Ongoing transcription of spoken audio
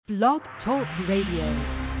Blog Talk Radio.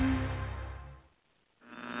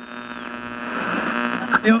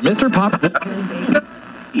 Mr. Pop. The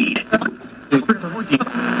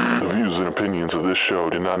views and opinions of this show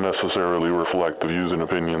do not necessarily reflect the views and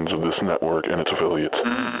opinions of this network and its affiliates.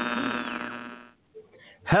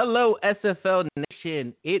 Hello, SFL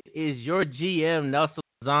Nation. It is your GM Nelson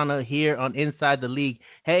Lozano here on Inside the League.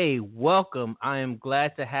 Hey, welcome. I am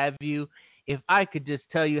glad to have you. If I could just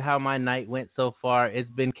tell you how my night went so far, it's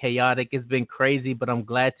been chaotic, it's been crazy, but I'm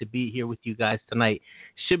glad to be here with you guys tonight.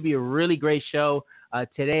 Should be a really great show.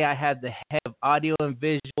 Today I have the head of audio and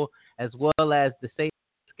visual, as well as the St.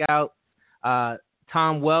 Scout,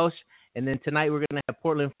 Tom Welsh. And then tonight we're going to have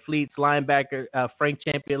Portland Fleet's linebacker, Frank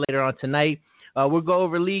Champion, later on tonight. We'll go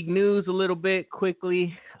over league news a little bit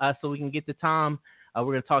quickly so we can get to Tom. We're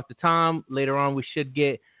going to talk to Tom. Later on, we should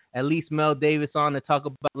get at least Mel Davis on to talk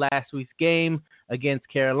about last week's game against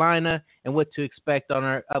Carolina and what to expect on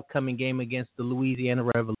our upcoming game against the Louisiana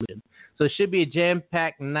Revolution. So it should be a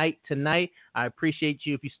jam-packed night tonight. I appreciate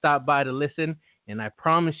you if you stop by to listen, and I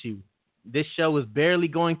promise you, this show is barely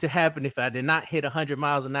going to happen if I did not hit 100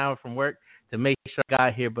 miles an hour from work to make sure I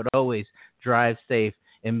got here, but always drive safe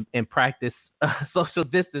and practice social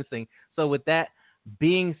distancing. So with that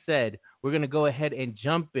being said, we're going to go ahead and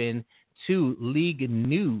jump in to league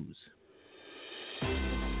news.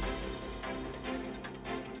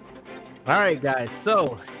 All right, guys.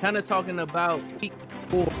 So kind of talking about week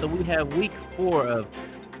 4. So we have week 4 of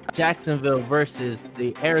Jacksonville versus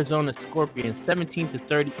the Arizona Scorpions,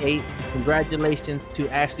 17-38. Congratulations to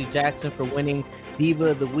Ashley Jackson for winning Diva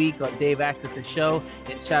of the Week on Dave Access' show,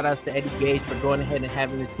 and shout outs to Eddie Gage for going ahead and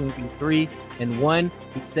having the team be 3-1.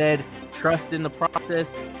 He said, trust in the process.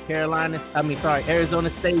 Arizona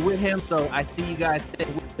stay with him, so I see you guys stay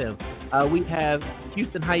with him. We have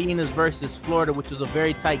Houston Hyenas versus Florida, which was a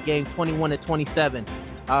very tight game,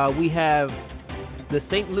 21-27. We have the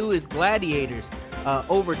St. Louis Gladiators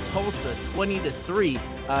over Tulsa,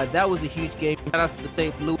 20-3. That was a huge game. Shout out to the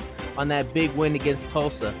St. Louis on that big win against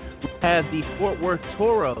Tulsa. We have the Fort Worth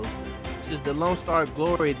Toros, which is the Lone Star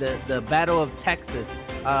Glory, the Battle of Texas,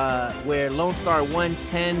 where Lone Star won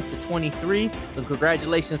 10-23. So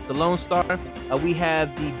congratulations to Lone Star. We have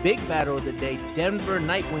the big battle of the day, Denver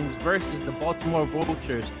Nightwings versus the Baltimore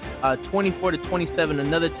Vultures, 24-27.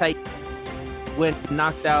 Another tight win,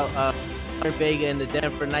 knocked out Vega and the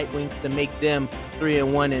Denver Nightwings to make them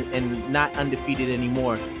 3-1 and not undefeated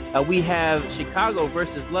anymore. We have Chicago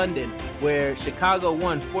versus London, where Chicago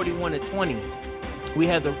won 41-20. We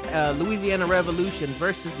have the Louisiana Revolution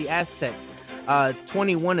versus the Aztecs,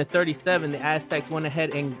 21-37. The Aztecs went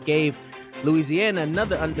ahead and gave Louisiana,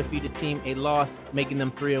 another undefeated team, a loss, making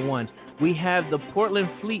them 3-1. We have the Portland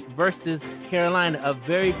Fleet versus Carolina, a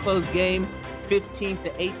very close game,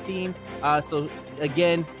 15-18. So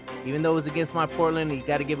again, even though it was against my Portland, you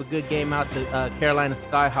got to give a good game out to Carolina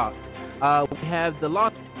Skyhawks. We have the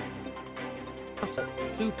Los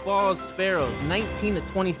Sioux Falls Sparrows,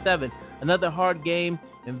 19-27. Another hard game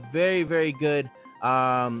and very, very good,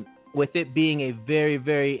 with it being a very,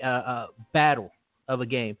 very battle of a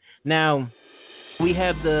game. Now, we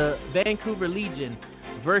have the Vancouver Legion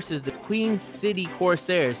versus the Queen City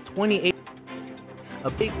Corsairs, 28. A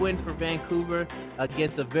big win for Vancouver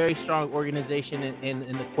against a very strong organization in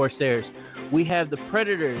the Corsairs. We have the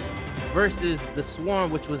Predators versus the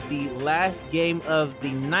Swarm, which was the last game of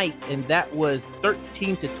the night, and that was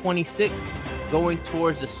 13-26, going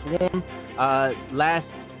towards the Swarm, last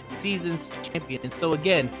season's champion. And so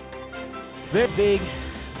again, very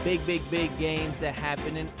big games that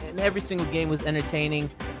happened, and every single game was entertaining.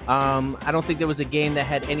 I don't think there was a game that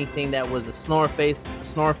had anything that was a snore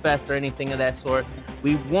fest or anything of that sort.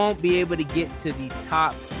 We won't be able to get to the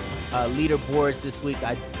top leaderboards this week.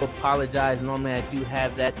 I do apologize. Normally I do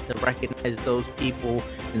have that to recognize those people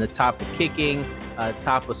in the top of kicking,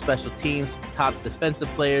 top of special teams, top defensive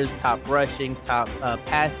players, top rushing, top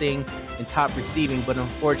passing, and top receiving. But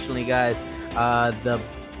unfortunately, guys, the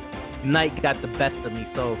night got the best of me.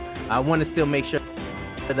 So I want to still make sure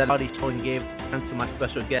that all these showing gave time to my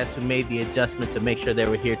special guests who made the adjustment to make sure they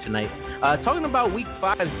were here tonight. Talking about Week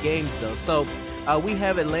 5's games, though. So we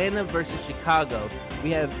have Atlanta versus Chicago. We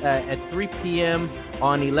have at 3 p.m.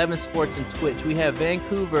 on 11 Sports and Twitch. We have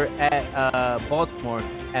Vancouver at Baltimore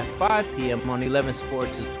at 5 p.m. on 11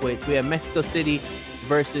 Sports and Twitch. We have Mexico City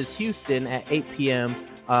versus Houston at 8 p.m.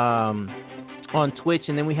 On Twitch.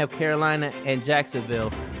 And then we have Carolina and Jacksonville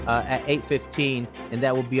at 8:15, and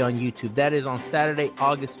that will be on YouTube. That is on Saturday,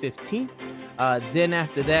 August 15th. Then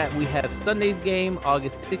after that, we have Sunday's game,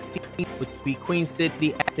 August 16th, which will be Queen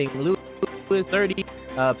City at St. Louis, 30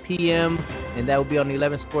 p.m. and that will be on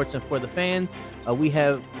 11 Sports and for the fans. We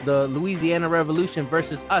have the Louisiana Revolution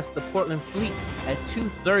versus us, the Portland Fleet, at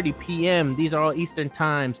 2:30 p.m. These are all Eastern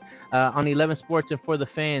times on 11 Sports and for the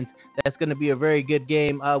fans. That's going to be a very good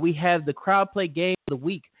game. We have the crowd play game of the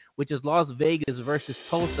week, which is Las Vegas versus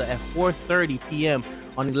Tulsa at 4:30 p.m.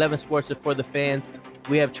 on 11 Sports and for the fans.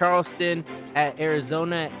 We have Charleston at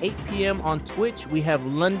Arizona at 8 p.m. on Twitch. We have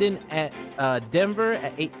London at Denver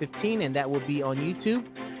at 8:15, and that will be on YouTube.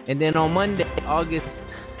 And then on Monday, August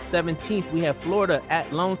 17th, we have Florida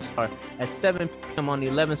at Lone Star at 7 p.m. on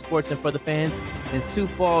 11 Sports and for the fans. And Sioux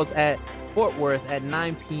Falls at Fort Worth at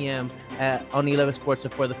 9 p.m. on 11 Sports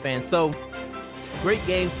and for the fans. So, great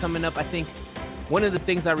games coming up. I think one of the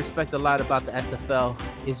things I respect a lot about the SFL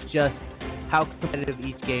is just how competitive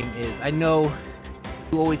each game is. I know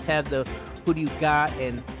you always have the who do you got,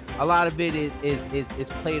 and a lot of it is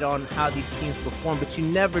played on how these teams perform, but you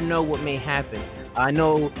never know what may happen. I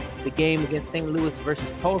know the game against St. Louis versus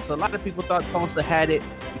Tulsa, a lot of people thought Tulsa had it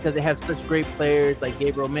because they have such great players like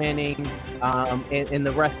Gabriel Manning and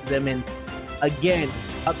the rest of them. And again,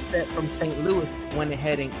 upset from St. Louis, went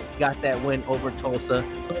ahead and got that win over Tulsa.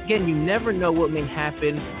 But again, you never know what may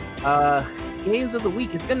happen. Games of the week,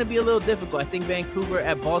 it's going to be a little difficult. I think Vancouver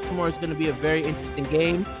at Baltimore is going to be a very interesting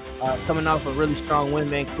game. Coming off a really strong win,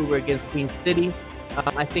 Vancouver against Queen City.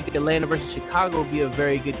 I think Atlanta versus Chicago will be a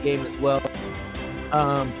very good game as well.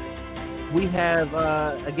 We have,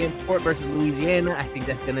 again, Fort versus Louisiana. I think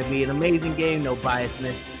that's going to be an amazing game. No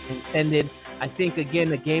biasness intended. I think,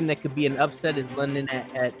 again, a game that could be an upset is London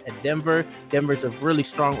at Denver. Denver's a really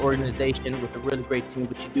strong organization with a really great team,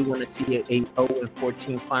 but you do want to see a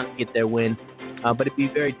 0-14 finally get their win. But it'd be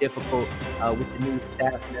very difficult with the new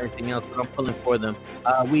staff and everything else, but I'm pulling for them.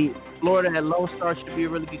 Florida at Lone Star should be a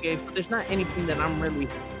really good game. So there's not anything that I'm really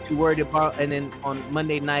too worried about. And then on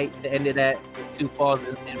Monday night to end it at Sioux Falls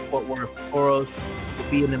and Fort Worth Toros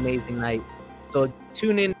will be an amazing night. So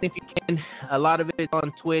tune in if you can. A lot of it's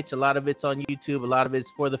on Twitch, a lot of it's on YouTube, a lot of it's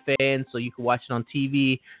for the fans, so you can watch it on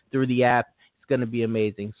TV through the app. It's going to be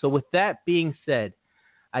amazing. So with that being said,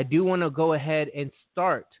 I do want to go ahead and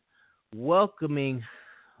start welcoming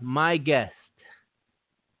my guest.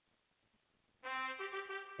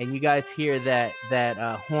 And you guys hear that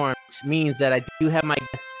horn, which means that I do have my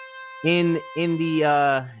guest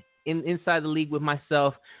inside the league with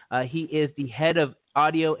myself. He is the head of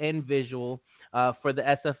audio and visual for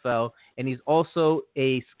the SFL, and he's also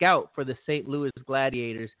a scout for the St. Louis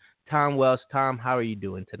Gladiators. Tom Welsh. Tom, how are you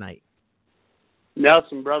doing tonight?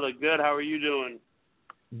 Nelson, brother, good. How are you doing?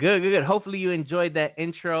 Good. Hopefully you enjoyed that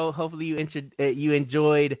intro. Hopefully you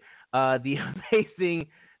enjoyed the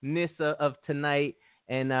amazingness of tonight.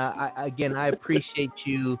 And I appreciate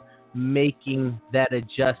you making that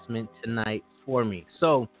adjustment tonight for me.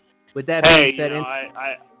 So, with that being said,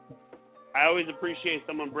 I always appreciate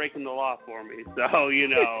someone breaking the law for me. So,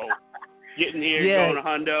 getting here, going to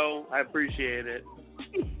Hundo, I appreciate it.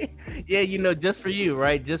 Yeah, just for you,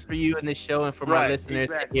 right? Just for you in this show and for my listeners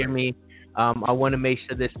to hear me. I want to make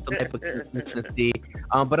sure there's some type of consistency.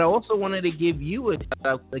 But I also wanted to give you a shout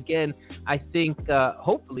out. Again, I think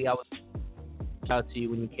hopefully I was out to you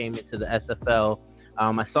when you came into the SFL.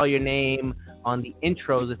 I saw your name on the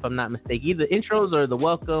intros, if I'm not mistaken, either intros or the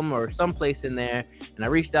welcome or someplace in there. And I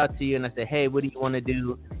reached out to you and I said, hey, what do you want to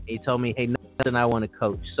do? And you told me, hey, nothing, I want to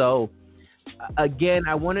coach. So, again,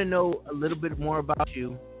 I want to know a little bit more about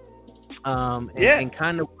you and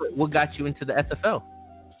kind of what got you into the SFL.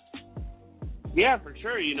 Yeah, for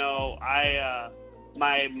sure.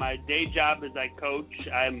 My day job is I coach.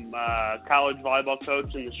 I'm a college volleyball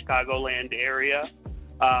coach in the Chicagoland area.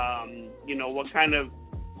 What kind of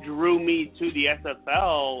drew me to the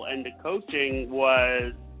SFL and to coaching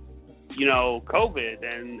was, COVID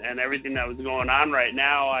and everything that was going on right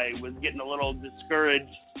now. I was getting a little discouraged,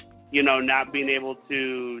 not being able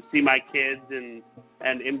to see my kids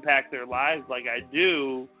and impact their lives like I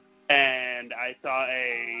do. And I saw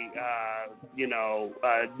a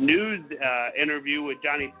news interview with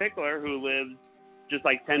Johnny Pickler, who lives just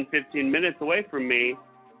like 10, 15 minutes away from me.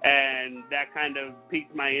 And that kind of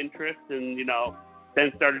piqued my interest and,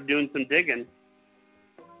 then started doing some digging.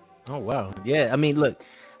 Oh, wow. Yeah, I mean, look,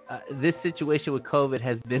 this situation with COVID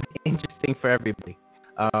has been interesting for everybody.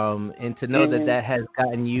 And to know that has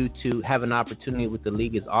gotten you to have an opportunity with the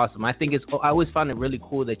league is awesome. I always found it really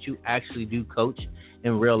cool that you actually do coach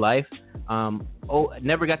in real life. I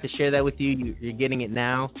never got to share that with you. You're getting it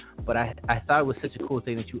now. But I thought it was such a cool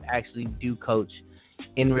thing that you actually do coach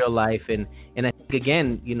in real life. And I think,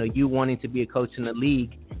 again, you wanting to be a coach in the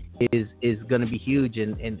league is going to be huge.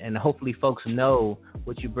 And hopefully folks know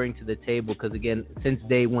what you bring to the table. Because, again, since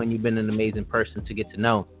day one, you've been an amazing person to get to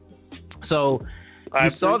know. So I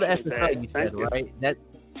you saw the appreciate SFL, that. you Thank said, you. right? That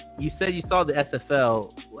you said you saw the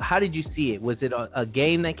SFL. How did you see it? Was it a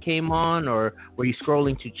game that came on, or were you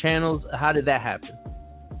scrolling through channels? How did that happen?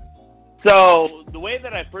 So the way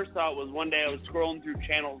that I first saw it was one day I was scrolling through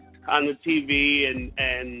channels on the TV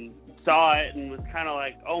and saw it and was kind of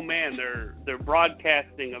like, oh man, they're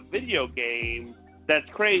broadcasting a video game. That's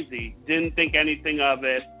crazy. Didn't think anything of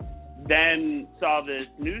it. Then saw this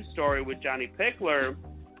news story with Johnny Pickler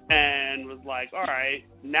and was like, all right,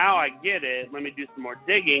 now I get it. Let me do some more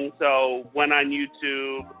digging. So went on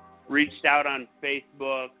YouTube, reached out on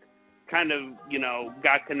Facebook, kind of,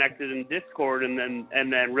 got connected in Discord, and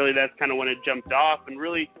then really that's kind of when it jumped off, and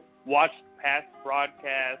really watched past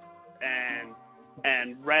broadcasts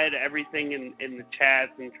and read everything in the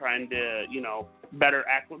chats and trying to, better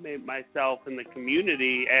acclimate myself in the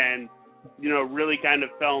community, and, really kind of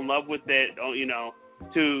fell in love with it,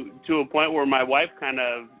 to a point where my wife kind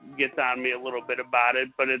of gets on me a little bit about it,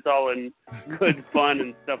 but it's all in good fun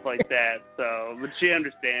and stuff like that. So, but she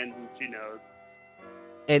understands and she knows.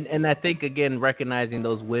 And I think, again, recognizing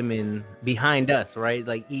those women behind us, right?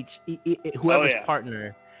 Like whoever's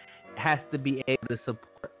partner has to be able to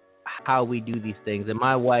support how we do these things. And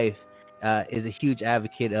my wife is a huge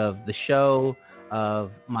advocate of the show,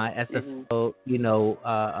 of my SFL,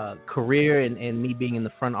 career and me being in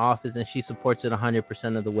the front office, and she supports it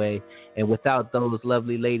 100% of the way. And without those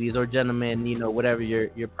lovely ladies or gentlemen, whatever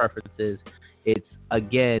your preference is, it's,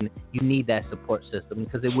 again, you need that support system,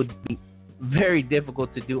 because it would be very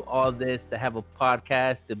difficult to do all this, to have a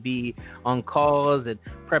podcast, to be on calls and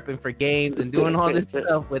prepping for games and doing all this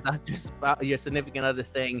stuff without your significant other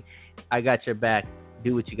saying, I got your back,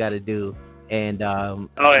 do what you got to do. And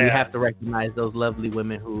we have to recognize those lovely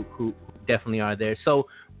women who definitely are there. So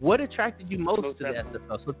what attracted you most to the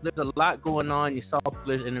SFL? So there's a lot going on. You saw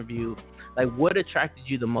Pickler's interview. Like, what attracted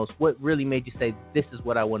you the most? What really made you say, this is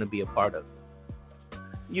what I want to be a part of?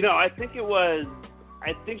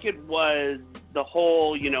 I think it was the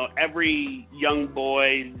whole, every young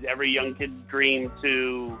boy's, every young kid's dream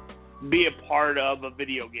to be a part of a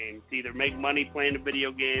video game, to either make money playing a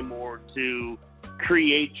video game or to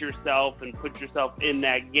create yourself and put yourself in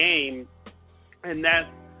that game. And that's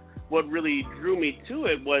what really drew me to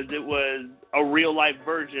it. Was a real life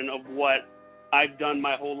version of what I've done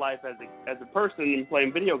my whole life as a person in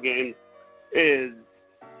playing video games, is,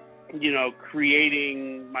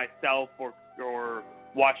 creating myself or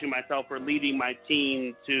watching myself or leading my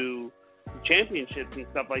team to championships and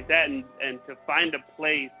stuff like that, and to find a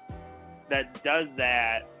place that does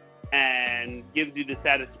that and gives you the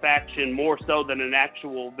satisfaction more so than an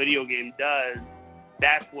actual video game does.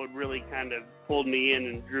 That's what really kind of pulled me in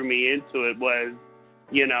and drew me into it, was,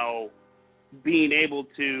 being able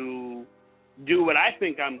to do what I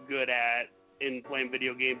think I'm good at in playing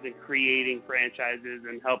video games and creating franchises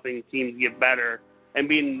and helping teams get better, and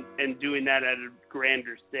doing that at a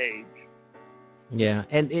grander stage. Yeah,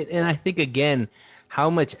 and I think, again, how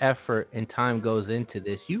much effort and time goes into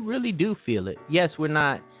this. You really do feel it. Yes, we're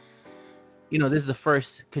not, this is the first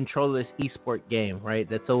controllerless esport game, right?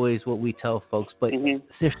 That's always what we tell folks. But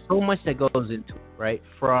there's so much that goes into it, right?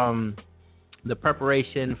 From the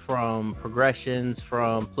preparation, from progressions,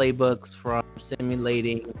 from playbooks, from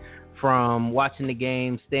simulating, from watching the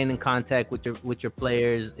game, staying in contact with your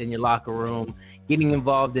players in your locker room, getting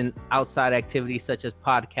involved in outside activities such as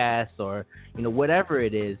podcasts or, whatever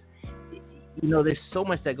it is. There's so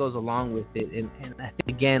much that goes along with it. And I think,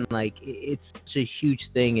 again, like, it's such a huge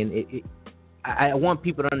thing. And I want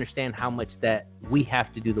people to understand how much that we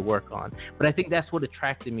have to do the work on. But I think that's what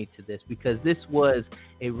attracted me to this, because this was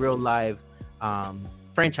a real live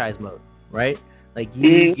franchise mode, right? Like,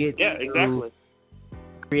 you get to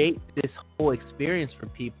create this whole experience for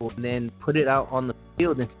people and then put it out on the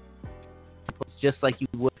field, and just like you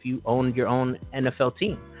would if you owned your own NFL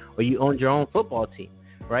team or you owned your own football team,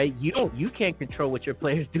 right? You can't control what your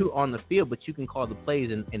players do on the field, but you can call the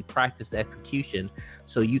plays and practice the execution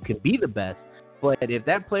so you can be the best. But if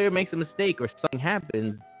that player makes a mistake or something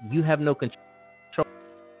happens, you have no control.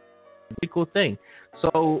 Pretty cool thing.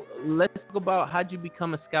 So let's talk about, how'd you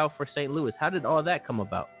become a scout for St. Louis? How did all that come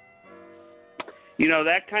about?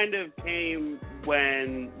 That kind of came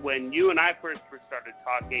when you and I first started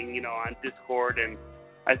talking, on Discord, and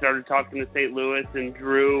I started talking to St. Louis and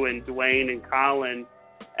Drew and Dwayne and Colin,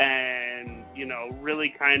 and,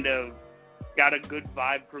 really kind of got a good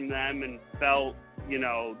vibe from them and felt,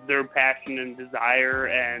 their passion and desire,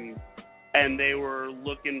 and they were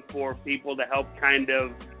looking for people to help kind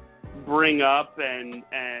of bring up and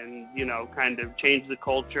kind of change the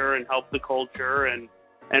culture and help the culture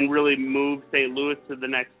and really move St. Louis to the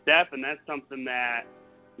next step. And that's something that,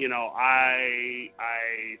 I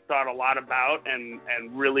thought a lot about and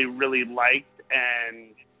really, really liked.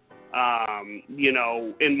 And,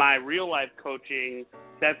 in my real life coaching,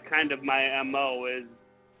 that's kind of my MO, is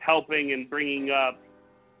helping and bringing up,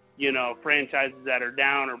 franchises that are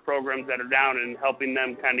down or programs that are down and helping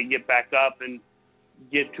them kind of get back up and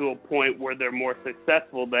get to a point where they're more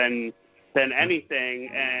successful than anything.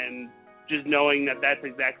 And just knowing that that's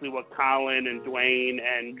exactly what Colin and Dwayne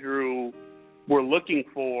and Drew were looking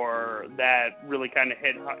for, that really kind of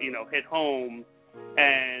hit home.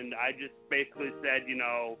 And I just basically said,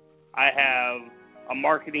 I have a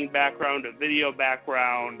marketing background, a video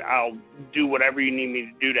background. I'll do whatever you need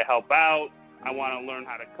me to do to help out. I want to learn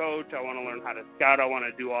how to coach. I want to learn how to scout. I want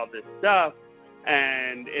to do all this stuff.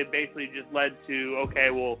 And it basically just led to,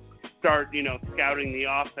 okay, we'll start, scouting the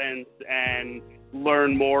offense and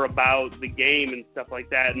learn more about the game and stuff like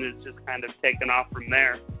that. And it's just kind of taken off from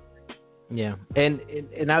there. Yeah,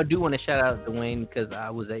 and I do want to shout out Dwayne, because I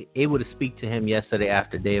was able to speak to him yesterday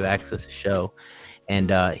after Dave Access' show,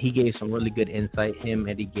 and he gave some really good insight. Him,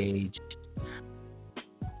 Eddie Gage,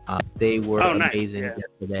 they were amazing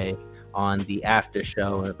yesterday on the after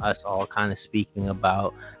show, and us all kind of speaking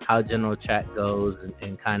about how general chat goes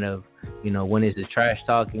and kind of, when is it trash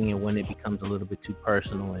talking and when it becomes a little bit too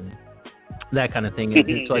personal and that kind of thing.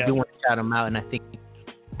 And so I do want to shout him out, and I think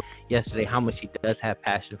yesterday how much he does have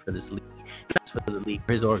passion for this league, not for the league,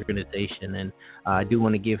 for his organization. And I do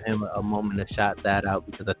want to give him a moment to shout that out,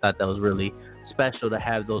 because I thought that was really special to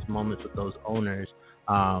have those moments with those owners,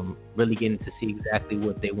 really getting to see exactly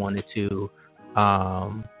what they wanted to,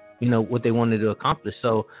 what they wanted to accomplish.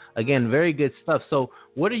 So again, very good stuff. So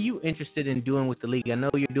what are you interested in doing with the league? I know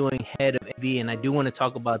you're doing head of AV, and I do want to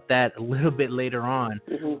talk about that a little bit later on,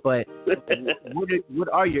 but what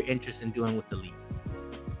are your interests in doing with the league?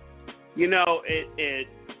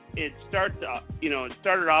 It starts, it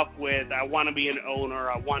started off with, I want to be an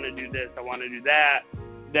owner, I want to do this, I want to do that.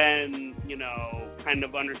 Then, kind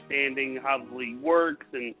of understanding how the league works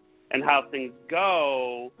and how things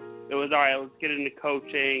go. It was, all right, let's get into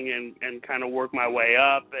coaching and kind of work my way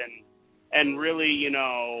up. And really,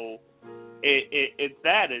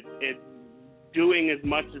 it's doing as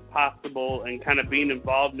much as possible and kind of being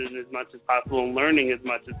involved in as much as possible and learning as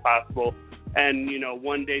much as possible. And,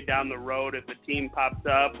 one day down the road, if a team pops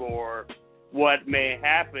up or what may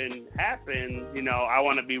happens, I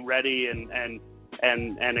want to be ready and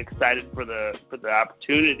excited for the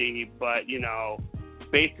opportunity. But,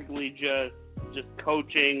 basically just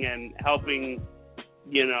coaching and helping,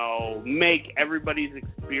 make everybody's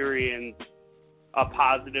experience a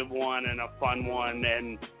positive one and a fun one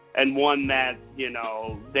and one that,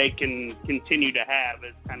 they can continue to have,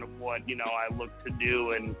 is kind of what, I look to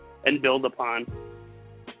do and build upon.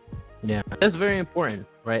 Yeah, that's very important,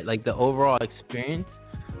 right? Like the overall experience,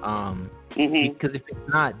 because if it's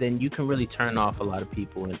not, then you can really turn off a lot of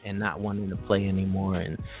people and not wanting to play anymore.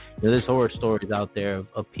 And there's horror stories out there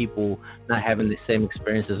of people not having the same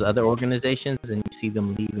experience as other organizations, and you see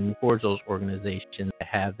them leaving towards those organizations that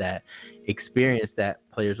have that experience that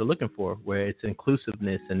players are looking for, where it's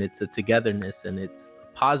inclusiveness and it's a togetherness and it's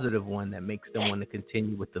a positive one that makes them want to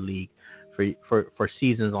continue with the league for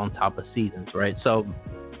seasons on top of seasons, right? So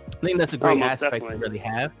I think that's a great aspect to really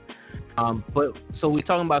have. But so we're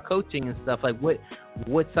talking about coaching and stuff. Like, what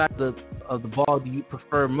side of the ball do you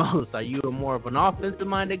prefer most? Are you more of an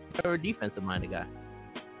offensive-minded guy or a defensive-minded guy?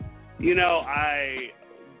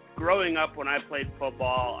 Growing up when I played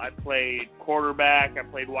football, I played quarterback, I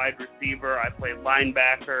played wide receiver, I played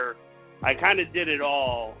linebacker. I kind of did it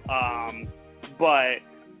all. But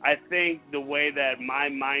I think the way that my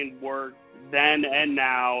mind works then and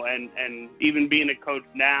now, and even being a coach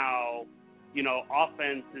now,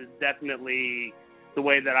 offense is definitely the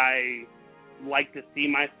way that I like to see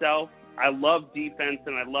myself. I love defense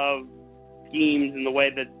and I love schemes and the way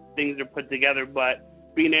that things are put together,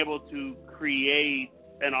 but being able to create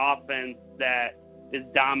an offense that is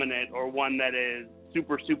dominant or one that is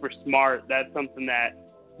super, super smart, that's something that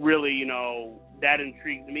really, that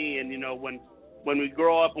intrigues me. And, when we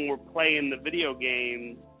grow up and we're playing the video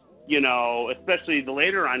games, especially the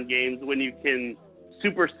later on games, when you can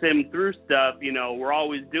super sim through stuff, we're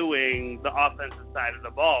always doing the offensive side of the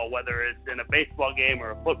ball, whether it's in a baseball game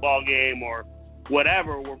or a football game or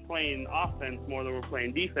whatever. We're playing offense more than we're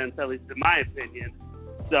playing defense, at least in my opinion.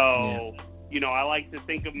 So, I like to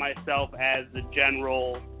think of myself as the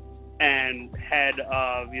general and head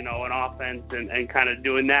of, an offense and kind of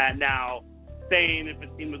doing that. Now, saying if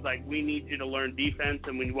a team was like, we need you to learn defense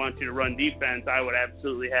and we want you to run defense, I would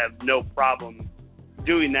absolutely have no problem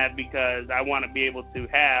doing that, because I want to be able to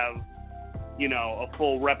have, a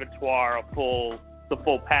full repertoire, a full the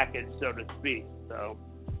full package, so to speak. So.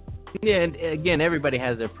 Yeah, and again, everybody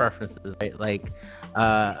has their preferences, right? Like,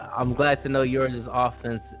 I'm glad to know yours is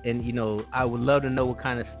offense, and I would love to know what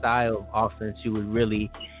kind of style of offense you would really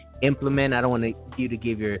implement. I don't want you to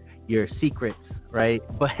give your secrets, right?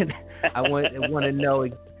 But I want to know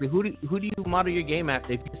exactly who do you model your game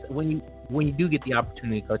after? When you do get the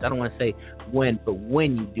opportunity, coach, I don't want to say when, but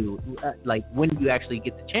when you do, like when you actually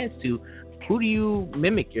get the chance to, who do you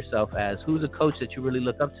mimic yourself as? Who's a coach that you really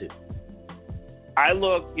look up to? I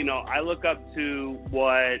look up to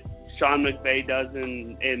what Sean McVay does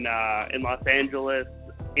in Los Angeles,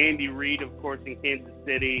 Andy Reid, of course, in Kansas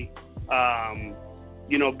City.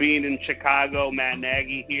 Being in Chicago, Matt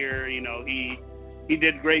Nagy here, he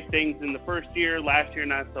did great things in the first year. Last year,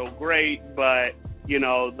 not so great, but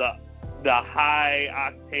the high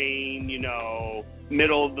octane,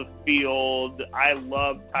 middle of the field. I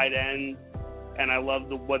love tight ends, and I love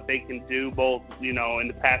what they can do both, in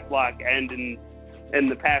the pass block and in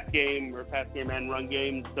the pass game and run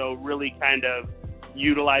game. So really kind of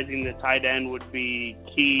utilizing the tight end would be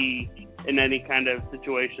key in any kind of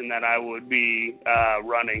situation that I would be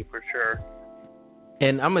running for sure.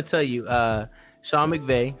 And I'm going to tell you, Sean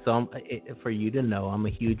McVay, so for you to know, I'm a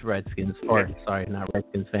huge Redskins, not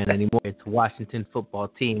Redskins fan anymore. It's Washington football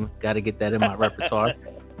team. Got to get that in my repertoire.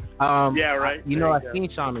 Yeah, right. I've seen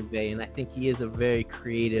Sean McVay, and I think he is a very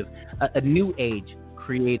creative, a new age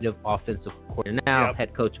creative offensive coordinator. Now,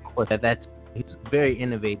 head coach, of course, he's very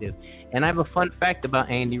innovative. And I have a fun fact about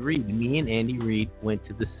Andy Reid. Me and Andy Reid went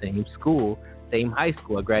to the same school, same high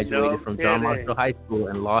school. I graduated from John Marshall High School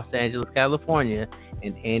in Los Angeles, California,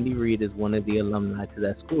 and Andy Reid is one of the alumni to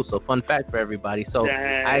that school. So fun fact for everybody. So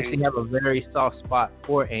I actually have a very soft spot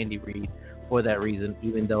for Andy Reid for that reason,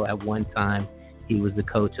 even though at one time he was the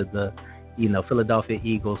coach of the Philadelphia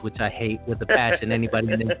Eagles, which I hate with a passion.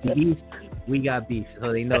 Anybody in the East, we got beef,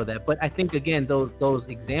 so they know that. But I think, again, those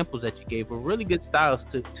examples that you gave were really good styles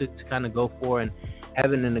to kind of go for, and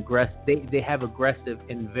having an aggressive, they have aggressive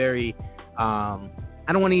and very, I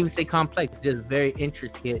don't want to even say complex, just very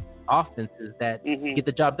intricate offenses that get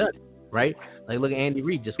the job done, right? Like, look at Andy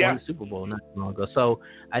Reid, just won the Super Bowl not too long ago. So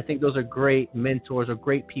I think those are great mentors or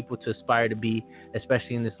great people to aspire to be,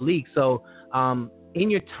 especially in this league. So in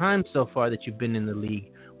your time so far that you've been in the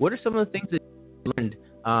league, what are some of the things that you learned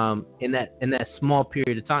in that small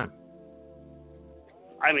period of time?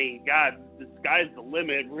 I mean, God, the sky's the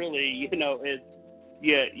limit, really. It's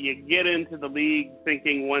you get into the league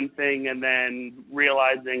thinking one thing and then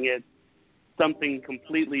realizing it's something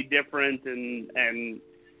completely different and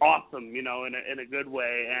awesome, in a good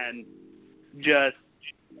way, and just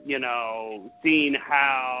seeing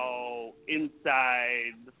how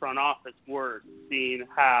inside the front office works, seeing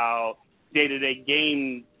how day-to-day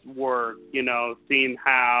games work, seeing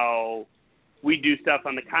how we do stuff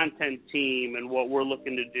on the content team and what we're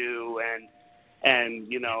looking to do, and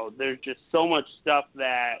there's just so much stuff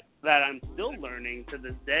that I'm still learning to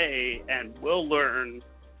this day and will learn,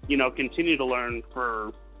 continue to learn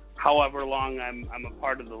for however long I'm a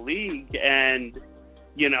part of the league. And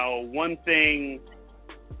one thing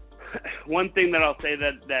that I'll say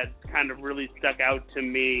that kind of really stuck out to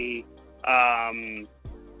me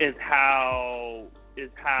is how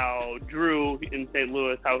Drew in St.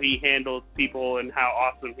 Louis, how he handles people and how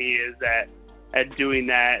awesome he is at doing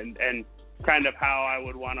that, and kind of how I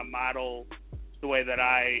would want to model the way that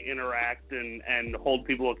I interact and hold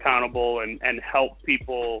people accountable and help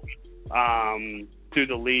people through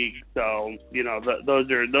the league. So those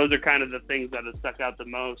are kind of the things that have stuck out the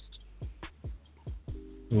most.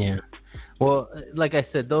 Yeah. Well, like I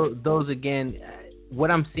said, those again, what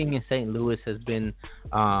I'm seeing in St. Louis has been,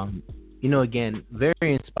 again, very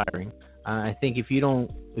inspiring. I think if you're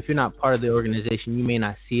not part of the organization, you may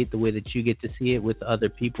not see it the way that you get to see it with other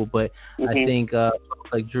people. But I think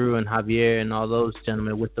like Drew and Javier and all those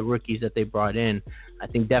gentlemen with the rookies that they brought in, I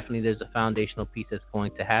think definitely there's a foundational piece that's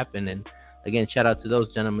going to happen. And again, shout out to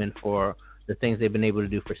those gentlemen for the things they've been able to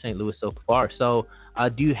do for St. Louis so far. So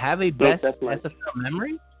do you have a best SFL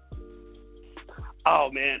memory? Oh,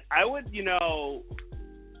 man. I would,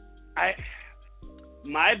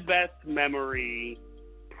 my best memory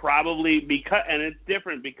probably, because, and it's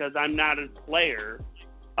different because I'm not a player,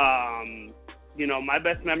 my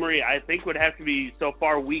best memory I think would have to be so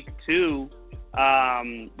far week 2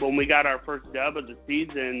 when we got our first dub of the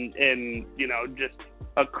season, and, just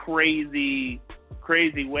a crazy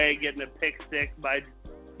way, getting a pick six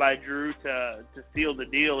by Drew to seal the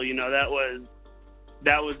deal.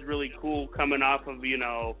 That was really cool, coming off of,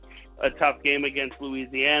 a tough game against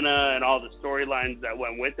Louisiana and all the storylines that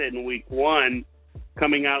went with it in week 1,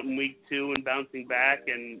 coming out in week 2 and bouncing back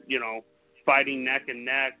and, fighting neck and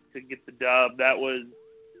neck to get the dub.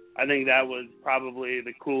 I think that was probably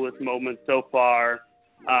the coolest moment so far.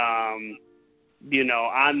 You know,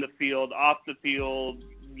 on the field, off the field,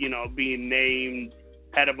 you know, being named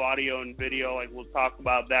head of audio and video, like we'll talk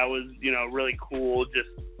about, that was, you know, really cool. Just,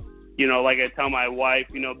 you know, like I tell my wife,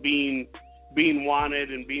 you know, being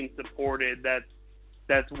wanted and being supported,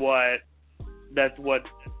 that's what,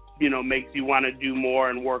 you know, makes you want to do more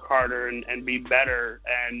and work harder and be better.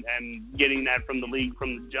 And getting that from the league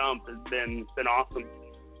from the jump has been awesome.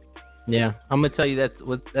 Yeah, I'm gonna tell you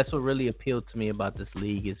that's what really appealed to me about this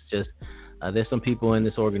league. Is just there's some people in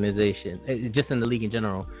this organization, just in the league in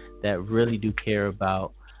general, that really do care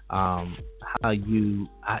about how you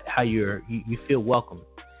feel welcome,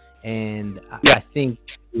 and I think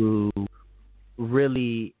to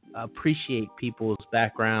really appreciate people's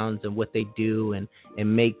backgrounds and what they do and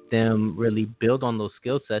make them really build on those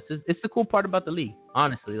skill sets. It's the cool part about the league,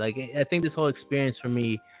 honestly. Like, I think this whole experience for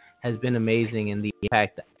me has been amazing, and the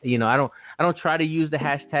impact. You know, I don't try to use the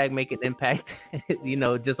hashtag make an impact, you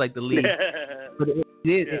know, just like the league, but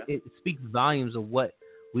it speaks volumes of what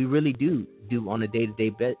we really do on a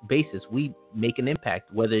day-to-day basis. We make an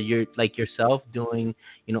impact, whether you're like yourself doing,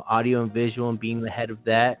 you know, audio and visual and being the head of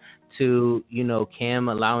that, to, you know, Cam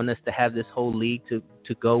allowing us to have this whole league to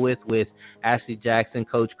go with Ashley Jackson,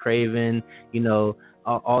 Coach Craven, you know,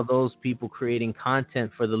 all those people creating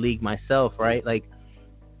content for the league, myself, right? Like,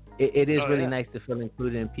 it is really nice to feel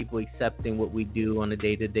included and people accepting what we do on a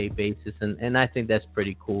day-to-day basis, and I think that's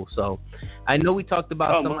pretty cool. So I know we talked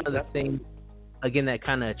about some of the things, again, that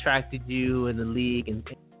kind of attracted you in the league and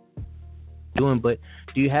doing, but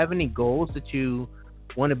do you have any goals that you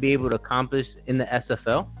want to be able to accomplish in the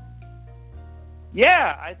SFL?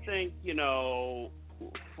 Yeah, I think, you know,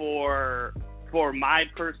 for my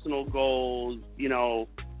personal goals, you know,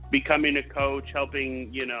 becoming a coach,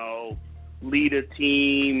 helping, you know, lead a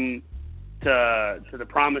team to the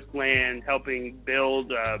promised land, helping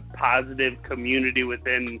build a positive community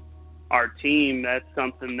within our team, that's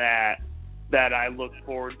something that I look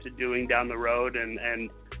forward to doing down the road,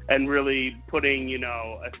 and really putting, you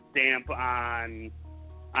know, a stamp on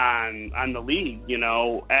the league. You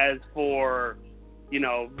know, as for, you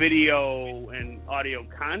know, video and audio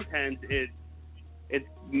content, it's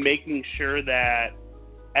making sure that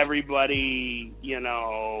everybody, you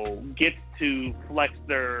know, gets to flex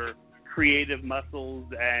their creative muscles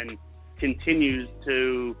and continues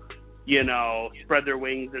to, you know, spread their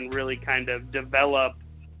wings and really kind of develop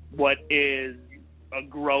what is a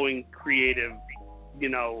growing creative, you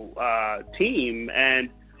know, team. And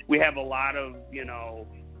we have a lot of, you know,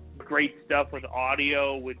 great stuff with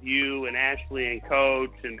audio with you and Ashley and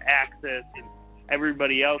Coach and Access and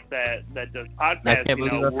everybody else that does podcasts. I can't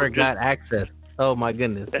believe I forgot Access. Oh my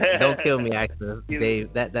goodness! Don't kill me, Access, Dave.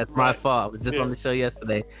 That's my fault. I was just on the show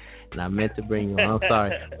yesterday, and I meant to bring you on. I'm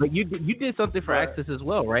sorry, but you did something for Access as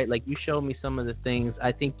well, right? Like, you showed me some of the things.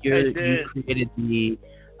 I think you created the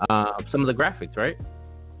some of the graphics, right?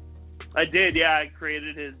 I did, yeah. I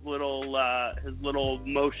created his little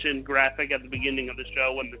motion graphic at the beginning of the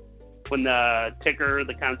show when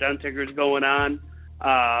the countdown ticker is going on.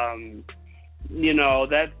 You know,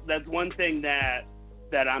 that's one thing that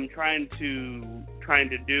I'm trying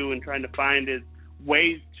to do and trying to find is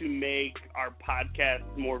ways to make our podcast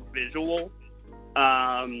more visual.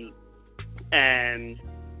 And,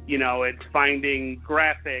 you know, it's finding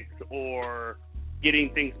graphics or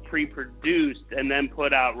getting things pre-produced and then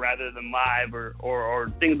put out rather than live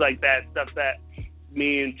or things like that, stuff that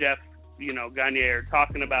me and Jeff, you know, Gagne are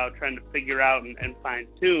talking about, trying to figure out and fine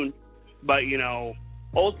tune. But, you know,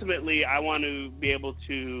 ultimately I want to be able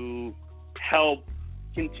to help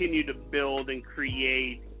continue to build and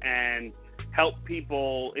create and help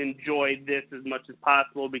people enjoy this as much as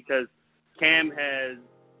possible, because Cam has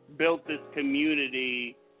built this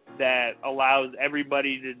community that allows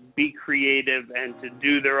everybody to be creative and to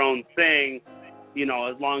do their own thing, you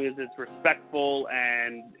know, as long as it's respectful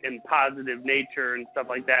and in positive nature and stuff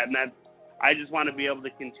like that. And I just want to be able to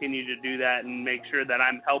continue to do that and make sure that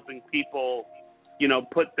I'm helping people, you know,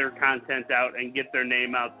 put their content out and get their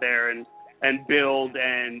name out there and build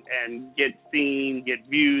and get seen, get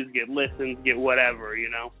views, get listens, get whatever, you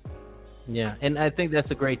know? Yeah, and I think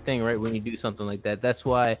that's a great thing, right, when you do something like that. That's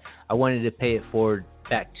why I wanted to pay it forward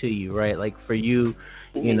back to you, right? Like, for you,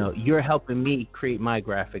 you know, you're helping me create my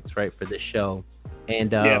graphics, right, for this show.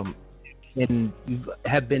 And and you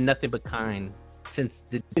have been nothing but kind since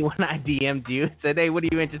when I DM'd you, said, hey, what are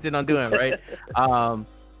you interested in doing, right?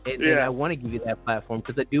 And I want to give you that platform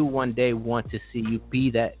because I do one day want to see you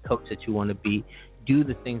be that coach that you want to be. do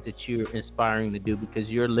the things that you're inspiring to do, because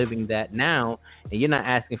you're living that now, and you're not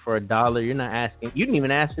asking for $1. You're not asking. You didn't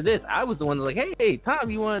even ask for this. I was the one that was like, hey, Tom,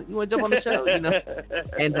 you want to jump on the show?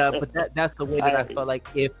 And but that's the way that I felt like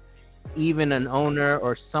if even an owner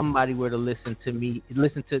or somebody were to listen to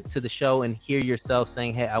the show and hear yourself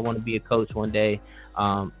saying, hey, I want to be a coach one day,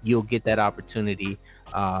 you'll get that opportunity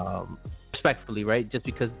respectfully, right? Just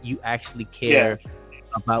because you actually care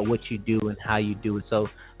about what you do and how you do it. So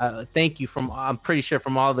thank you I'm pretty sure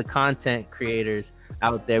from all the content creators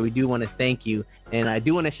out there, we do want to thank you. And I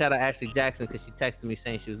do want to shout out Ashley Jackson, because she texted me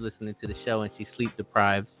saying she was listening to the show and she's sleep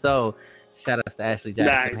deprived. So shout out to Ashley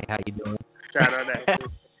Jackson. Nice. Hey, how you doing? Shout out Ashley.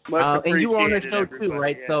 And you were on the show everybody. too,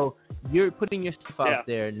 right? Yeah. So you're putting your stuff out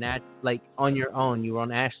there, like on your own. You were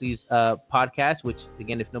on Ashley's podcast, which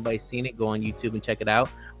again, if nobody's seen it, go on YouTube and check it out,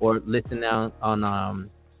 or listen now on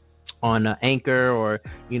Anchor, or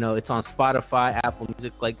it's on Spotify, Apple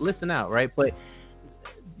Music. Like, listen out, right? But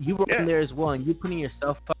you were on there as well, and you putting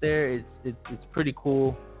yourself out there is pretty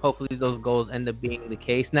cool. Hopefully, those goals end up being the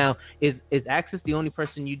case. Now, is Access the only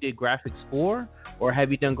person you did graphics for, or have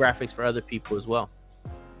you done graphics for other people as well?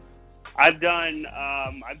 I've done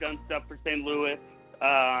stuff for St. Louis.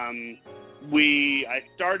 I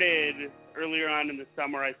started earlier on in the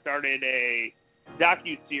summer. I started a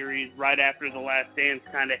docu-series right after The Last Dance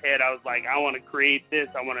kind of hit. I was like, I want to create this.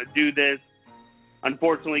 I want to do this.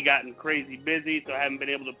 Unfortunately, gotten crazy busy, so I haven't been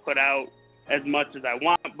able to put out as much as I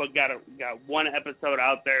want, but got one episode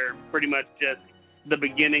out there, pretty much just the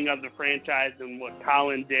beginning of the franchise and what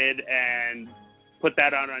Colin did, and put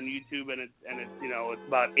that out on YouTube, and it's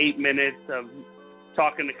about 8 minutes of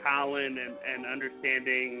talking to Colin and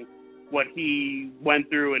understanding what he went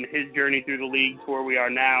through and his journey through the league to where we are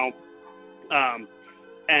now.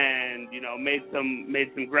 And made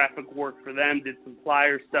some graphic work for them, did some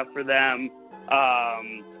flyer stuff for them,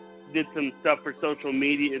 did some stuff for the social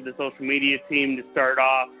media team to start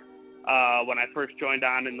off when I first joined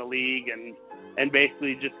on in the league, and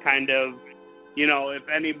basically just kind of, if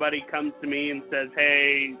anybody comes to me and says,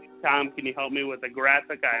 hey, Tom, can you help me with a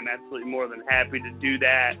graphic? I'm absolutely more than happy to do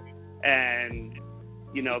that. And,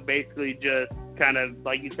 basically just kind of,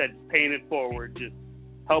 like you said, paying it forward, just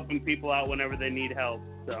helping people out whenever they need help.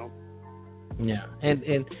 So. Yeah.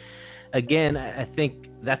 And again, I think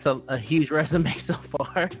that's a huge resume so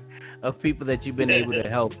far of people that you've been able to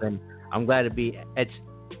help. And I'm glad to be etched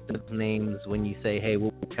those names when you say, hey,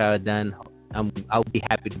 what we've done. I'll be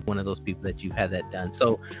happy to be one of those people that you've had that done.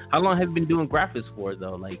 So how long have you been doing graphics for,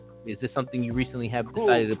 though? Like, is this something you recently have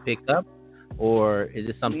decided to pick up, or is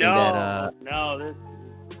it something that... No,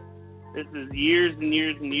 this is years and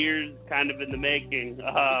years and years kind of in the making.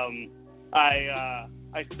 I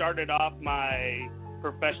started off my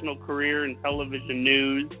professional career in television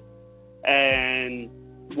news and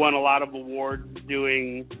won a lot of awards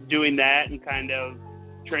doing that, and kind of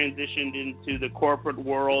transitioned into the corporate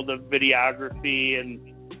world of videography and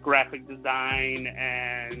graphic design,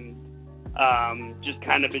 and just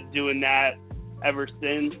kind of been doing that ever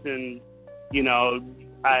since. And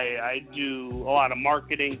I do a lot of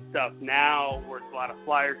marketing stuff now, work a lot of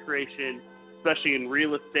flyer creation, especially in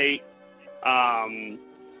real estate.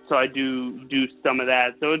 So I do some of that.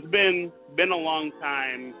 So it's been a long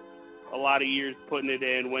time, a lot of years putting it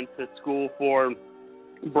in. Went to school for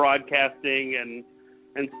broadcasting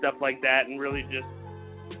and stuff like that, and really just,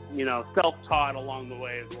 self-taught along the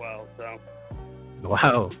way as well. So.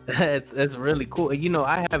 Wow, that's really cool.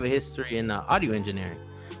 I have a history in audio engineering,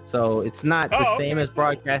 so it's not the same as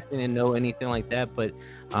broadcasting and know anything like that. But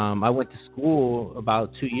I went to school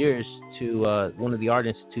about 2 years to one of the art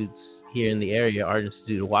institutes here in the area, Art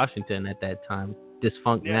Institute of Washington at that time,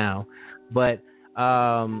 defunct now. But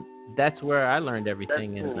that's where I learned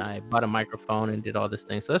everything, and I bought a microphone and did all this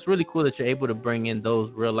thing. So that's really cool that you're able to bring in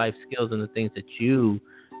those real life skills and the things that you've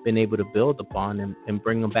been able to build upon and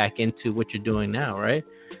bring them back into what you're doing now, right?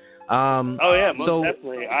 Most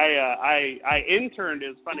definitely. I interned. It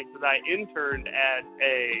was funny because I interned at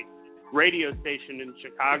a radio station in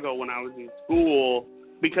Chicago when I was in school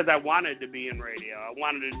because I wanted to be in radio. I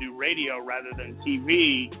wanted to do radio rather than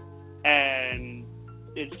TV, and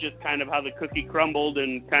it's just kind of how the cookie crumbled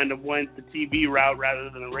and kind of went the TV route rather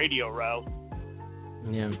than the radio route.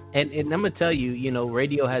 Yeah, and I'm going to tell you,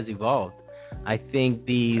 radio has evolved. I think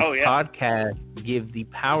the podcasts give the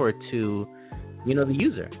power to, the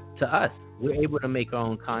user, to us. We're able to make our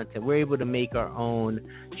own content. We're able to make our own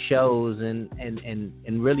shows and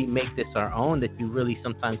really make this our own that you really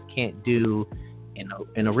sometimes can't do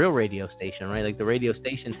in a real radio station, right? Like the radio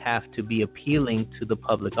stations have to be appealing to the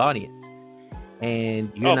public audience.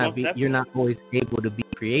 And you're not always able to be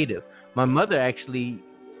creative. My mother actually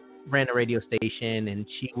ran a radio station, and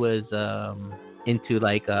she was into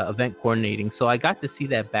like event coordinating. So I got to see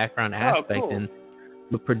that background aspect, cool. and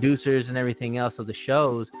the producers and everything else of the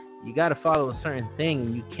shows. You got to follow a certain thing,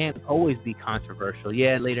 and you can't always be controversial.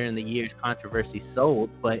 Yeah, later in the years, controversy sold,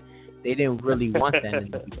 but they didn't really want that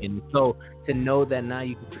in the beginning. So to know that now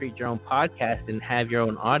you can create your own podcast and have your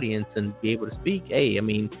own audience and be able to speak, hey, I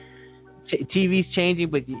mean, TV's changing,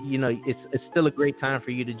 but you know, it's still a great time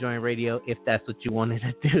for you to join radio if that's what you wanted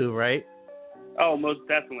to do, right? Oh, most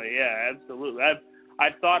definitely, yeah, absolutely.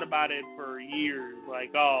 I've thought about it for years,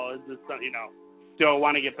 like, oh, is this something, you know, do I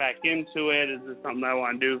want to get back into it? Is this something I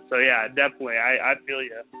want to do? So yeah, definitely, I feel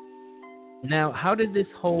you. Now, how did this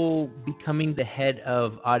whole becoming the head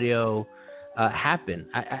of audio happen?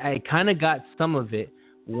 I kind of got some of it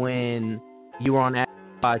when you were on a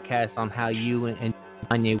podcast on how you and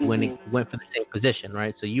Anya went for the same position,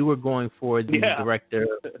 right? So you were going for the director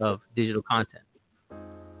of digital content.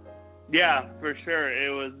 Yeah, for sure. It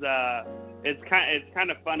was. It's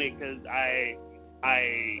kind of funny because I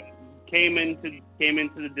came into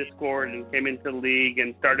the Discord and came into the league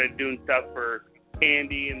and started doing stuff for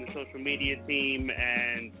Andy and the social media team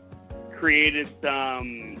and created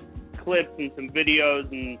some clips and some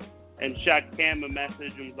videos and shot Cam a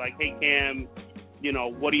message and was like, hey Cam, you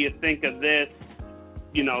know, what do you think of this?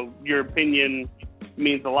 You know, your opinion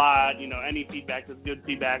means a lot. You know, any feedback is good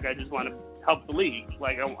feedback. I just want to help the league.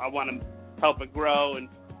 Like, I want to help it grow. And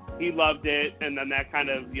he loved it. And then that kind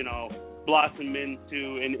of, you know, blossomed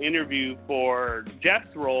into an interview for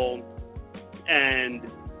Jeff's role. And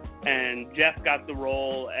Jeff got the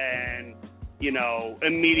role. And, you know,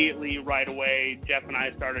 immediately right away, Jeff and I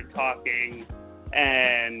started talking.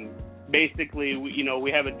 And basically,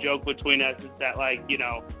 we have a joke between us. Is that, like, you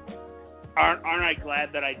know, aren't I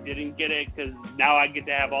glad that I didn't get it? Because now I get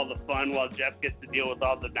to have all the fun while Jeff gets to deal with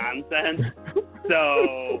all the nonsense.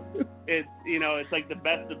 So it's, you know, it's like the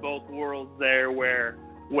best of both worlds there, where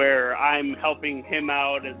I'm helping him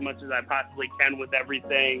out as much as I possibly can with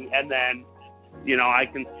everything, and then, you know, I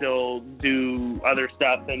can still do other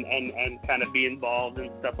stuff and kind of be involved and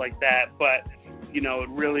stuff like that. But, you know, it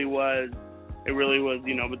really was,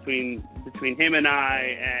 you know, between him and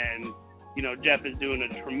I, and, you know, Jeff is doing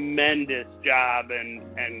a tremendous job,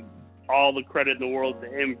 and all the credit in the world to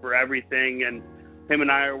him for everything. And him and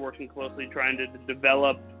I are working closely trying to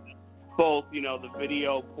develop both, you know, the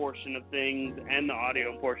video portion of things and the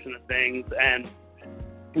audio portion of things. And,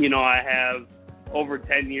 you know, I have over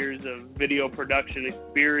 10 years of video production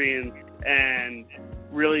experience, and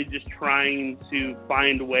really just trying to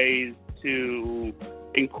find ways to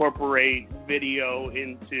incorporate video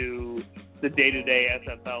into the day-to-day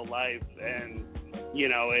SFL life. And, you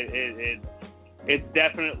know, it's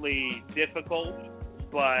definitely difficult,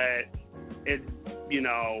 but it's, you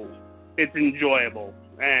know, it's enjoyable,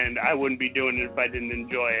 and I wouldn't be doing it if I didn't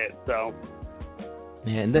enjoy it. So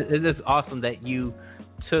yeah, and it's awesome that you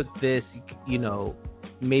took this, you know,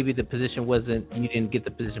 maybe the position you didn't get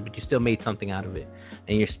the position, but you still made something out of it,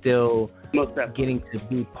 and you're still getting to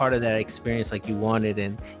be part of that experience like you wanted.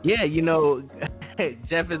 And yeah, you know,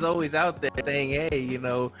 Jeff is always out there saying, hey, you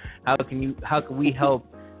know, how can we help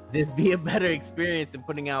this be a better experience in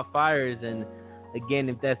putting out fires? And again,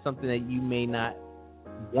 if that's something that you may not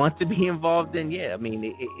want to be involved in, yeah, I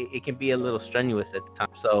mean, it can be a little strenuous at the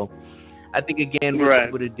time. So I think, again, what you're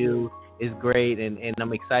able to do is great, and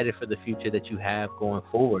I'm excited for the future that you have going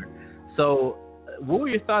forward. So what were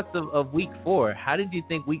your thoughts of week 4? How did you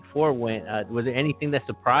think week 4 went? Was there anything that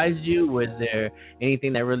surprised you? Was there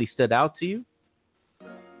anything that really stood out to you?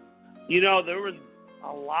 You know, there was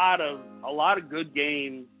a lot of good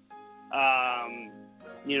games,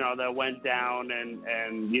 you know, that went down,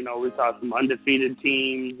 and you know, we saw some undefeated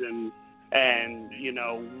teams, and you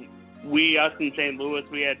know, us in St. Louis,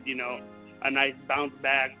 we had, you know, a nice bounce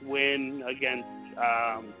back win against,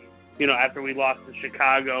 you know, after we lost to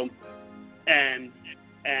Chicago, and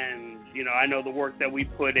you know, I know the work that we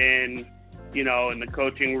put in, you know, in the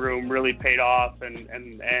coaching room really paid off, and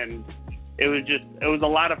it was a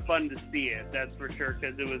lot of fun to see it, that's for sure,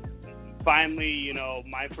 because it was finally, you know,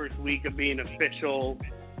 my first week of being official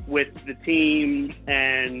with the team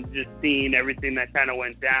and just seeing everything that kind of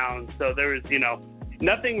went down. So there was, you know,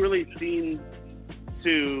 nothing really seemed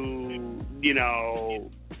to, you know,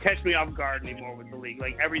 catch me off guard anymore with the league.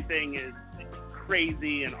 Like, everything is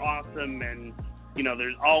crazy and awesome, and, you know,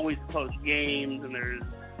 there's always close games, and there's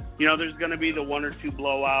going to be the one or two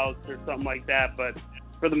blowouts or something like that, but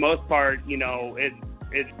for the most part, you know,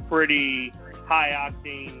 it's pretty high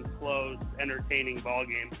octane, close, entertaining ball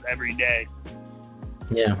games every day.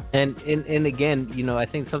 Yeah, and again, you know, I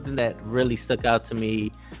think something that really stuck out to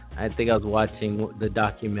me I think I was watching the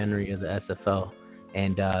documentary of the SFL,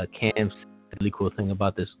 and Cam said the really cool thing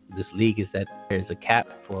about this league is that there's a cap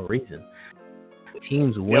for a reason.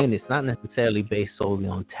 Teams win. It's not necessarily based solely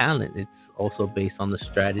on talent. It's also based on the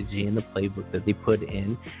strategy and the playbook that they put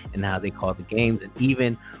in and how they call the games. And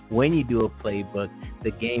even when you do a playbook,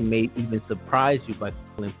 the game may even surprise you by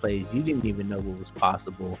calling plays you didn't even know what was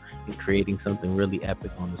possible and creating something really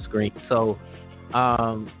epic on the screen. So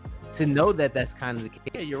to know that that's kind of the case,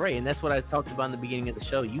 yeah, you're right. And that's what I talked about in the beginning of the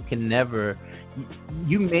show. You can never,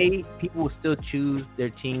 people will still choose their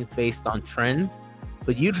teams based on trends,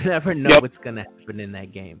 but you never know what's going to happen in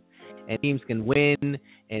that game. And teams can win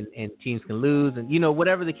and teams can lose. And,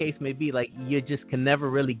 whatever the case may be, like, you just can never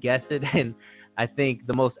really guess it. And I think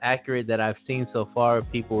the most accurate that I've seen so far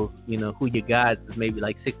of people, who you got is maybe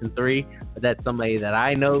like 6-3. But that's somebody that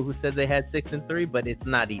I know who said they had 6-3, but it's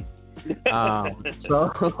not easy. So,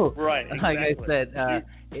 right, exactly. Like I said,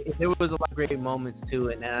 there was a lot of great moments too,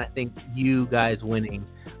 and I think you guys winning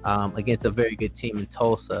against a very good team in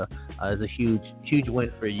Tulsa is a huge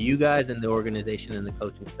win for you guys and the organization and the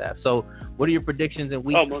coaching staff. So, what are your predictions in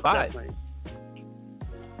week 5? Definitely.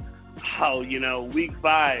 Week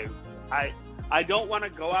 5, I don't want to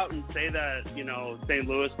go out and say that, St.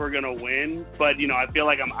 Louis we're going to win, but, I feel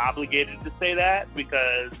like I'm obligated to say that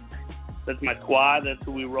because that's my squad. That's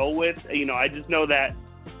who we roll with. I just know that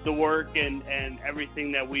the work and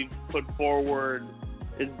everything that we've put forward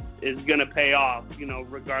is going to pay off,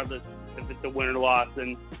 regardless if it's a win or loss.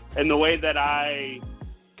 And the way that I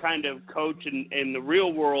kind of coach in the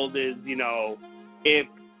real world is, if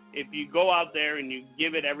you go out there and you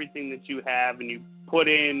give it everything that you have and you put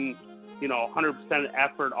in, 100%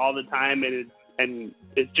 effort all the time and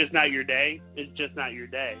it's just not your day, it's just not your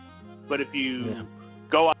day. But if you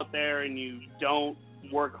go out there and you don't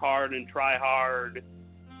work hard and try hard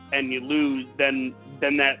and you lose, then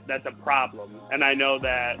that's a problem. And I know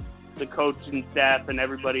that the coaching staff and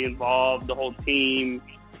everybody involved, the whole team,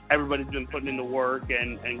 everybody's been putting in the work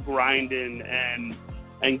and grinding and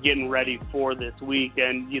getting ready for this week.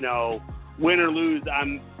 And, win or lose,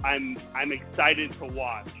 I'm excited to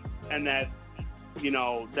watch. And that's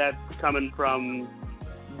coming from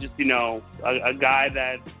just, a guy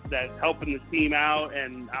that's helping the team out,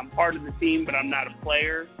 and I'm part of the team, but I'm not a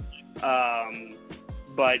player.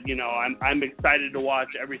 But, I'm excited to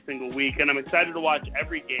watch every single week, and I'm excited to watch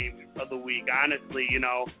every game of the week. Honestly,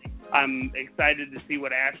 I'm excited to see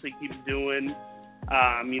what Ashley keeps doing.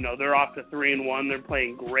 They're off to 3-1. They're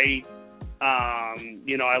playing great.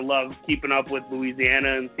 I love keeping up with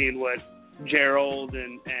Louisiana and seeing what Gerald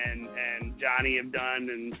and Johnny have done.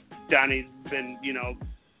 And Johnny's been,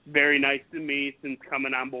 very nice to me since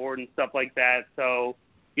coming on board and stuff like that. So,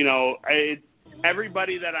 it's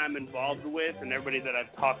everybody that I'm involved with and everybody that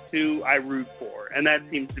I've talked to, I root for. And that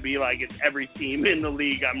seems to be like it's every team in the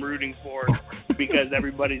league I'm rooting for because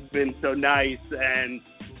everybody's been so nice and,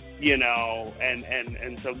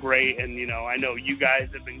 and so great. And, I know you guys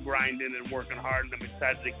have been grinding and working hard, and I'm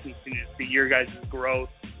excited to continue to see your guys' growth.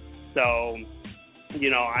 So,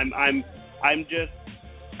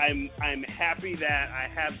 I'm happy that I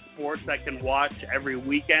have sports I can watch every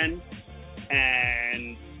weekend,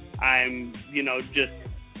 and I'm, just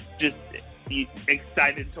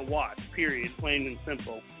excited to watch, period, plain and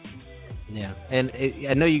simple. Yeah, and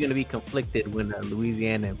I know you're going to be conflicted when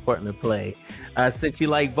Louisiana and Portland play, since you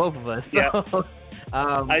like both of us. So, yeah,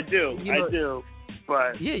 I do.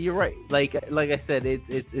 But yeah, you're right. Like I said,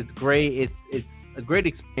 it's great. It's a great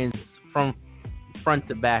experience from front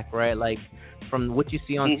to back, right? Like from what you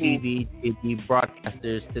see on TV, the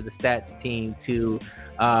broadcasters to the stats team to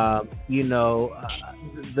the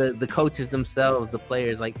coaches themselves, the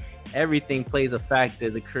players. Like everything plays a factor.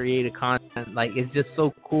 The creative content, like it's just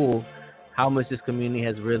so cool how much this community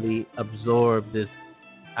has really absorbed this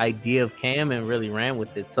idea of Cam and really ran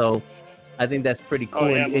with it. So I think that's pretty cool. Oh,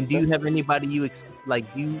 yeah, and do you have anybody do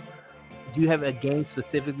you have a game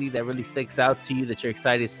specifically that really sticks out to you that you're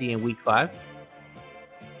excited to see in week 5?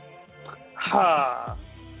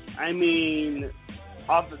 I mean,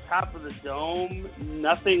 off the top of the dome,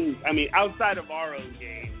 nothing. I mean, outside of our own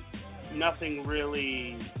game, nothing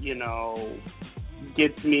really,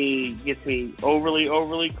 gets me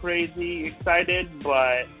overly crazy excited.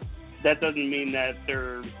 But that doesn't mean that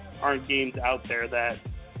there aren't games out there that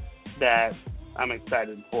I'm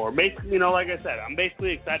excited for. Basically, like I said, I'm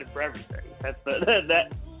basically excited for everything. That's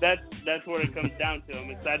what it comes down to. I'm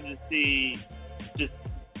excited to see just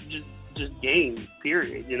games,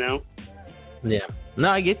 period. Yeah. No,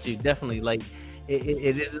 I get you definitely. Like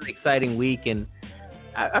it is an exciting week, and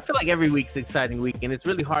I feel like every week's an exciting week, and it's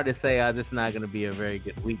really hard to say this is not going to be a very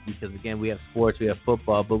good week because, again, we have sports, we have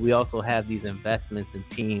football, but we also have these investments in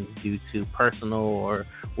teams due to personal or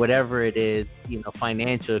whatever it is,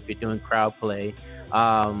 financial if you're doing crowd play.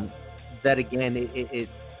 That, again,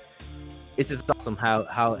 it's just awesome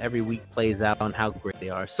how every week plays out and how great they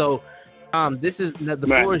are. So, this is the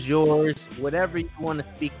floor is yours. Whatever you want to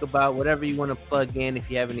speak about, whatever you want to plug in, if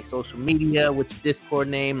you have any social media, what's your Discord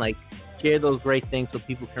name, share those great things so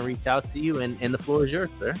people can reach out to you, and the floor is yours,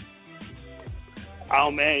 sir.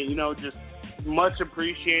 Oh, man, just much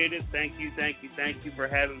appreciated. Thank you for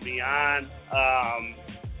having me on.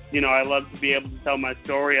 I love to be able to tell my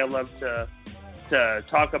story. I love to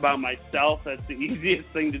talk about myself. That's the easiest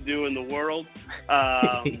thing to do in the world.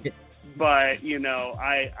 But,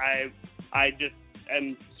 I just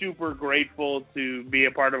am super grateful to be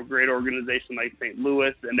a part of a great organization like St.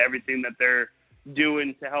 Louis and everything that they're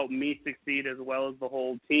doing to help me succeed as well as the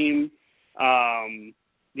whole team.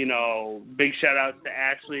 Big shout outs to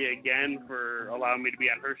Ashley again for allowing me to be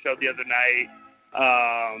on her show the other night.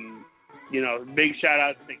 Big shout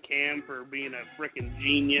outs to Cam for being a freaking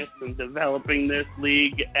genius and developing this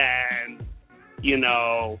league, and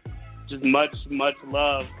just much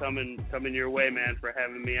love coming your way, man, for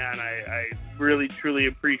having me on. I really truly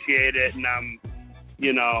appreciate it, and I'm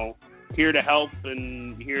here to help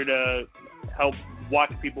and here to help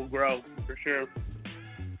watch people grow for sure.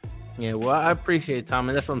 Yeah, well, I appreciate it, Tom,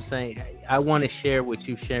 and that's what I'm saying. I want to share what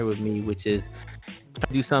you shared with me, which is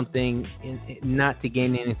to do something not to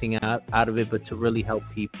gain anything out of it, but to really help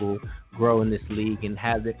people grow in this league and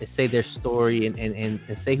say their story and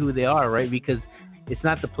say who they are, right? Because it's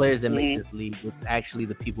not the players that make this league; it's actually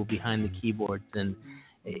the people behind the keyboards. And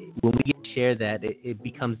when we get to share that, it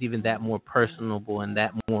becomes even that more personable and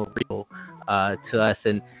that more real to us.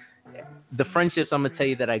 And the friendships, I'm going to tell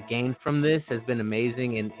you, that I gained from this has been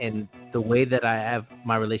amazing. And the way that I have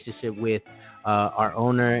my relationship with our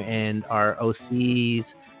owner and our OCs,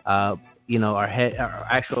 our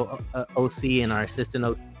actual OC and our assistant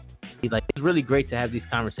OC, it's really great to have these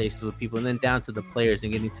conversations with people, and then down to the players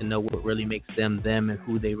and getting to know what really makes them and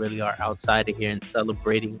who they really are outside of here and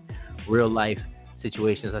celebrating real life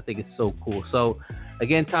situations. I think it's so cool. So,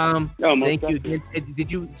 again, Tom, thank you. Did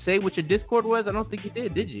you say what your Discord was? I don't think you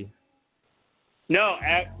did you? No,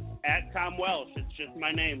 at Tom Welsh. It's just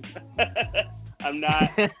my name. I'm not,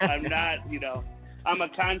 I'm a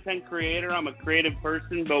content creator. I'm a creative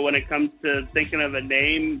person, but when it comes to thinking of a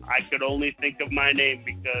name, I could only think of my name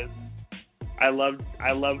because I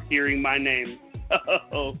love hearing my name.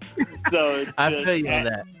 So it's I feel you on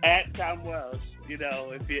that. At Tom Welsh.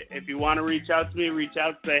 If you want to reach out to me, reach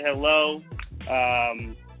out, say hello.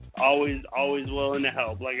 Always willing to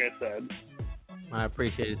help, like I said. I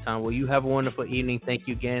appreciate it, Tom. Well, you have a wonderful evening. Thank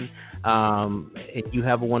you again. And you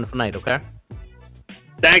have a wonderful night, okay?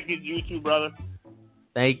 Thank you. You too, brother.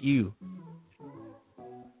 Thank you.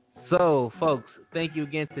 So, folks, thank you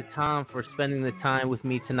again to Tom for spending the time with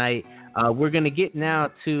me tonight. We're going to get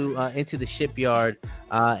now into the shipyard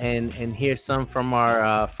and hear some from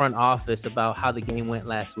our front office about how the game went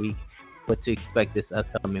last week, what to expect this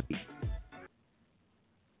upcoming week.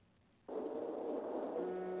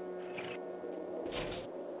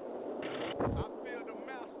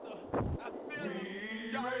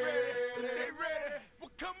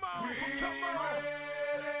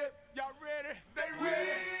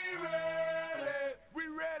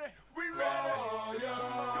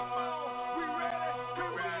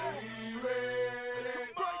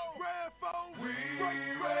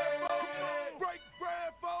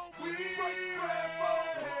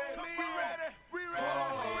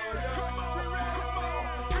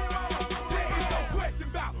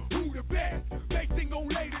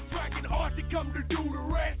 Come to do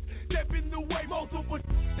the rest. Step in the way, most of us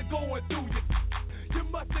are going through you. You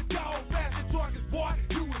must have gone fast and targets, boy.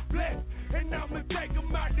 You was blessed. And I'ma take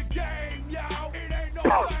them out the game, y'all. It ain't no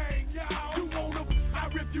thing, y'all. You wanna, I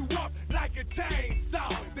rip you up like a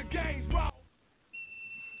chainsaw. The game's wrong.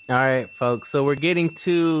 All right, folks. So we're getting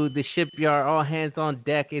to the shipyard. All hands on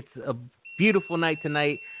deck. It's a beautiful night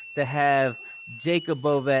tonight to have Jacob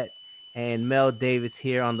Bovet and Mel Davis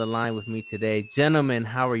here on the line with me today. Gentlemen,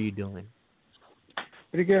 how are you doing?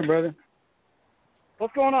 Pretty good, brother.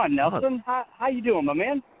 What's going on, Nelson? How you doing, my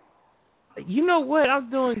man? You know what?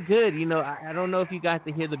 I'm doing good. I don't know if you got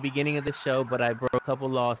to hear the beginning of the show, but I broke a couple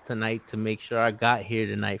laws tonight to make sure I got here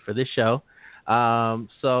tonight for the show.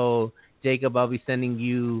 So, Jacob, I'll be sending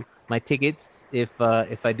you my tickets if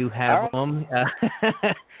I do have them.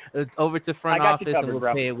 It's over to front office, and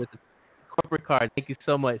we'll pay it with the corporate card. Thank you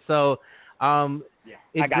so much. So,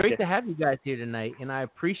 It's great to have you guys here tonight, and I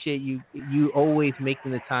appreciate you always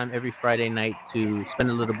making the time every Friday night to spend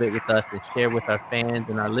a little bit with us and share with our fans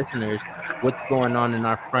and our listeners what's going on in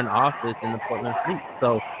our front office in the Portland Fleet.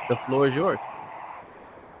 So the floor is yours.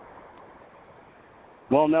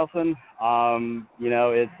 Well, Nelson,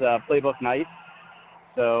 it's playbook night,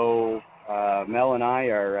 so Mel and I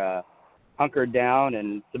are hunkered down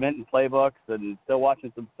and cementing playbooks and still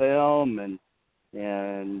watching some film and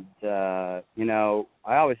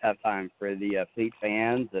I always have time for the Fleet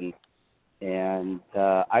fans and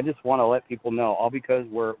I just want to let people know, all because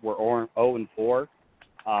we're 0-4,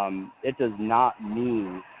 it does not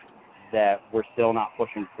mean that we're still not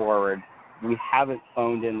pushing forward. We haven't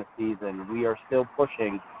phoned in the season. We are still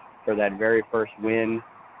pushing for that very first win,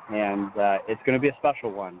 and it's going to be a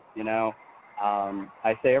special one,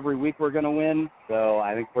 I say every week we're going to win, so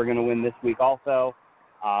I think we're going to win this week also.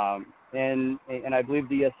 And I believe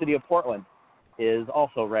the city of Portland is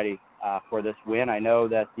also ready for this win. I know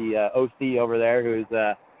that the OC over there, who's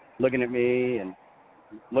looking at me and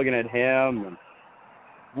looking at him, and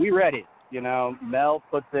we ready. Mel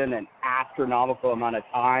puts in an astronomical amount of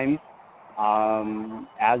time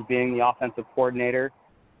as being the offensive coordinator.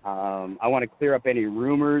 I want to clear up any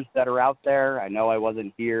rumors that are out there. I know I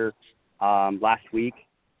wasn't here last week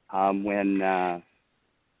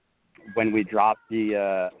when we dropped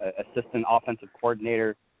the assistant offensive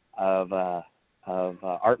coordinator of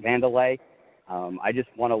Art Vandelay. I just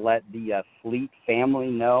want to let the Fleet family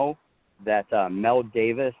know that Mel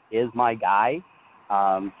Davis is my guy.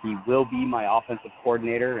 He will be my offensive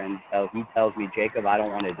coordinator until he tells me, Jacob, I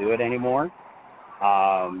don't want to do it anymore.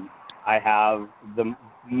 I have the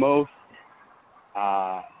most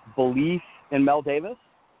belief in Mel Davis,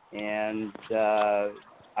 and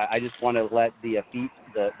I just want to let the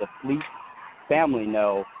Fleet family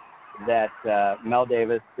know that Mel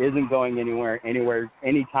Davis isn't going anywhere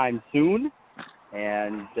anytime soon,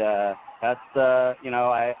 and that's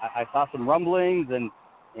I saw some rumblings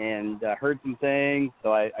and heard some things,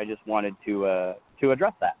 so I just wanted to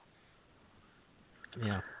address that.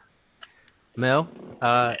 Yeah. Mel,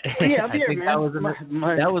 I think man.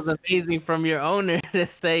 That was amazing from your owner to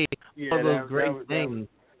say all those great things.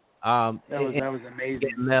 That was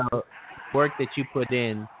amazing. Mel, work that you put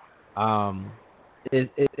in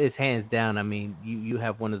is hands down. I mean, you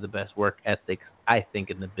have one of the best work ethics, I think,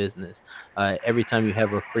 in the business. Every time you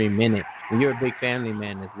have a free minute, and you're a big family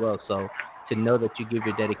man as well, so to know that you give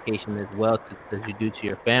your dedication as well as you do to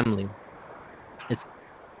your family, it's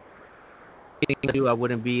I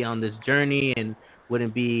wouldn't be on this journey and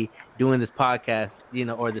wouldn't be doing this podcast,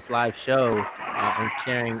 or this live show and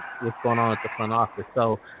sharing what's going on at the front office.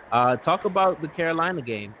 So talk about the Carolina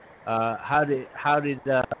game. How did I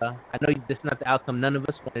know this is not the outcome none of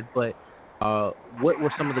us wanted, but what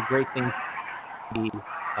were some of the great things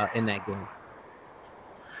in that game?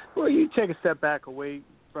 Well, you take a step back away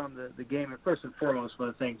from the game, and first and foremost, I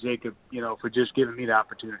want to thank Jacob, for just giving me the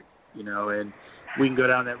opportunity, and we can go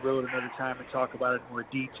down that road another time and talk about it in more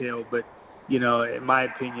detail, but, in my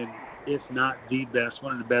opinion, if not the best,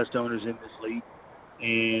 one of the best owners in this league,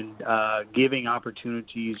 and giving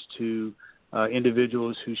opportunities to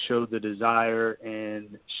individuals who show the desire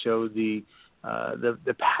and show the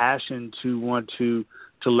passion to want to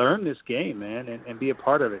learn this game, man, and be a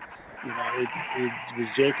part of it. It was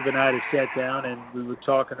Jacob and I that sat down and we were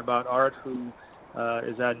talking about Art, who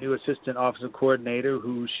is our new assistant offensive coordinator,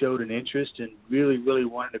 who showed an interest and really, really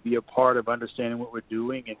wanted to be a part of understanding what we're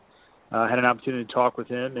doing, and had an opportunity to talk with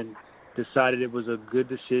him and decided it was a good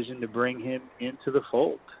decision to bring him into the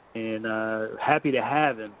fold. And happy to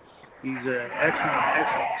have him. He's an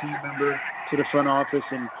excellent team member to the front office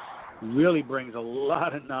and really brings a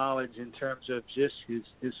lot of knowledge in terms of just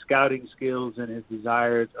his scouting skills and his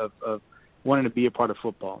desires of wanting to be a part of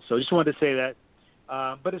football. So I just wanted to say that.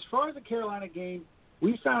 But as far as the Carolina game,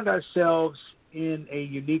 we found ourselves in a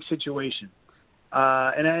unique situation.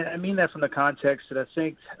 And I mean that from the context that I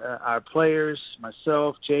think our players,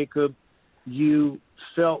 myself, Jacob, you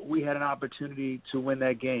felt we had an opportunity to win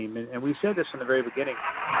that game. And we said this from the very beginning.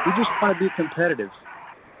 We just want to be competitive.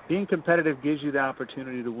 Being competitive gives you the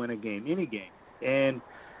opportunity to win a game, any game. And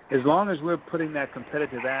as long as we're putting that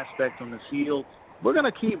competitive aspect on the field, we're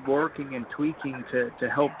going to keep working and tweaking to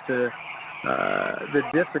help the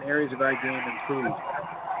different areas of our game improve.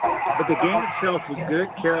 But the game itself was good.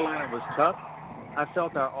 Carolina was tough. I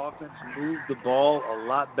felt our offense moved the ball a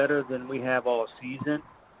lot better than we have all season.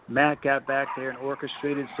 Matt got back there and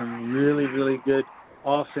orchestrated some really, really good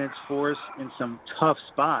offense for us in some tough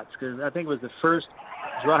spots, because I think it was the first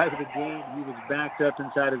drive of the game. He was backed up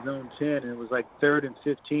inside his own 10, and it was like 3rd and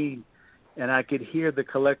 15. and I could hear the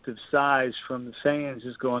collective sighs from the fans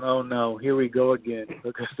just going, oh, no, here we go again.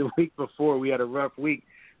 Because the week before we had a rough week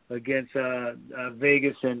against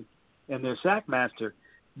Vegas and their sackmaster.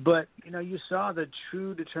 But, you saw the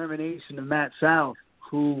true determination of Matt South,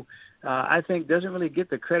 who I think doesn't really get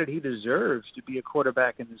the credit he deserves to be a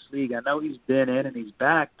quarterback in this league. I know he's been in and he's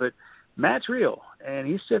back, but Matt's real, and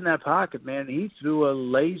he's sitting in that pocket, man. He threw a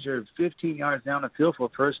laser 15 yards down the field for a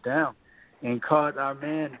first down and caught our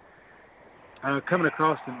man coming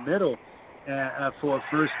across the middle for a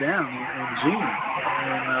first down in Gene.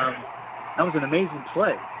 And that was an amazing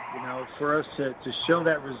play, for us to show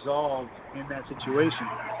that resolve in that situation.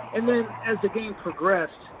 And then as the game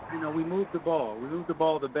progressed, we moved the ball. We moved the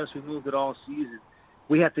ball the best we moved it all season.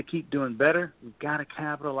 We have to keep doing better. We've got to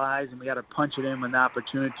capitalize, and we got to punch it in when the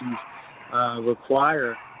opportunities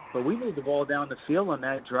require. But we moved the ball down the field on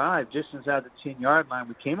that drive just inside the 10-yard line.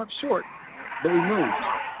 We came up short, but we moved.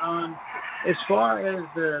 As far as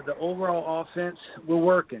the overall offense, we're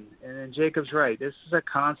working. And Jacob's right. This is a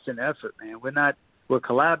constant effort, man. We're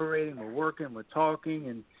collaborating, we're working, we're talking,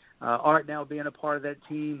 and Art now being a part of that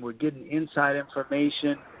team, we're getting inside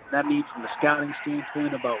information. That means from a scouting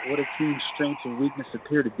standpoint about what a team's strengths and weaknesses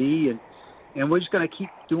appear to be, and we're just going to keep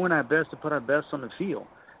doing our best to put our best on the field.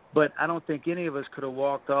 But I don't think any of us could have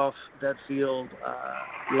walked off that field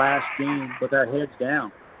last game with our heads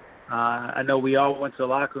down. I know we all went to the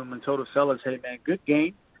locker room and told the fellas, hey, man, good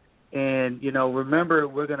game. And, remember,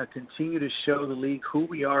 we're going to continue to show the league who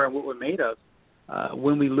we are and what we're made of.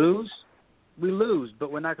 When we lose,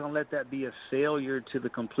 but we're not going to let that be a failure to the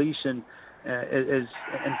completion and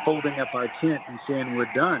folding up our tent and saying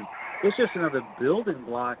we're done. It's just another building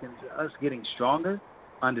block into us getting stronger,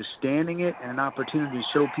 understanding it, and an opportunity to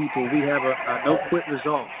show people we have a no-quit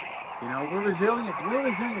resolve. We're resilient. We're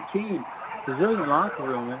a resilient team, resilient locker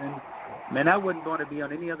room. And, man, I wouldn't want to be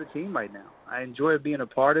on any other team right now. I enjoy being a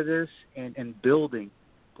part of this and building.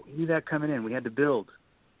 But we knew that coming in. We had to build.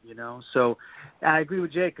 So I agree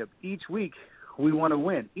with Jacob. Each week we want to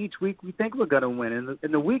win. Each week we think we're going to win. And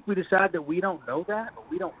in the week we decide that we don't know that, or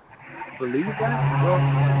we don't believe that, well,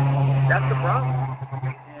 that's the problem.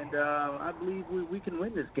 And I believe we can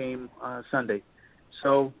win this game Sunday.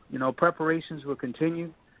 So, preparations will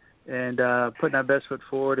continue and putting our best foot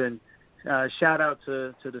forward. And shout out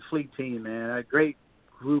to the Fleet team, man. A great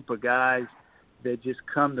group of guys that just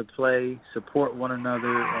come to play, support one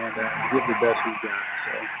another, and give the best we've got.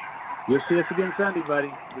 So you'll see us again Sunday,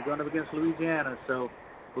 buddy. We're going up against Louisiana, so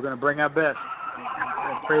we're going to bring our best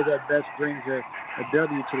and pray that best brings a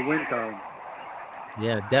W to the win column.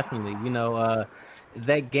 Yeah, definitely.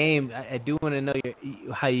 That game, I do want to know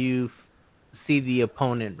how you see the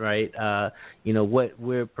opponent, right? What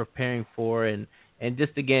we're preparing for, and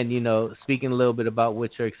just again, speaking a little bit about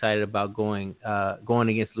what you're excited about going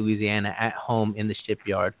against Louisiana at home in the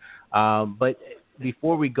Shipyard. But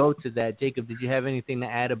before we go to that, Jacob, did you have anything to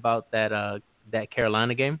add about that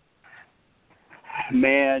Carolina game?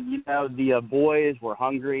 Man, the boys were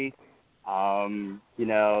hungry. The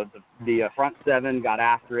front seven got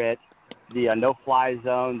after it. The no-fly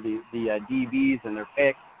zone, the DBs and their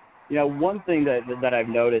picks. One thing that I've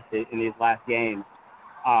noticed in these last games,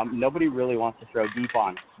 nobody really wants to throw deep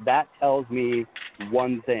on. That tells me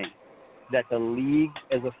one thing, that the league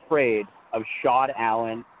is afraid of Shad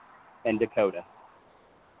Allen and Dakota.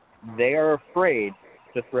 They are afraid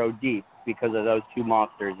to throw deep because of those two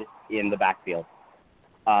monsters in the backfield.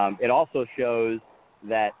 It also shows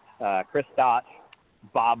that Chris Stotch,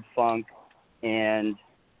 Bob Funk, and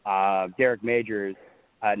Derek Majors,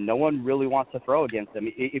 no one really wants to throw against them.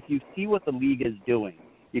 If you see what the league is doing,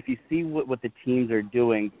 if you see what the teams are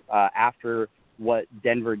doing after what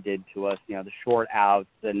Denver did to us, the short outs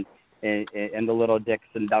and the little dicks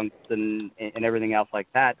and dunks and everything else like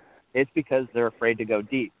that, it's because they're afraid to go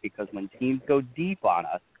deep. Because when teams go deep on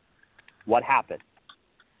us, what happens?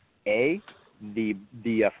 The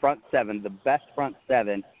front seven, the best front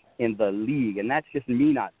seven in the league, and that's just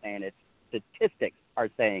me not saying it, statistics are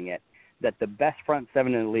saying it, that the best front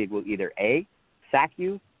seven in the league will either A, sack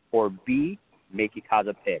you, or B, make you cause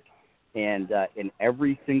a pick. And in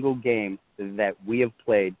every single game that we have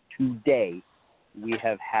played today, we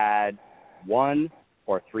have had 1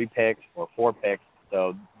 or 3 picks or 4 picks.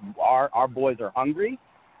 So our boys are hungry,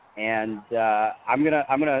 and I'm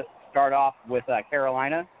gonna start off with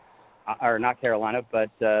Carolina, or not Carolina, but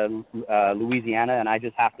Louisiana, and I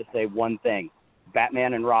just have to say one thing: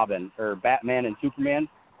 Batman and Robin, or Batman and Superman,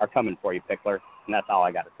 are coming for you, Pickler, and that's all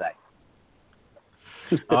I got to say.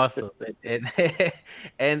 Awesome,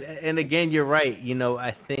 and again, you're right.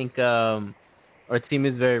 I think our team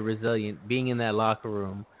is very resilient. Being in that locker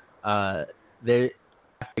room,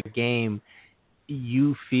 after game,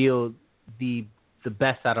 you feel the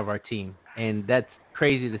best out of our team. And that's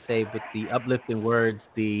crazy to say, but the uplifting words,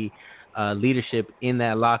 the leadership in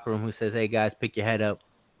that locker room who says, hey, guys, pick your head up,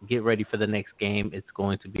 get ready for the next game. It's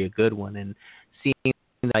going to be a good one. And seeing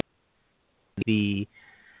like the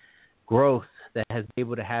growth that has been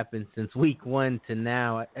able to happen since week 1 to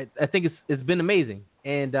now, I think it's been amazing.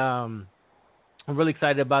 And I'm really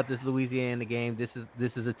excited about this Louisiana game.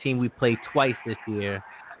 This is a team we played twice this year.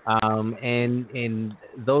 And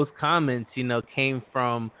those comments, came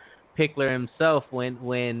from Pickler himself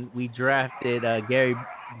when we drafted Gary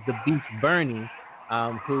the Beast Burney,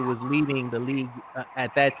 who was leading the league at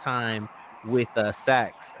that time with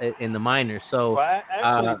sacks in the minors. So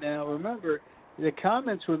actually, now remember, the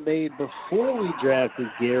comments were made before we drafted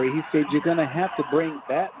Gary. He said you're going to have to bring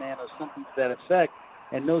Batman or something to that effect.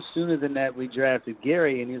 And no sooner than that, we drafted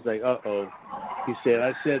Gary, and he's like, uh-oh. He said,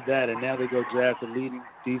 I said that, and now they go draft a leading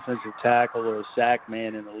defensive tackle or a sack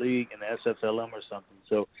man in the league in the SFLM or something.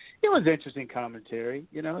 So it was interesting commentary.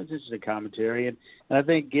 It was interesting commentary. And I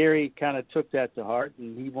think Gary kind of took that to heart,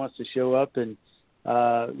 and he wants to show up and,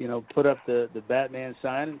 put up the Batman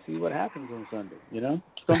sign and see what happens on Sunday.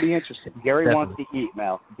 It's going to be interesting. Gary wants to eat,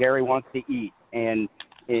 Mel. Gary wants to eat. And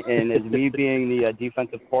as me being the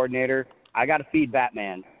defensive coordinator, I got to feed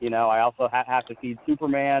Batman. I also have to feed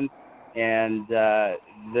Superman, and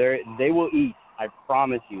they will eat. I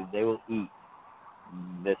promise you, they will eat.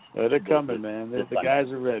 They're coming, man. The guys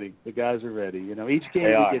are ready. The guys are ready. Each game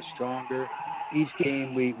we get stronger. Each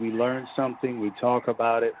game we learn something. We talk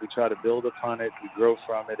about it. We try to build upon it. We grow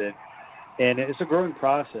from it, and it's a growing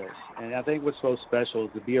process. And I think what's so special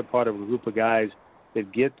is to be a part of a group of guys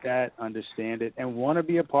that get that, understand it, and want to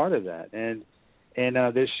be a part of that. And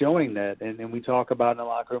they're showing that, and we talk about in the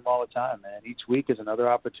locker room all the time, man. Each week is another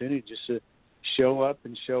opportunity just to show up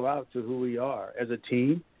and show out to who we are as a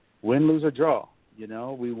team, win, lose, or draw.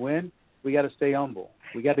 We win, we got to stay humble.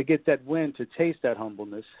 We got to get that win to taste that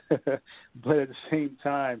humbleness. But at the same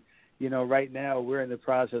time, right now we're in the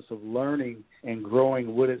process of learning and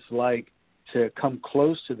growing what it's like to come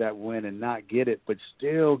close to that win and not get it, but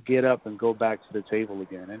still get up and go back to the table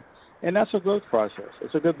again. And that's a growth process.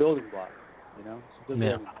 It's a good building block.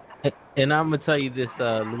 And I'm gonna tell you this: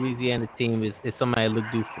 Louisiana team is somebody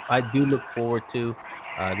I do look forward to.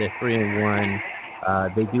 They're 3-1.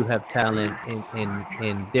 They do have talent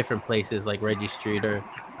in different places like Reggie Streeter,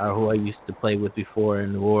 who I used to play with before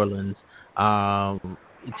in New Orleans.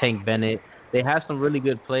 Tank Bennett. They have some really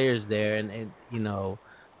good players there, and they do.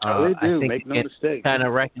 I think make no mistake. Kind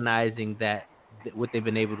of recognizing that what they've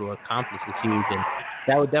been able to accomplish is huge, and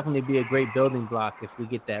that would definitely be a great building block if we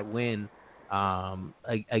get that win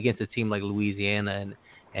against a team like Louisiana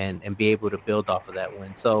and be able to build off of that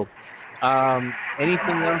win. So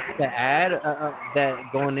anything else to add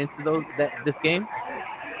that going into this game?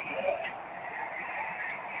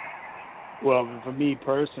 Well, for me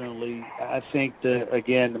personally, I think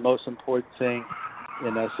the most important thing,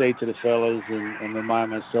 and I say to the fellas and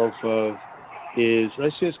remind myself of, is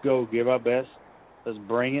let's just go give our best. Let's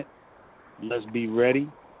bring it. Let's be ready,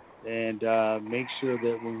 and make sure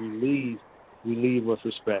that when we leave with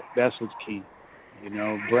respect. That's what's key.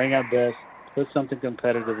 Bring our best, put something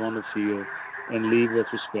competitive on the field, and leave with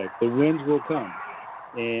respect. The wins will come.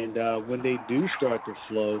 And when they do start to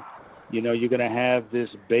flow, you're going to have this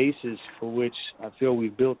basis for which I feel we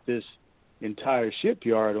built this entire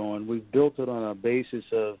shipyard on. We've built it on a basis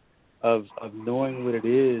of knowing what it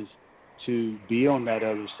is to be on that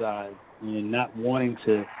other side and not wanting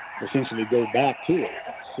to essentially go back to it.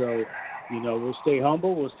 So, we'll stay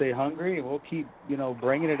humble, we'll stay hungry, and we'll keep,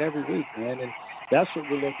 bringing it every week, man. And that's what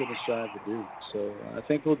we're looking to strive to do. So I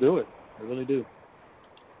think we'll do it. I really do.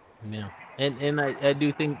 Yeah. And I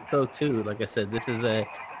do think so, too. Like I said, this is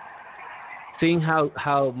seeing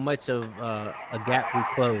how much of a gap we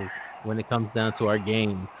close when it comes down to our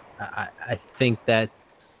games. I think that's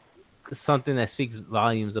something that speaks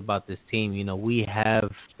volumes about this team. We have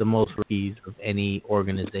the most rookies of any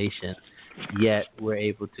organization, yet we're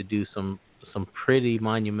able to do some pretty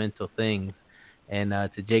monumental things. And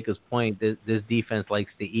to Jacob's point, this defense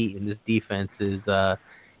likes to eat, and this defense is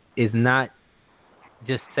not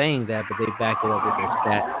just saying that, but they back it up with their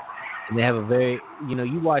stats. And they have a very,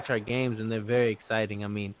 you watch our games, and they're very exciting. I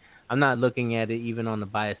mean, I'm not looking at it even on the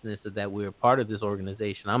biasness of that we're part of this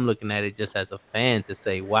organization. I'm looking at it just as a fan to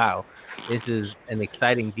say, wow, this is an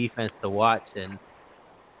exciting defense to watch, and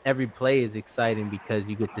every play is exciting because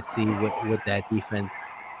you get to see what that defense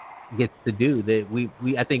gets to do. That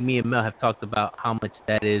I think me and Mel have talked about how much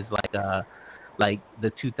that is like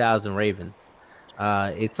the 2000 Ravens.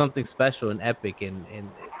 It's something special and epic, and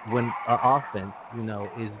when our offense,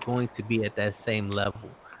 is going to be at that same level.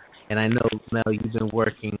 And I know, Mel, you've been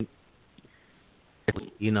working,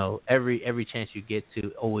 every chance you get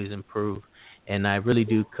to always improve. And I really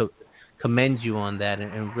do commend you on that,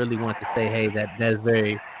 and really want to say, hey, that is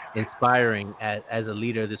very inspiring as a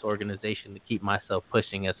leader of this organization, to keep myself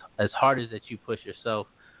pushing as hard as that you push yourself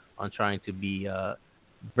on trying to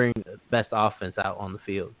bring the best offense out on the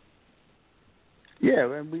field. Yeah,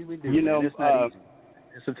 and we do. It's not easy.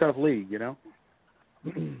 It's a tough league, Go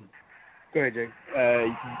ahead, Jake.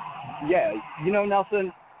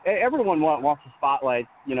 Nelson, everyone wants to spotlight,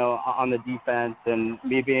 on the defense, and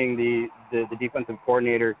me being the defensive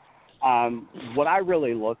coordinator. What I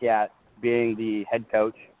really look at, being the head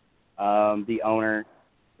coach, the owner,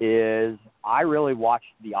 is I really watch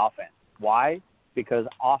the offense. Why? Because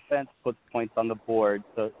offense puts points on the board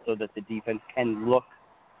so that the defense can look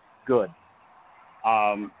good.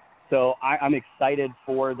 So I'm excited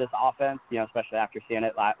for this offense, especially after seeing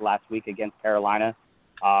it last week against Carolina.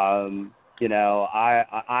 I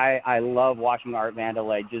love watching Art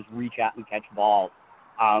Vandelay just reach out and catch balls.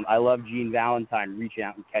 I love Gene Valentine reaching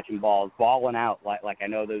out and catching balls, balling out like I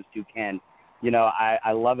know those two can.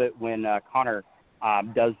 I love it when Connor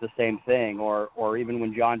does the same thing, or even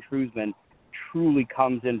when John Truzman truly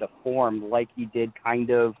comes into form like he did kind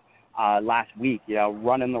of last week,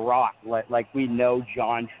 running the rock like we know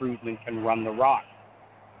John Truzman can run the rock.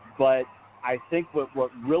 But I think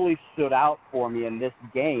what really stood out for me in this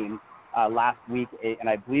game last week, and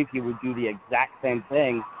I believe he would do the exact same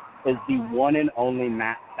thing, is the one and only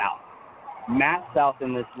Matt South. Matt South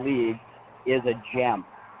in this league is a gem.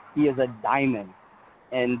 He is a diamond.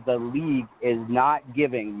 And the league is not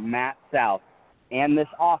giving Matt South and this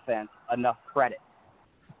offense enough credit.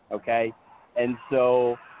 Okay? And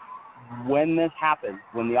so when this happens,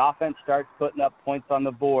 when the offense starts putting up points on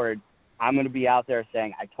the board, I'm going to be out there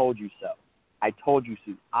saying, I told you so. I told you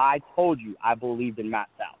so. I told you I believed in Matt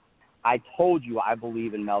South. I told you I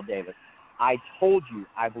believe in Mel Davis. I told you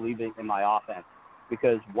I believe in my offense.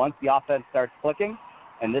 Because once the offense starts clicking,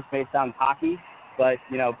 and this may sound cocky, but,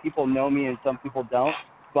 people know me and some people don't,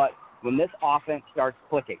 but when this offense starts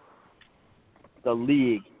clicking, the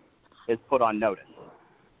league is put on notice.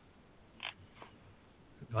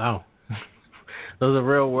 Wow. Those are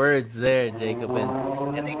real words there, Jacob.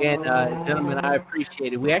 And again, gentlemen, I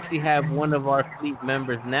appreciate it. We actually have one of our fleet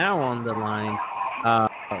members now on the line,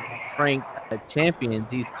 Frank Champions.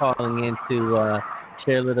 He's calling in to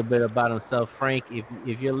share a little bit about himself. Frank,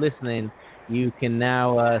 if you're listening, you can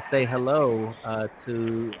now say hello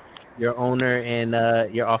to your owner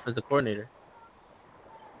and your offensive coordinator.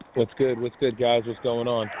 What's good, guys? What's going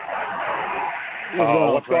on?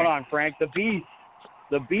 What's going on, Frank? The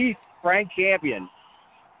beast, Frank Champion.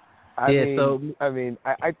 I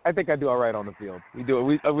think I do all right on the field. We're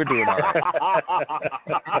doing all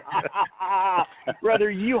right. Brother,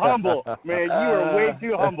 you humble, man. You are way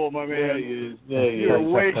too humble, my man. You are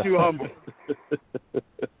way too humble.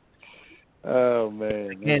 Oh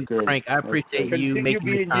man. And Frank, I appreciate you making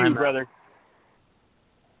the time, brother.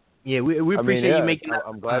 Yeah, we appreciate you making.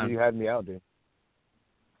 I'm glad you had me out there.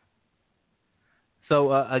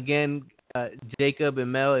 So again, Jacob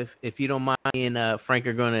and Mel, if you don't mind, me and Frank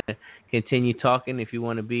are going to continue talking. If you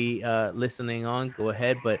want to be listening on, go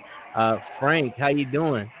ahead. But Frank, how you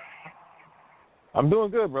doing? I'm doing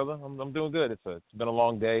good, brother. I'm doing good. It's been a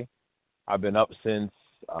long day. I've been up since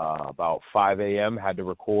about 5 a.m. Had to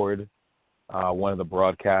record one of the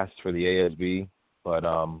broadcasts for the ASB, but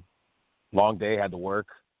long day. Had to work.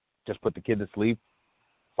 Just put the kid to sleep.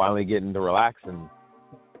 Finally getting to relax and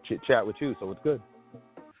chit chat with you. So it's good.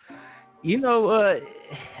 I'm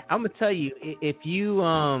gonna tell you, if you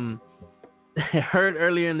heard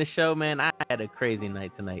earlier in the show, man, I had a crazy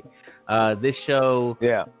night tonight. This show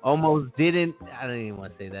almost didn't. I don't even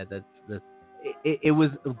want to say that. It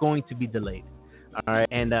was going to be delayed. All right,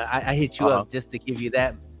 and I hit you up just to give you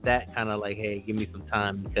that kind of like, hey, give me some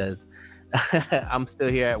time, because I'm still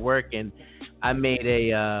here at work, and I made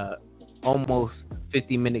a almost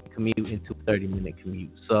 50-minute commute into a 30-minute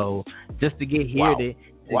commute. So just to get here to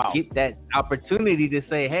get that opportunity to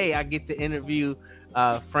say, hey, I get to interview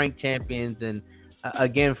Frank Champions. And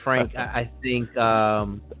again, Frank, I think I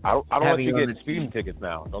don't want you getting speeding tickets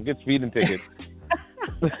now. Don't get speeding tickets.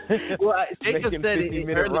 Well, Jacob said it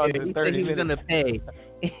earlier. He said he was going to pay.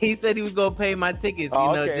 He said he was going to pay my tickets,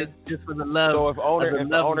 just for the love. So if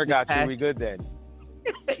the owner got you, we good then.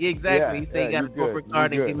 Exactly. He said he got a corporate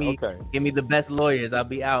card and give me the best lawyers. I'll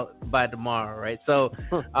be out by tomorrow, right? So,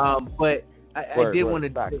 but I did want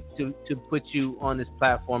to put you on this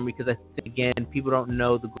platform because I think, again, people don't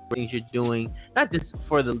know the great things you're doing, not just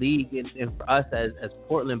for the league and for us as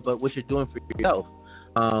Portland, but what you're doing for yourself.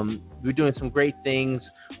 You're doing some great things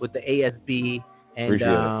with the ASB,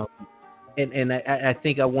 and I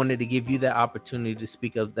think I wanted to give you that opportunity to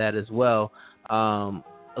speak of that as well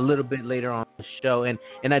a little bit later on the show.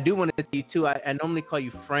 And I do want to tell you, too, I normally call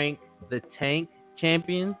you Frank the Tank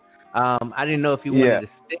Champion. I didn't know if you wanted to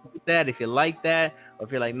stick with that, if you like that, or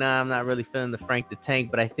if you're like, nah, I'm not really feeling the Frank the Tank.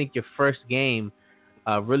 But I think your first game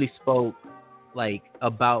really spoke like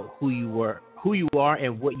about who you are,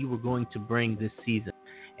 and what you were going to bring this season.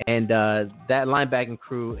 And that linebacking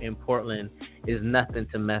crew in Portland is nothing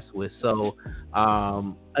to mess with. So,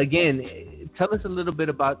 again, tell us a little bit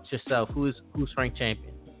about yourself. Who's Frank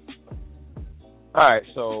Champion? All right,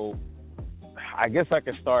 so I guess I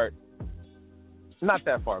could start not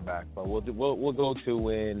that far back, but we'll go to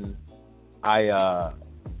when I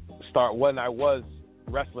was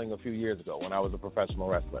wrestling a few years ago, when I was a professional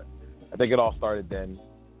wrestler. I think it all started then.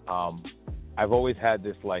 I've always had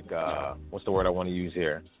this, like, what's the word I want to use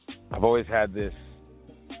here? I've always had this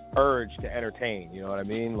urge to entertain, you know what I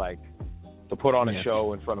mean? Like, to put on a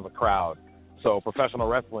show in front of a crowd. So professional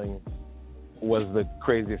wrestling was the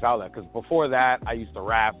craziest outlet. Because before that, I used to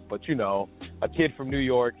rap, but, you know, a kid from New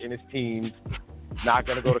York in his teens, not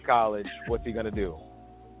going to go to college, what's he going to do?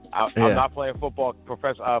 I'm not playing football for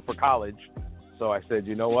college. So I said,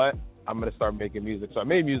 you know what? I'm going to start making music. So I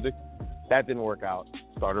made music. That didn't work out.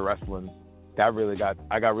 Started wrestling.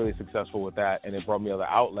 I got really successful with that, and it brought me other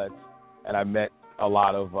outlets, and I met a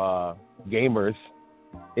lot of gamers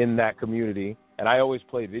in that community. And I always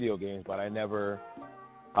played video games, but I never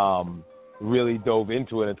really dove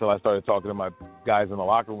into it until I started talking to my guys in the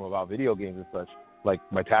locker room about video games and such. Like,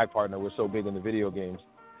 my tag partner was so big into video games,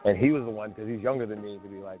 and he was the one, because he's younger than me, to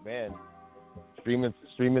be like, man,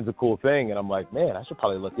 streaming's a cool thing. And I'm like, man, I should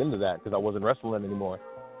probably look into that, because I wasn't wrestling anymore.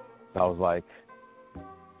 So I was like,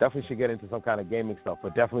 definitely should get into some kind of gaming stuff,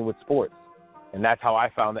 but definitely with sports. And that's how I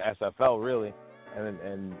found the SFL, really.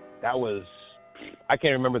 And that was, I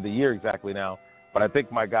can't remember the year exactly now, but I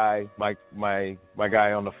think my guy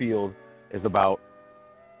on the field is about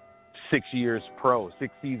 6 years pro,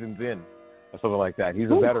 6 seasons in, or something like that. He's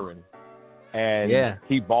a veteran. And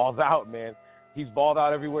he balls out, man. He's balled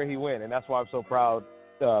out everywhere he went. And that's why I'm so proud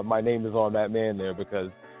my name is on that man there, because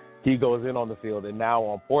he goes in on the field. And now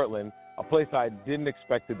on Portland, a place I didn't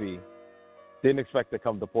expect to be, didn't expect to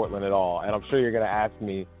come to Portland at all. And I'm sure you're going to ask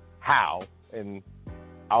me how, and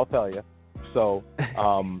I'll tell you. So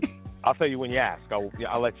I'll tell you when you ask.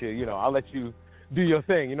 I'll let you do your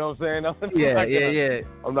thing. You know what I'm saying?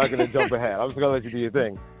 I'm not going to jump ahead. I'm just going to let you do your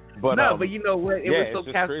thing. But, but you know what? It was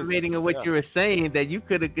so captivating of what you were saying that you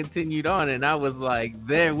could have continued on, and I was like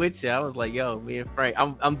there with you. I was like, yo, me and Frank,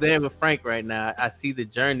 I'm there with Frank right now. I see the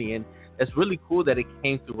journey, and it's really cool that it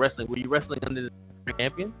came through wrestling. Were you wrestling under the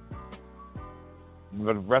champion?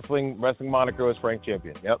 The wrestling moniker was Frank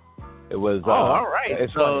Champion. Yep, it was. All right.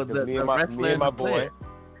 It's so funny, me and my boy,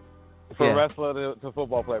 from wrestler to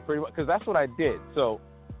football player, pretty much, because that's what I did. So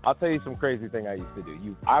I'll tell you some crazy thing I used to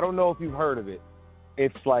do. I don't know if you've heard of it.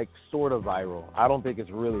 It's like sort of viral. I don't think it's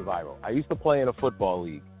really viral. I used to play in a football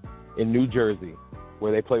league in New Jersey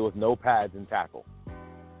where they play with no pads and tackle,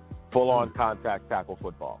 full-on contact tackle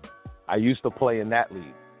football. I used to play in that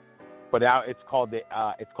league, but now it's called the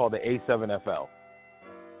A7FL.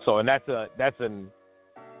 So, and that's a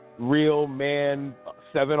real man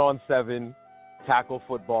 7-on-7 tackle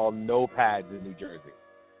football, no pads in New Jersey.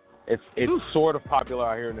 It's sort of popular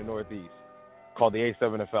out here in the Northeast, called the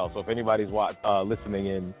A7FL. So if anybody's listening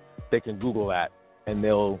in, they can Google that and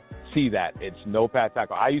they'll see that it's no pad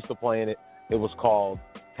tackle. I used to play in it. It was called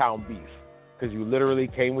Town Beef, because you literally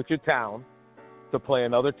came with your town to play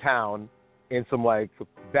another town in some like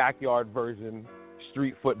backyard version,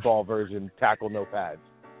 street football version, tackle no pads.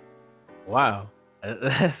 Wow,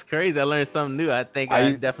 that's crazy. I learned something new. I think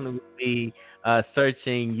I definitely would be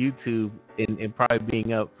searching YouTube and probably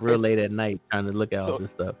being up real late at night trying to look at all this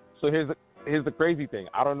stuff. So here's the crazy thing.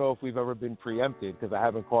 I don't know if we've ever been preempted, because I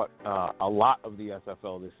haven't caught a lot of the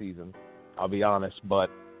SFL this season, I'll be honest, but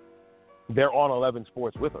they're on 11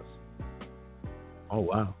 Sports with us. Oh,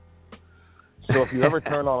 wow. So if you ever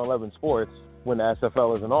turn on 11 Sports when the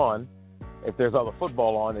SFL isn't on, if there's other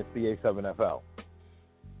football on, it's the A7FL.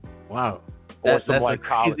 Wow. Or some that's like a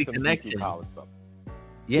college, crazy some connection. College stuff.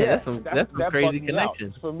 Yeah, that's some crazy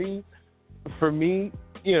connections. For me,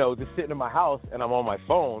 you know, just sitting in my house and I'm on my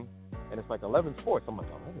phone and it's like 11 Sports. I'm like,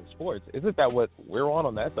 11 Sports? Isn't that what we're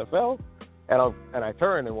on the SFL? And I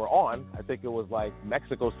turn and we're on. I think it was like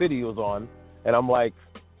Mexico City was on. And I'm like,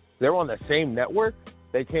 they were on the same network.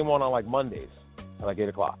 They came on like Mondays at like 8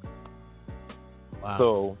 o'clock. Wow.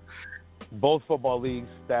 So both football leagues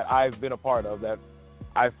that I've been a part of, that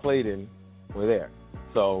I've played in, were there.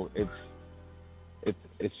 So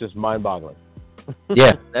it's just mind-boggling.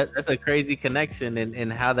 Yeah, that's a crazy connection,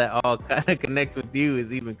 and how that all kind of connects with you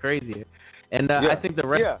is even crazier. And I think the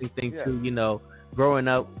wrestling thing too, you know, growing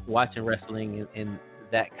up watching wrestling and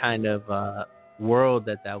that kind of world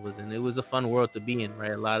that was in, it was a fun world to be in,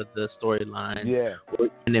 right? A lot of the storylines were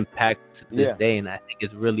an impact to this day, and I think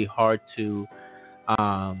it's really hard to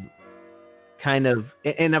kind of,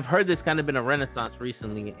 and I've heard there's kind of been a renaissance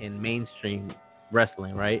recently in mainstream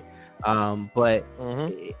wrestling, right? But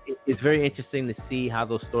it's very interesting to see how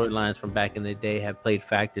those storylines from back in the day have played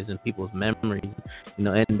factors in people's memories. You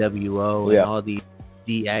know, NWO and all these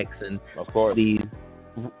DX and of course these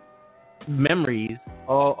memories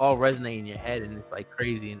all resonate in your head, and it's like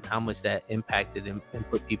crazy and how much that impacted and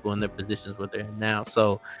put people in their positions where they're in now.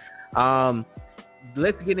 So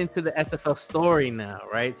let's get into the SFL story now,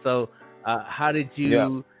 right? So how did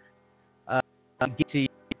you get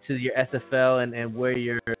to your SFL and where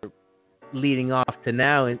you're leading off to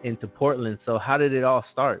now into Portland? So how did it all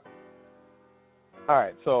start? All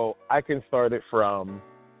right, so I can start it from,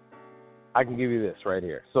 I can give you this right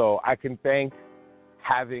here. So I can thank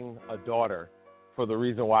having a daughter for the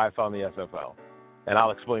reason why I found the SFL, and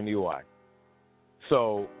I'll explain to you why.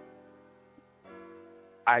 So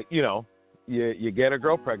you get a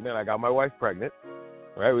girl pregnant. I got my wife pregnant,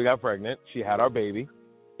 right? We got pregnant. She had our baby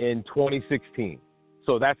in 2016.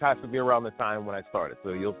 So that has to be around the time when I started.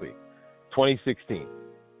 So you'll see. 2016.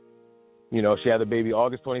 You know, she had the baby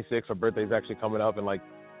August 26th. Her birthday's actually coming up in like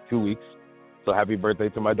 2 weeks. So happy birthday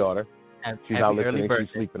to my daughter. She's not listening. She's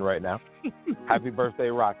sleeping right now. Happy birthday,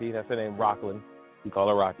 Rocky. That's her name, Rocklyn. We call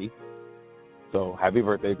her Rocky. So happy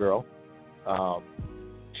birthday, girl.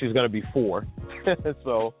 She's going to be 4.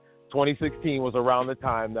 So 2016 was around the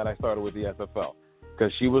time that I started with the SFL.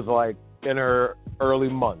 Because she was like in her early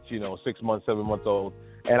months, 6 months, 7 months old.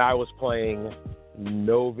 And I was playing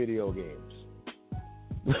no video games.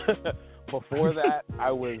 Before that,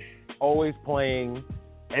 I was always playing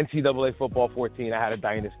NCAA football 14. I had a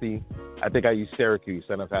dynasty. I think I used Syracuse,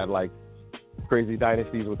 and I've had like crazy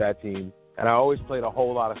dynasties with that team. And I always played a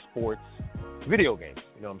whole lot of sports video games.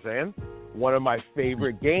 You know what I'm saying? One of my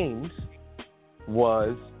favorite games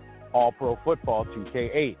was All Pro Football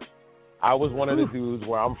 2K8. I was one of the dudes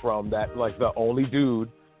where I'm from that, like, the only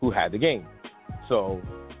dude who had the game. So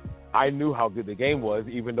I knew how good the game was,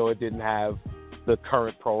 even though it didn't have the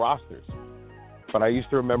current pro rosters. But I used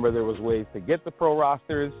to remember there was ways to get the pro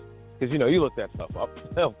rosters, because, you look that stuff up,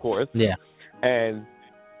 of course. Yeah. And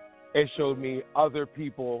it showed me other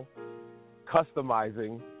people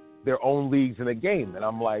customizing their own leagues in a game. And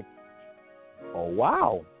I'm like, oh,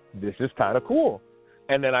 wow, this is kind of cool.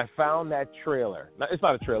 And then I found that trailer. It's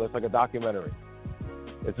not a trailer. It's like a documentary.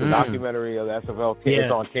 It's a documentary of the SFL.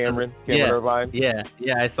 It's on Cameron Irvine. Yeah,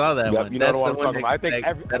 I saw that one. You know what I'm talking about. I think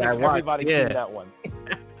everybody's seen that one.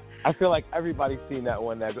 I feel like everybody's seen that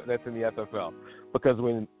one that's in the SFL. Because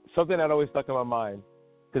when something that always stuck in my mind,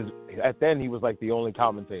 because at then he was like the only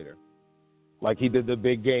commentator. Like he did the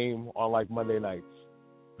big game on like Monday nights.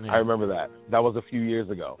 Yeah. I remember that. That was a few years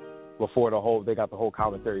ago. Before they got the whole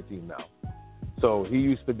commentary team now. So he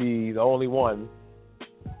used to be the only one,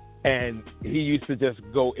 and he used to just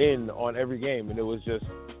go in on every game, and it was just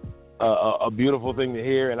a beautiful thing to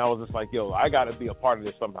hear. And I was just like, yo, I got to be a part of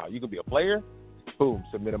this somehow. You could be a player? Boom,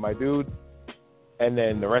 submitted my dude. And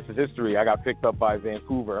then the rest is history. I got picked up by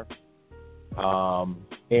Vancouver,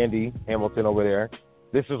 Andy Hamilton over there.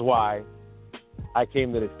 This is why I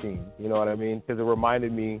came to this team, you know what I mean? Because it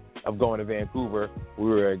reminded me of going to Vancouver. We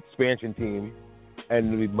were an expansion team,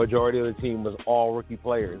 and the majority of the team was all rookie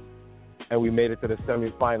players, and we made it to the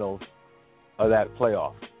semifinals of that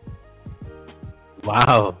playoff.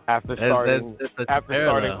 Wow! After starting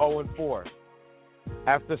 0-4.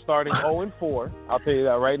 After starting 0-4, I'll tell you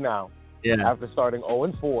that right now. Yeah. After starting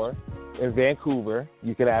 0-4 in Vancouver,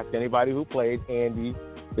 you can ask anybody who played. Andy,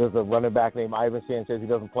 there's a running back named Ivan Sanchez. He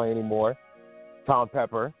doesn't play anymore. Tom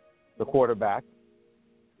Pepper, the quarterback.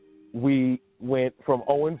 We went from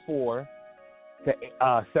 0-4 to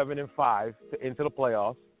 7-5 into the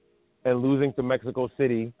playoffs, and losing to Mexico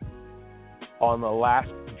City on the last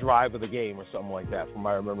drive of the game or something like that, from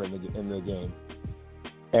what I remember in the game.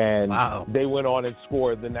 And They went on and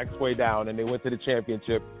scored the next way down, and they went to the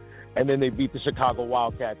championship, and then they beat the Chicago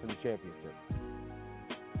Wildcats in the championship.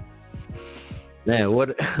 Man,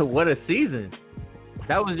 what a season!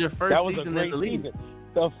 That was your first season in the league. Season.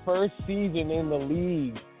 The first season in the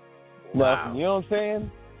league. Wow. You know what I'm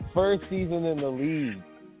saying? First season in the league.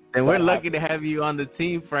 And we're lucky to have you on the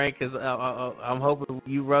team, Frank, because I'm hoping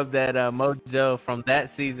you rub that mojo from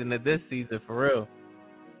that season to this season for real.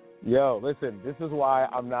 Yo, listen, this is why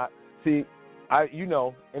I'm not. See, in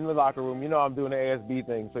the locker room, I'm doing the ASB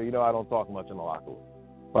thing, so I don't talk much in the locker room.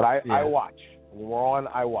 But I watch. When we're on,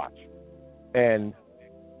 I watch. And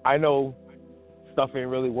I know stuff ain't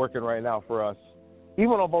really working right now for us,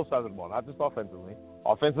 even on both sides of the ball, not just offensively.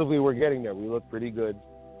 Offensively, we're getting there. We looked pretty good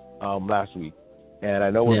last week. And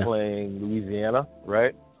I know we're playing Louisiana,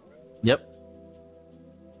 right? Yep.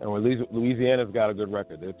 And Louisiana's got a good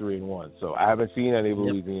record. They're 3-1. So I haven't seen any of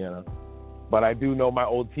Louisiana. But I do know my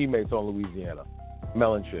old teammates on Louisiana,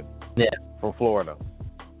 Melanchip from Florida.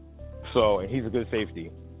 So, and he's a good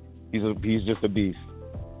safety. He's just a beast.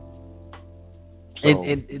 So,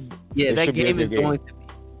 that game is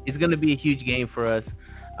going to be a huge game for us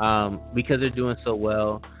because they're doing so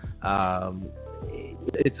well.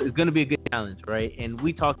 It's going to be a good challenge, right? And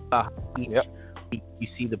we talked about how each week you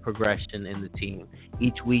see the progression in the team.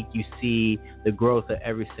 Each week you see the growth of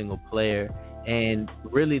every single player. And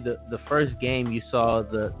really the first game you saw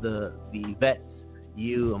the vets,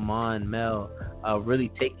 you, Amon, Mel, really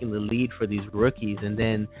taking the lead for these rookies. And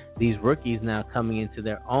then these rookies now coming into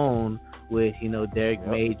their own with, Derek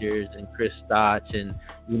Majors and Chris Stotch and,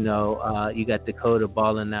 you got Dakota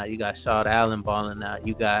balling out. You got Shawn Allen balling out.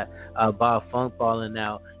 You got Bob Funk balling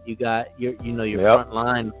out. You got your front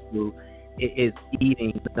line who is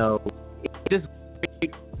eating, it's just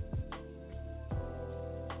great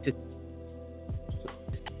to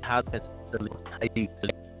how that's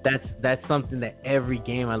something that every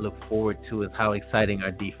game I look forward to is how exciting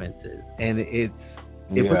our defense is. And it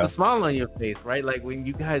puts a smile on your face, right? Like when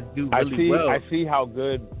you guys do really well. I see how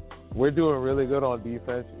good we're doing. Really good on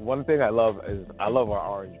defense. One thing I love is I love our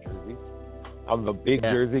orange jersey. I'm the big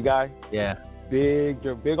jersey guy. Yeah. Big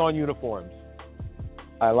on uniforms.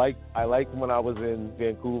 I liked when I was in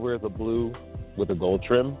Vancouver, the blue with the gold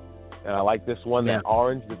trim, and I like this one, that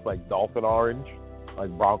orange, just like dolphin orange,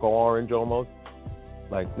 like Bronco orange almost.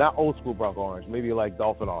 Like not old school Bronco orange, maybe like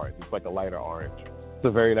dolphin orange. It's like a lighter orange. It's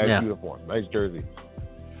a very nice uniform, nice jersey.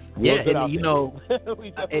 And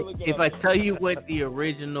if I tell you what the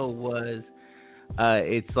original was,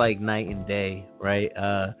 it's like night and day, right?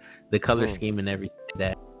 The color scheme and everything.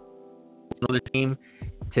 That another team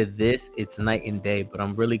to this, it's night and day. But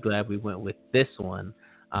I'm really glad we went with this one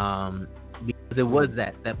because it was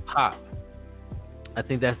that pop. I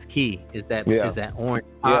think that's key. Is that orange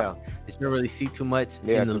pop? You don't really see too much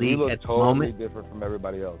in the league at the moment. Totally different from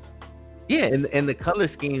everybody else. Yeah, and the color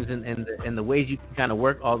schemes and the ways you can kind of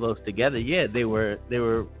work all those together. Yeah, they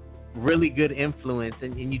were really good influence,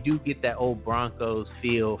 and you do get that old Broncos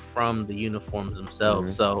feel from the uniforms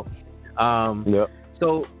themselves. So,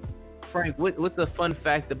 so Frank, what's a fun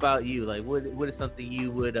fact about you? Like, what is something you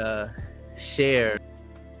would share?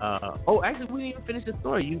 Actually, we didn't even finish the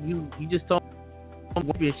story. You just told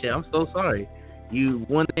me championship. I'm so sorry. You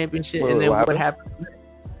won the championship, and then what happened?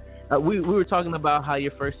 We were talking about how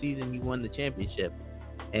your first season you won the championship,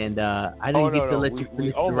 and I didn't get to let you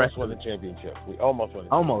finish the rest. We almost won the championship. We almost won.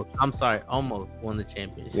 Almost won the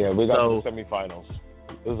championship. Yeah, we got to the semifinals.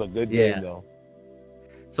 It was a good game though.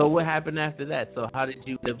 So what happened after that? So how did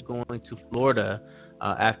you end up going to Florida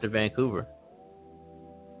after Vancouver?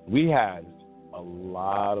 We had a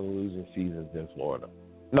lot of losing seasons in Florida.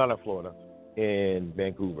 Not in Florida, in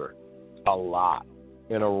Vancouver. A lot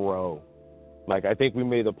in a row. Like, I think we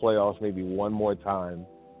made the playoffs maybe one more time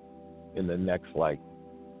in the next, 4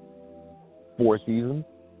 seasons.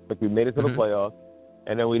 Like, we made it to the playoffs,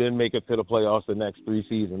 and then we didn't make it to the playoffs the next 3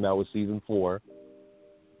 seasons. That was season 4.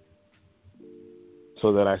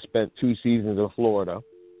 So then I spent 2 seasons in Florida.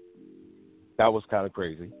 That was kind of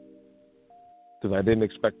crazy because I didn't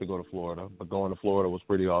expect to go to Florida, but going to Florida was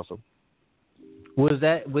pretty awesome. Were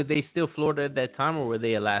they still Florida at that time, or were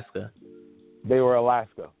they Alaska? They were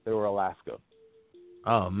Alaska.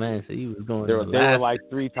 Oh man, so you was going. They were like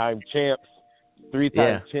 3-time champs.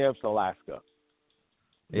 3-time champs, Alaska.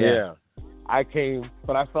 Yeah. I came,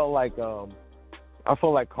 but I felt like Karl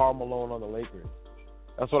Malone on the Lakers.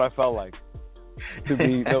 That's what I felt like. To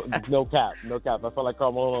be no cap. I felt like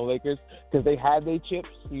Karl Malone on the Lakers because they had their chips.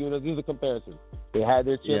 These are comparisons. They had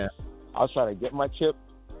their chips. Yeah. I was trying to get my chip.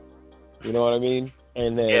 You know what I mean?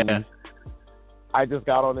 And then I just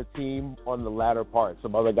got on the team on the latter part.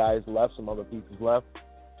 Some other guys left, some other pieces left,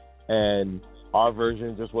 and our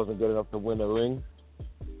version just wasn't good enough to win the ring.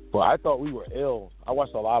 But I thought we were ill. I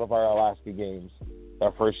watched a lot of our Alaska games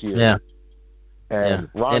that first year. Yeah. And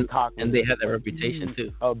Ron Cochran. And they had that reputation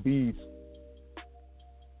too. A beast.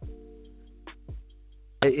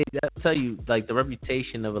 I'll tell you, the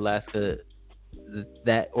reputation of Alaska,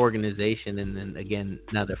 that organization, and then again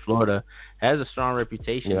now that Florida has a strong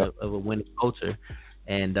reputation of a winning culture,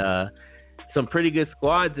 and some pretty good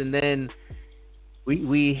squads. And then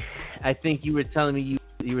we I think you were telling me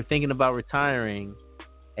you were thinking about retiring,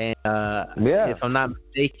 and if I'm not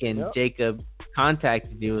mistaken, Jacob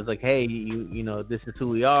contacted you. Was like, hey, you know, this is who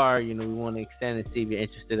we are. You know, we want to extend and see if you're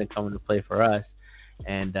interested in coming to play for us.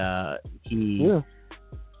 And he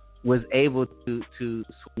was able to sway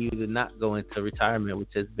you to not go into retirement,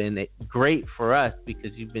 which has been great for us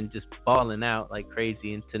because you've been just balling out like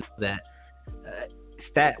crazy. And to know that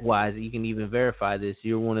stat-wise, you can even verify this,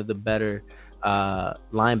 you're one of the better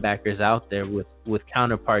linebackers out there with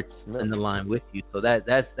counterparts in the line with you. So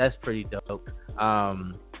that's pretty dope.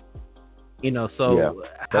 You know, so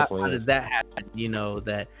how did that happen? You know,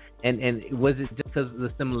 that and was it just because of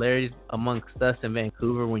the similarities amongst us in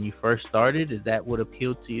Vancouver when you first started? Is that what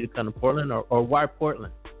appealed to you to come to Portland, or why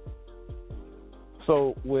Portland?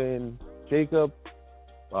 So when Jacob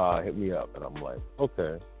hit me up, and I'm like,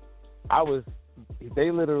 okay, they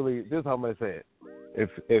literally, this is how I'm gonna say it.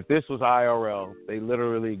 If this was IRL, they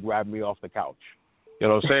literally grabbed me off the couch. You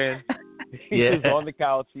know what I'm saying? He was on the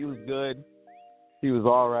couch. He was good. He was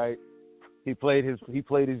all right. He played his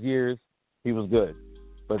years. He was good.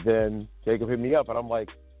 But then Jacob hit me up, and I'm like,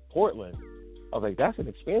 Portland? I was like, that's an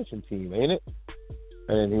expansion team, ain't it?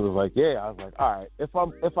 And he was like, yeah. I was like, all right,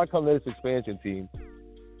 if I come to this expansion team,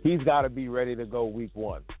 he's got to be ready to go week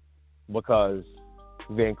one. Because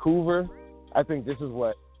Vancouver, I think this is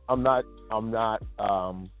what I'm not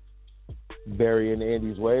burying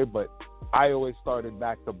Andy's way, but I always started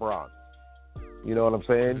back to bronze. You know what I'm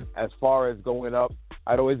saying? As far as going up,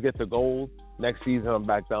 I'd always get to gold. Next season, I'm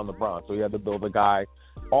back down to bronze. So you had to build a guy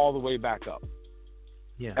all the way back up.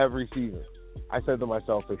 Yeah. Every season. I said to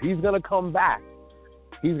myself, if he's going to come back,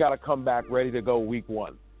 he's got to come back ready to go week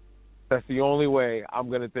one. That's the only way I'm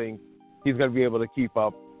going to think he's going to be able to keep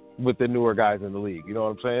up with the newer guys in the league. You know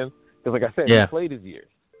what I'm saying? Because like I said, he played his years.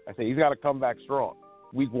 I said he's got to come back strong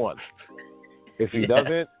week one. If he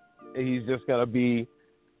doesn't, he's just going to be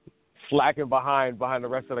slacking behind the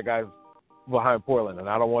rest of the guys behind Portland, and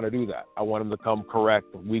I don't want to do that. I want him to come correct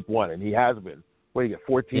week one, and he has been. What do you get,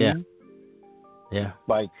 14? Yeah.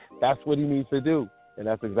 Like, that's what he needs to do, and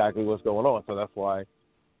that's exactly what's going on. So that's why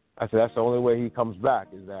I said that's the only way he comes back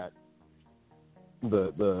is that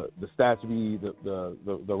the stats be,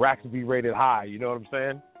 the racks be rated high. You know what I'm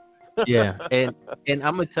saying? Yeah, and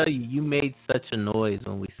I'm going to tell you, you made such a noise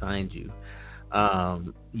when we signed you.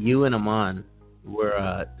 You and Amon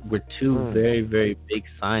were two very, very big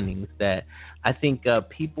signings that I think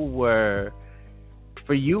people were,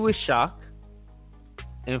 for you was shock,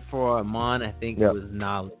 and for Amon I think it was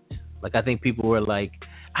knowledge. Like I think people were like,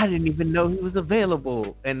 I didn't even know he was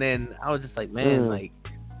available, and then I was just like, man, like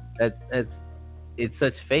that's it's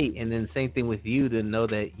such fate. And then same thing with you, to know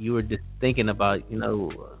that you were just thinking about, you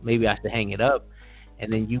know, maybe I should hang it up,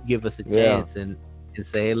 and then you give us a chance and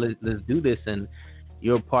say, hey, let's do this, and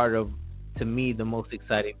you're part of, to me, the most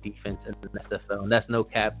exciting defense in the NFL. And that's no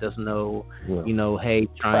cap. There's no, you know, hey,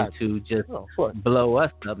 trying to just blow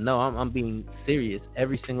us up. No, I'm being serious.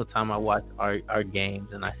 Every single time I watch our games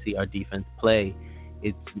and I see our defense play,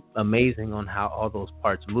 it's amazing on how all those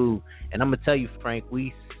parts move. And I'm going to tell you, Frank,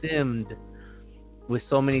 we simmed with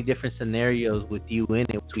so many different scenarios with you in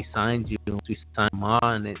it. We signed you, we signed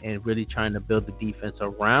on, and really trying to build the defense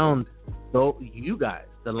around you guys,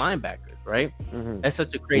 the linebackers, right? That's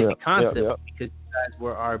such a crazy concept because you guys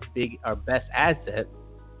were our best asset.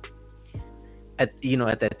 At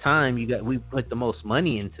that time, we put the most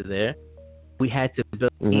money into there. We had to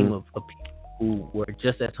build a team of people who were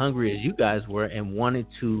just as hungry as you guys were and wanted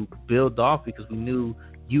to build off, because we knew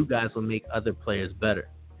you guys would make other players better.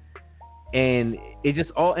 And it just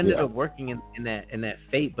all ended up working in that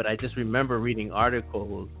fate. But I just remember reading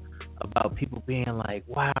articles about people being like,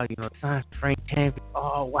 wow, you know, signed Frank Champion.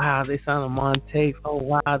 Oh, wow, they signed Amon Tate. Oh,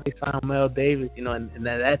 wow, they signed Mel Davis. You know, and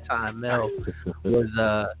at that time, Mel was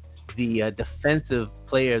the defensive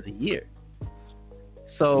player of the year.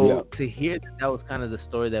 So to hear that was kind of the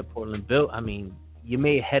story that Portland built, I mean, you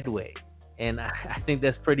made headway. And I think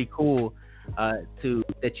that's pretty cool that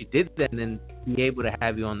you did that, and then be able to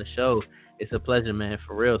have you on the show. It's a pleasure, man,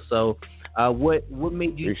 for real. So what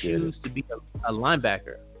made you choose to be a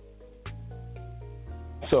linebacker?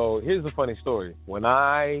 So here's a funny story. When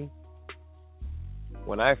I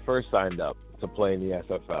first signed up to play in the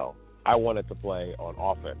SFL, I wanted to play on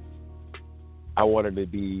offense. I wanted to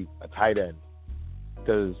be a tight end,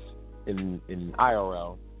 because in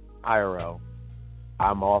IRL, I'm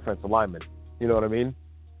an offensive lineman. You know what I mean?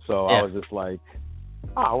 So I was just like,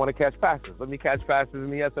 I want to catch passes. Let me catch passes in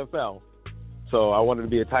the SFL. So I wanted to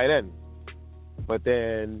be a tight end. But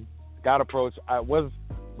then got approached.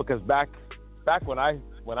 Because back when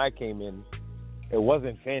I came in, it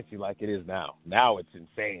wasn't fancy like it is now. Now it's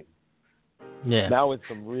insane. Yeah. Now it's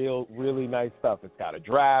some really nice stuff. It's got a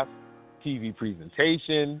draft, TV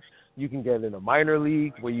presentation. You can get in a minor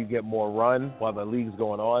league where you get more run while the league's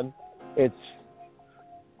going on. It's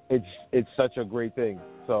such a great thing.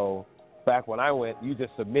 So back when I went, you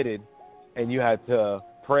just submitted, and you had to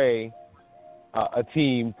pray a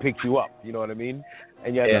team picked you up. You know what I mean?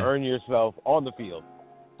 And you had to earn yourself on the field.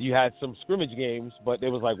 You had some scrimmage games, but there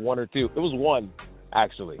was like one or two. It was one,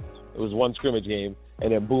 actually. It was one scrimmage game,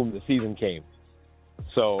 and then boom, the season came.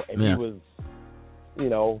 So, and he was,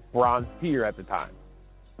 bronze tier at the time.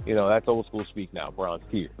 That's old school speak now, bronze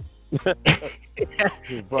tier.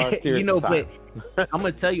 Bronze tier but I'm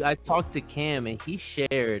going to tell you, I talked to Cam, and he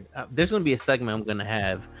shared, there's going to be a segment I'm going to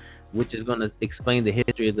have, which is going to explain the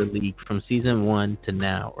history of the league from season 1 to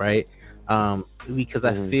now, right? Because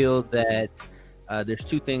I feel that there's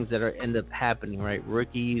two things that end up happening, right?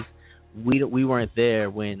 Rookies, we weren't there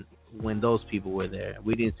when those people were there.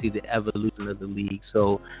 We didn't see the evolution of the league.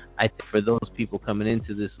 So I think for those people coming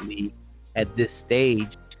into this league at this stage,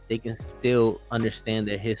 they can still understand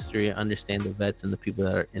their history, understand the vets and the people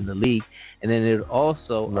that are in the league. And then it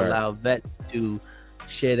also allow vets to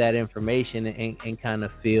share that information and kind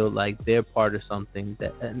of feel like they're part of something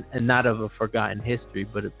that, and not of a forgotten history,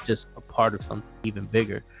 but just a part of something even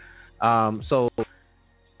bigger. So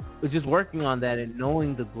we're just working on that and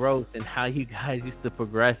knowing the growth and how you guys used to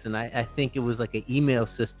progress. And I think it was like an email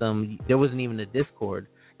system. There wasn't even a Discord.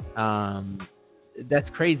 That's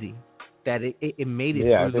crazy that it made it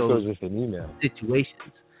through those it was just an email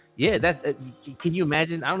situations. Yeah, that's. Can you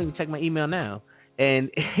imagine? I don't even check my email now.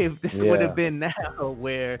 And if this would have been now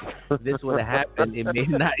where this would have happened, it may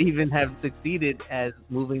not even have succeeded as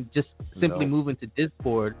moving to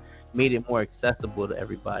Discord made it more accessible to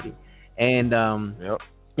everybody. And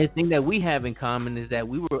the thing that we have in common is that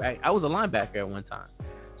I was a linebacker at one time.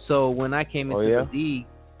 So when I came into the league,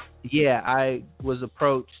 I was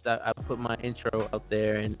approached. I put my intro out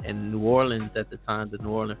there in New Orleans at the time, the New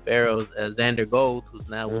Orleans Pharaohs, Xander Gold, who's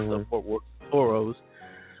now with the Fort Worth Toros.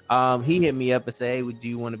 He hit me up and said, "Hey, do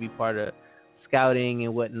you want to be part of scouting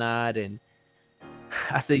and whatnot?" And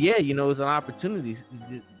I said, "Yeah, it's an opportunity.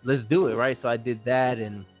 Let's do it, right?" So I did that,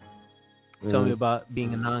 and told me about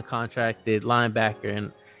being a non-contracted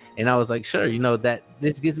linebacker, and I was like, "Sure, that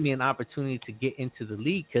this gives me an opportunity to get into the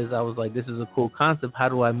league," because I was like, "This is a cool concept. How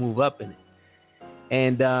do I move up in it?"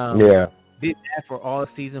 And did that for all of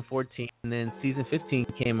season 14, and then season 15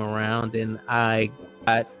 came around, and I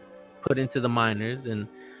got put into the minors, and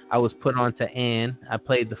I was put on to Ann. I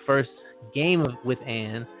played the first game with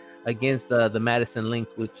Ann against the Madison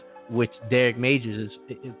Lynx, which Derek Majors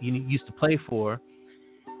used to play for.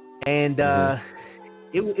 And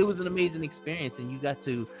it was an amazing experience, and you got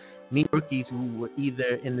to meet rookies who were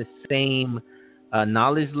either in the same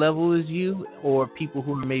knowledge level as you or people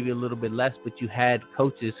who were maybe a little bit less, but you had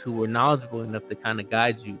coaches who were knowledgeable enough to kind of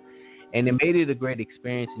guide you. And it made it a great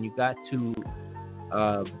experience, and you got to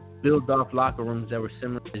build off locker rooms that were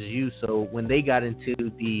similar as you. So when they got into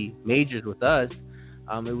the majors with us,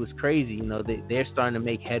 it was crazy. They're starting to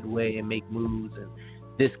make headway and make moves, and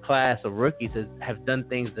this class of rookies have done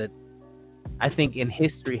things that I think in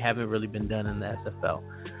history haven't really been done in the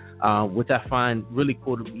SFL, which I find really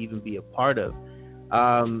cool to even be a part of.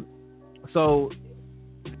 So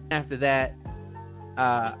after that,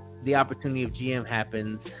 the opportunity of GM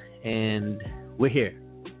happens, and we're here.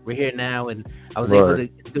 We're here now, and I was able to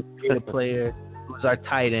get a player who's our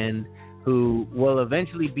tight end, who will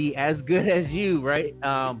eventually be as good as you, right?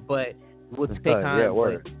 But will take time.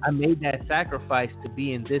 But I made that sacrifice to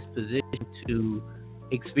be in this position to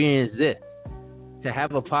experience this, to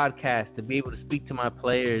have a podcast, to be able to speak to my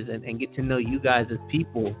players and get to know you guys as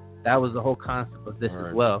people. That was the whole concept of this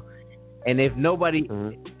as well. And if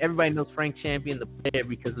everybody knows Frank Champion, the player,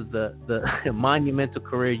 because of the monumental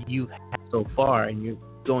career you've had so far and you're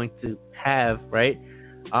going to have, right?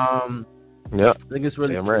 I think it's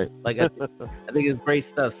really cool. Like I think it's great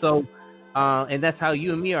stuff. So, and that's how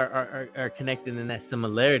you and me are connected in that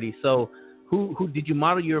similarity. So, who did you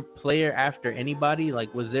model your player after? Anybody?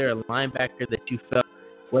 Like, was there a linebacker that you felt,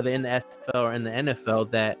 whether in the SFL or in the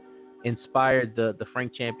NFL, that inspired the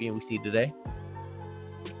Frank Champion we see today?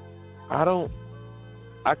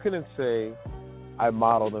 I couldn't say I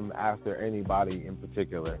modeled him after anybody in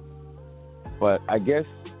particular, but I guess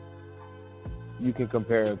you can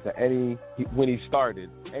compare him to when he started,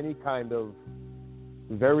 any kind of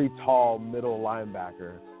very tall middle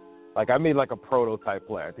linebacker. Like, I made like a prototype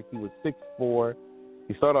player. I think he was 6'4".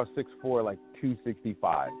 He started off 6'4", like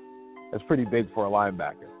 265. That's pretty big for a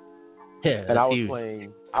linebacker. Yeah, and I was huge.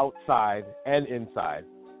 playing outside and inside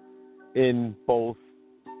in both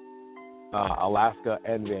Alaska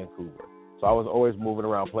and Vancouver. So I was always moving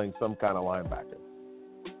around playing some kind of linebacker.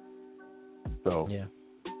 So, yeah.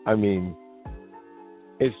 I mean,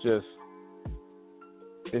 it's just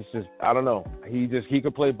I don't know. He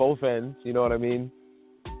could play both ends. You know what I mean?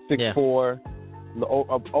 6'4",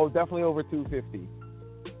 definitely over 250.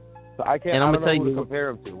 So I can't. And I'm I don't gonna know tell who to compare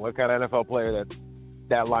him to. What kind of NFL player that's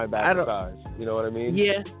that linebacker size? You know what I mean?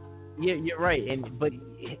 Yeah, you're right. But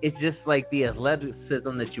it's just like the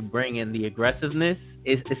athleticism that you bring and the aggressiveness.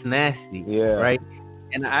 It's nasty. Yeah. Right.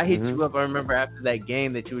 And I hit you up. I remember after that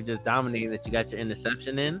game that you were just dominating, that you got your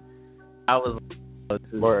interception in. I was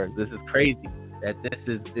like, this is crazy. That this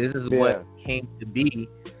is what came to be.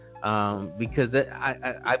 Because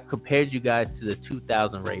I've compared you guys to the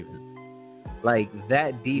 2000 Ravens. Like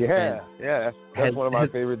that defense. Yeah, that's one of my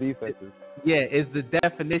favorite defenses. Yeah, it's the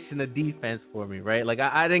definition of defense for me, right? Like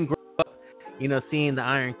I didn't grow up, seeing the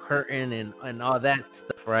Iron Curtain and all that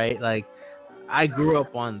stuff, right? Like I grew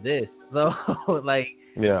up on this, so like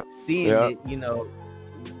seeing it,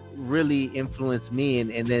 really influenced me,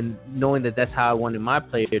 and then knowing that that's how I wanted my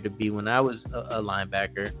player to be when I was a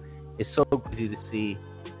linebacker, is so easy to see,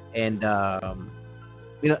 and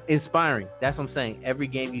inspiring. That's what I'm saying. Every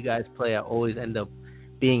game you guys play, I always end up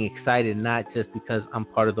being excited, not just because I'm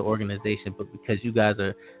part of the organization, but because you guys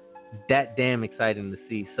are that damn exciting to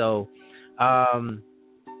see. So,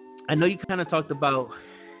 I know you kind of talked about,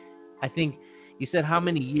 I think you said how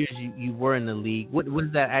many years you were in the league. What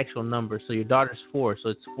is that actual number? So your daughter's 4,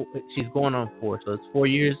 so she's going on 4, so it's 4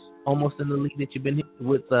 years almost in the league that you've been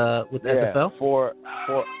with NFL? 4.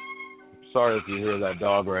 Sorry if you hear that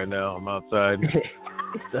dog right now. I'm outside.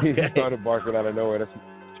 He started barking out of nowhere. That's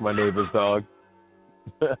my neighbor's dog.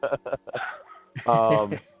 What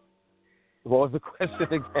was the question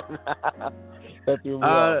again? That threw me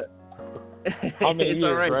off. How many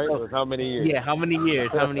years, right? So, how many years? Yeah, how many years?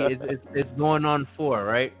 It's going on 4,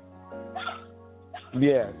 right?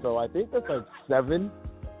 Yeah, so I think that's like 7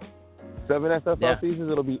 SFL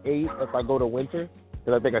seasons. It'll be 8 if I go to winter,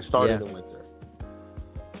 because I think I started in winter.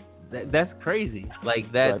 That's crazy.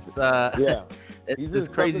 Like that's it's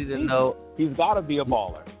just crazy to know. He's got to be a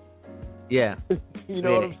baller. Yeah. You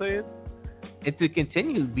know what I'm saying? And to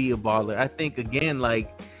continue to be a baller, I think again, like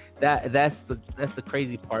that's the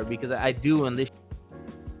crazy part, because I do on this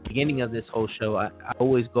beginning of this whole show, I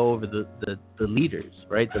always go over the leaders,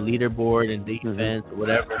 right? The leaderboard and defense or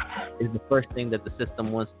whatever is the first thing that the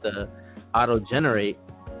system wants to auto generate,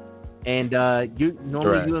 and you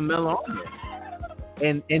and Mel are on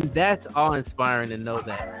there, and that's all inspiring to know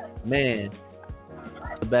that, man,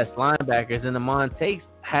 the best linebackers, and Amon Takes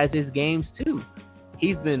has his games too.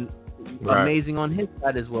 He's been amazing on his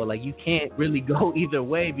side as well. Like you can't really go either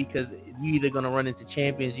way, because you're either going to run into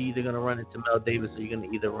champions, you're either going to run into Mel Davis, or you're going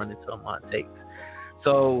to either run into Amon Takes.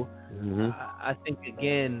 So I think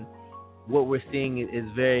again, what we're seeing is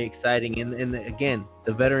very exciting, and again,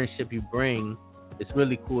 the veteranship you bring, it's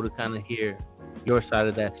really cool to kind of hear your side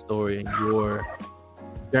of that story and your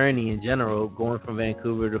journey in general, going from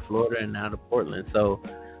Vancouver to Florida and now to Portland. So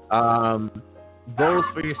goals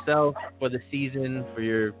for yourself for the season, for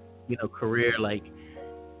your career, like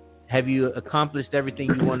have you accomplished everything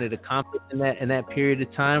you wanted to accomplish in that period of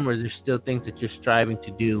time, or is there still things that you're striving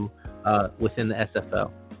to do within the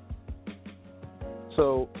SFL?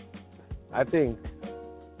 So I think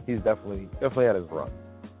he's definitely had his run.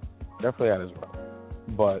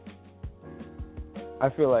 But I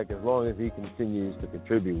feel like as long as he continues to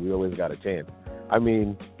contribute, we always got a chance. I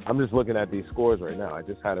mean, I'm just looking at these scores right now. I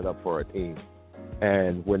just had it up for our team,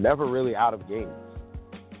 and we're never really out of games.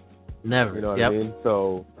 Never. You know what I mean?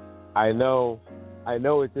 So I know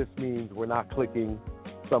it just means we're not clicking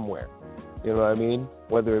somewhere. You know what I mean?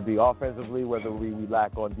 Whether it be offensively, whether we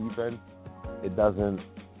lack on defense, it doesn't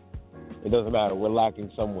matter. We're lacking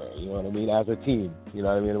somewhere. You know what I mean? As a team. You know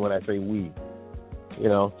what I mean? When I say we.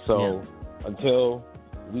 So until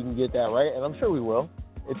we can get that right, and I'm sure we will.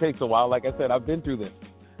 It takes a while. Like I said, I've been through this.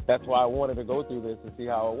 That's why I wanted to go through this and see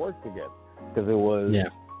how it works again. Because it was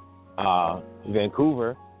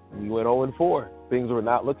Vancouver. We went 0-4. Things were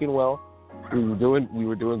not looking well. We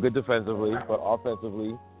were doing good defensively, but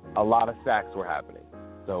offensively, a lot of sacks were happening.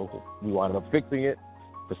 So we wound up fixing it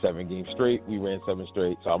for 7 games straight. We ran 7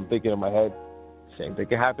 straight. So I'm thinking in my head, same thing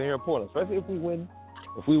can happen here in Portland, especially if we win.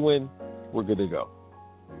 If we win, we're good to go.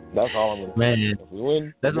 That's all I'm going to say. If we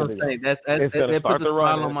win, that's what I'm saying. That's going to start the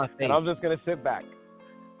run, on my face. and I'm just going to sit back.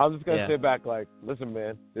 I'm just gonna sit back like, listen,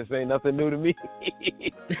 man, this ain't nothing new to me.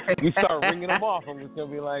 You start ringing them off, I'm just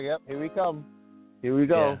gonna be like, yep, here we come, here we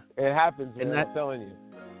go. Yeah. It happens, man. I'm telling you.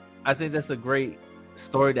 I think that's a great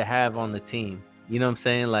story to have on the team. You know what I'm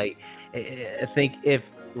saying? Like, I think if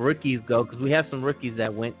rookies go, because we have some rookies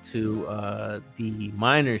that went to the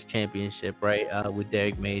Minors Championship, right? With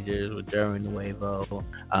Derek Majors, with Derwin Nuevo,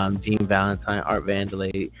 Gene Valentine, Art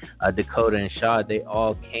Vandelay, Dakota, and Shaw. They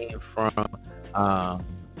all came from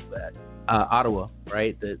Ottawa,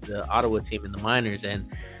 right? The Ottawa team in the Minors, and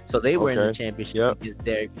so they were in the championship against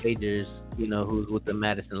Derek Majors, you know, who's with the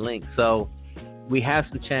Madison Lynx. So we have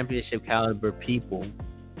some championship caliber people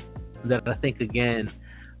that I think, again,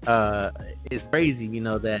 is crazy, you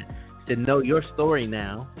know, that to know your story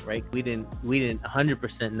now, right? We didn't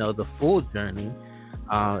 100% know the full journey.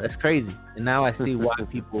 That's crazy. And now I see why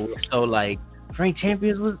people were so like, Frank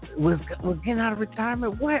Champions was getting out of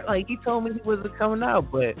retirement. What? Like, he told me he wasn't coming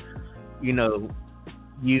out, but you know,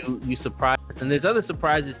 you surprised us. And there's other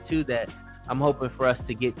surprises too that I'm hoping for us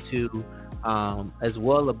to get to as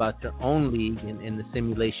well, about your own league and the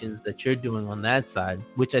simulations that you're doing on that side,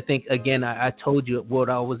 which I think, again, I told you what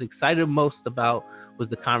I was excited most about was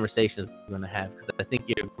the conversations we're going to have, because I think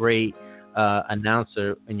you're a great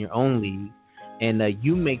announcer in your own league, and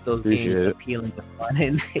you make those games appealing and fun,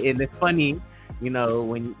 and it's funny, you know,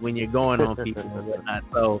 when you're going on people and whatnot.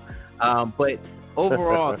 So, but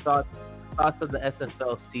overall, thoughts of the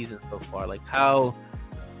SFL season so far, like how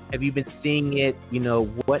have you been seeing it? You know,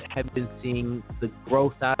 what have you been seeing the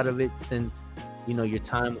growth out of it since, you know, your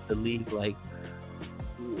time with the league? Like,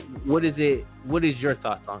 what is it? What is your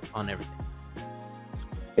thoughts on everything?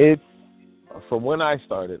 It's from when I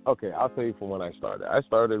started. Okay, I'll tell you from when I started. I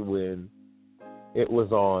started when it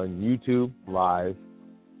was on YouTube Live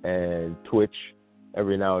and Twitch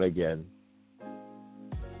every now and again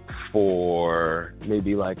for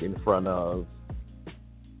maybe like in front of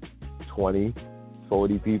 20,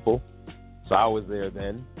 40 people. So I was there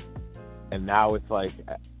then. And now it's like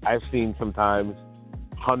I've seen sometimes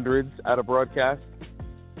hundreds at a broadcast.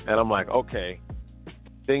 And I'm like, okay,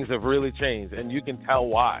 things have really changed. And you can tell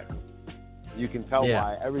why. You can tell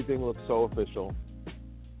why. Everything looks so official.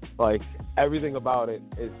 Like, everything about it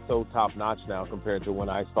is so top-notch now compared to when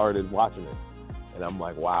I started watching it. And I'm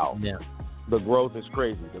like, wow. Yeah. The growth is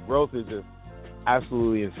crazy. The growth is just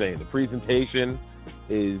absolutely insane. The presentation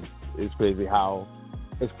is crazy, how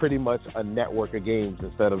it's pretty much a network of games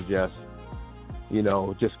instead of just, you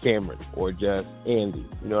know, just Cameron or just Andy.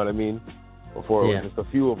 You know what I mean? Before it was just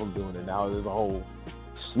a few of them doing it. Now there's a whole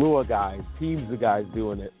slew of guys, teams of guys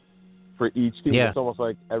doing it for each team. Yeah. It's almost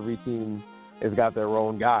like every team has got their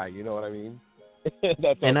own guy. You know what I mean?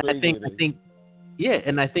 That's how and crazy I think,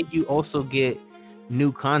 and I think you also get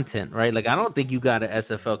new content, right? Like, I don't think you got a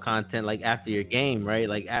SFL content like after your game, right?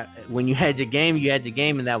 Like when you had your game,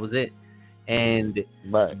 and that was it. And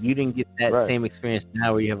you didn't get that same experience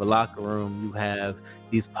now, where you have a locker room, you have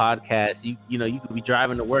these podcasts. You know, you could be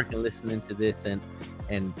driving to work and listening to this,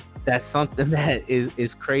 and that's something that is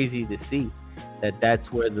crazy to see. That's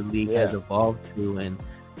where the league has evolved to. And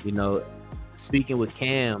you know, speaking with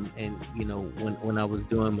Cam, and you know, when I was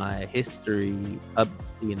doing my history up,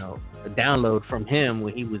 you know, a download from him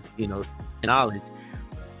when he was, you know, in college,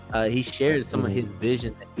 he shared some of his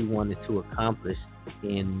vision that he wanted to accomplish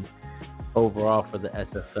in overall for the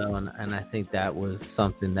SFL, and I think that was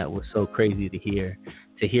something that was so crazy to hear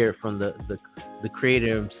it from the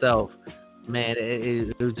creator himself. Man,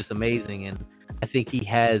 it was just amazing, and I think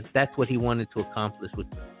that's what he wanted to accomplish with,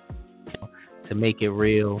 you know, to make it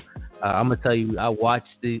real. I'm gonna tell you, I watched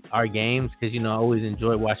our games because, you know, I always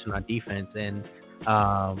enjoy watching our defense, and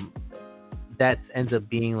that ends up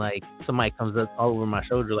being like somebody comes up all over my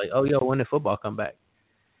shoulder like, "Oh, yo, when did football come back?"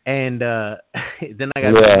 And then I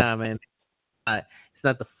got nah, man. It's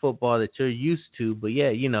not the football that you're used to, but yeah,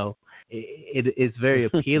 you know, it's very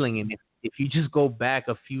appealing. And if you just go back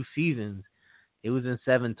a few seasons, it was in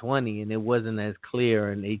 720 and it wasn't as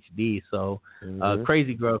clear in HD. So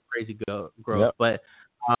crazy growth. Yep. But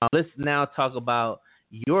let's now talk about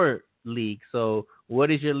your league. So what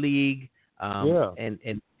is your league,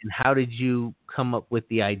 and how did you come up with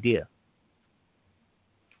the idea?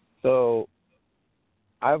 So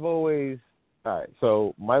I've always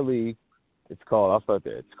so my league, I'll start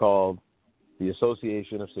there. It's called the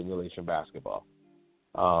Association of Simulation Basketball.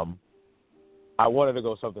 I wanted to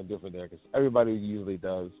go something different there because everybody usually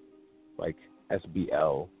does like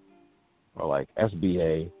SBL or like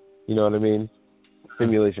SBA. You know what I mean?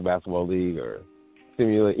 Simulation Basketball League or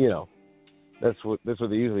you know, that's what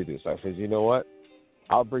they usually do. So I said, you know what?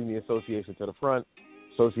 I'll bring the association to the front.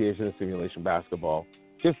 Association of Simulation Basketball.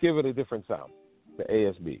 Just give it a different sound. the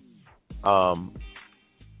ASB.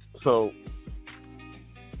 So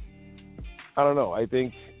I don't know. I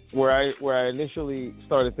think where I initially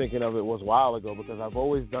started thinking of it was a while ago, because I've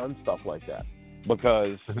always done stuff like that.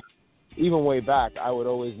 Because even way back, I would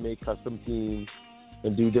always make custom teams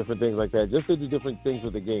and do different things like that, just to do different things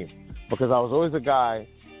with the game. Because I was always a guy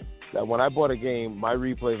that when I bought a game, my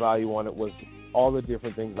replay value on it was all the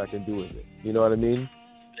different things I can do with it. You know what I mean?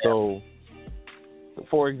 Yeah. So,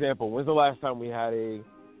 for example, when's the last time we had a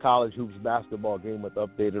college hoops basketball game with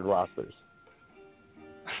updated rosters?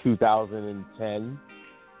 2010.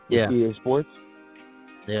 Yeah. EA Sports.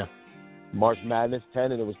 Yeah. March Madness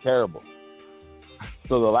 10, and it was terrible.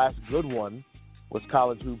 So the last good one was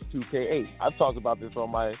College Hoops 2K8. I've talked about this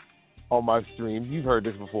on my stream. You've heard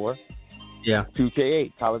this before. Yeah.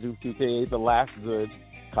 2K8, College Hoops 2K8, the last good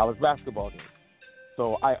college basketball game.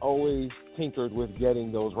 So I always tinkered with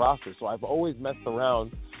getting those rosters. So I've always messed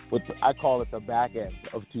around with, I call it the back end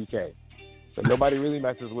of 2K. So nobody really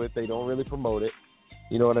messes with. They don't really promote it.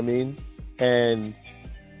 You know what I mean? And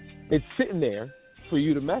it's sitting there for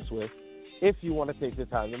you to mess with if you want to take the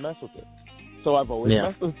time to mess with it. So I've always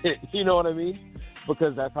messed with it. You know what I mean?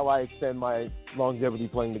 Because that's how I extend my longevity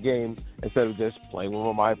playing the game, instead of just playing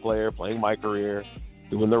with my player, playing my career,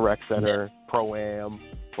 doing the rec center, pro-am,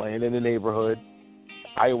 playing in the neighborhood.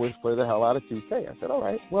 I always play the hell out of 2K. I said, all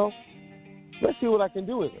right, well, let's see what I can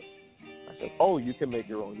do with it. I said, oh, you can make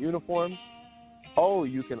your own uniforms. Oh,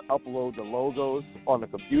 you can upload the logos on the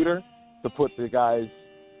computer to put the guys'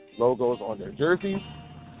 logos on their jerseys.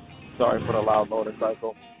 Sorry for the loud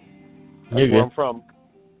motorcycle. That's where I'm from.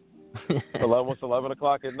 Almost 11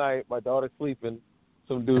 o'clock at night. My daughter's sleeping.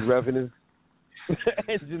 Some dude revving his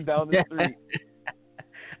engine down the street. I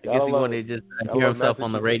guess he wanted to just hear himself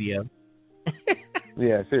on the radio.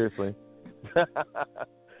 Yeah, seriously.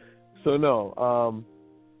 So, no.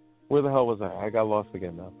 Where the hell was I? I got lost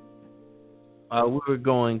again now. We were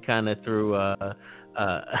going kind of through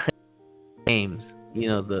games. You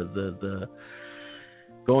know, the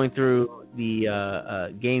going through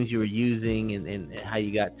the games you were using and how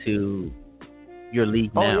you got to your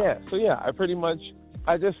league now. Oh, yeah. So, yeah,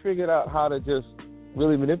 I just figured out how to just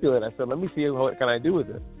really manipulate it. I said, let me see what can I do with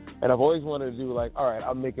it. And I've always wanted to do, like, all right,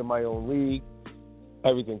 I'm making my own league,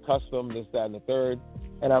 everything custom, this, that, and the third.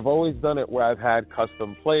 And I've always done it where I've had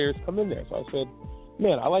custom players come in there. So I said,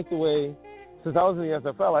 man, I like the way, since I was in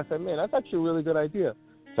the SFL, I said, man, that's actually a really good idea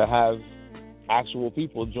to have actual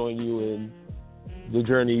people join you in the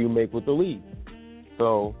journey you make with the league.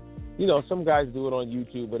 So, you know, some guys do it on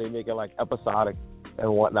YouTube, but they make it like episodic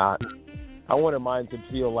and whatnot. I wanted mine to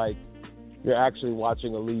feel like you're actually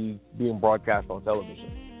watching a league being broadcast on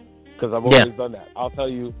television, because I've always done that. I'll tell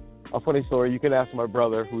you a funny story. You can ask my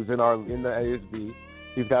brother, who's in the ASB.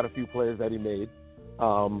 He's got a few players that he made.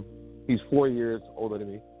 He's 4 years older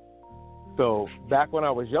than me. So back when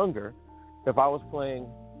I was younger, if I was playing,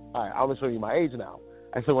 all right, I'm going to show you my age now.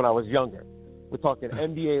 I said when I was younger. We're talking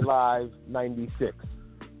NBA Live 96.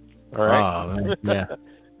 All right? Oh, man. Yeah.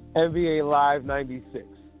 NBA Live 96.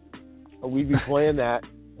 We'd be playing that,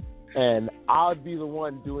 and I'd be the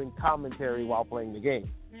one doing commentary while playing the game,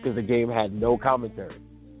 because the game had no commentary.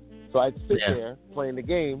 So I'd sit there playing the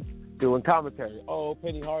game, doing commentary. Oh,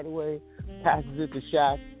 Penny Hardaway passes it to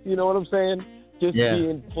Shaq. You know what I'm saying? Just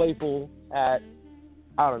being playful at,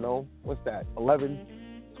 I don't know, what's that, 11,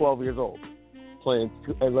 12 years old, playing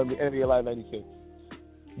NBA Live 96.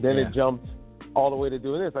 Then it jumped all the way to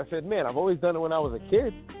doing this. I said, man, I've always done it when I was a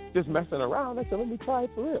kid, just messing around. I said, let me try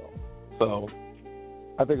it for real. So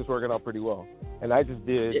I think it's working out pretty well. And I just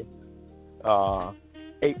did 8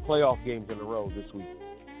 playoff games in a row this week.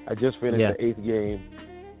 I just finished the 8th game,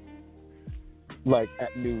 like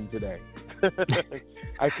at noon today.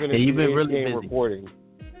 I finished you've been the 8th really game busy. reporting.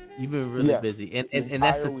 You've been really busy, and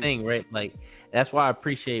that's the thing, right? Like, that's why I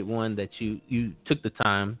appreciate, one, that you took the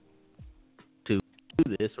time to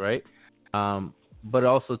do this, right? But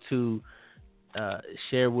also to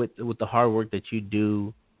share with the hard work that you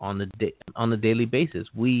do on the daily basis.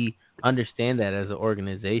 We understand that as an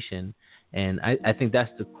organization, and I think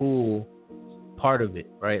that's the cool part of it,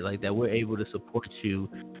 right? Like, that we're able to support you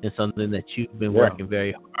in something that you've been working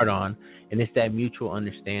very hard on, and it's that mutual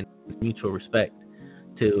understanding, mutual respect,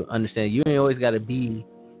 to understand you ain't always got to be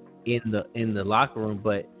in the locker room,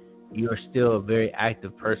 but you're still a very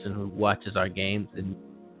active person who watches our games, and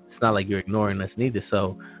it's not like you're ignoring us neither.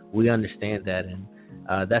 So we understand that, and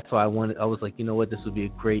that's why I was like, you know what, this would be a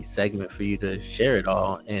great segment for you to share it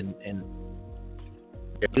all and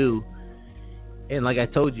do. And like I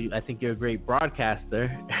told you, I think you're a great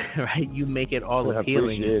broadcaster, right? You make it all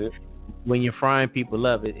appealing. It. When you're frying people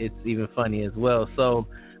up, it's even funny as well. So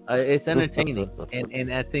It's entertaining,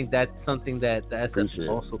 and I think that's something that the SF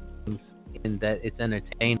also brings in, that it's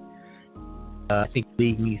entertaining. I think the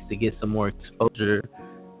league needs to get some more exposure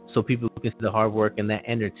so people can see the hard work and that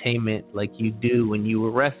entertainment like you do when you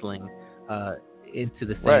were wrestling into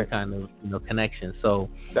the same kind of connection. So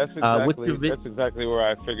that's exactly where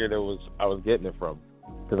I figured I was getting it from,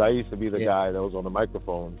 because I used to be the guy that was on the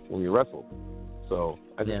microphone when we wrestled. So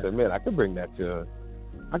I just said, man, I could bring that to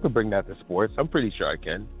sports. I'm pretty sure I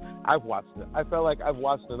can. I felt like I've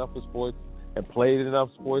watched enough of sports and played enough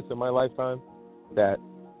sports in my lifetime that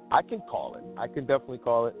I can call it. I can definitely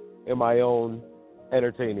call it in my own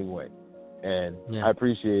entertaining way. And I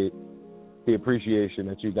appreciate the appreciation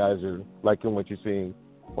that you guys are liking what you're seeing.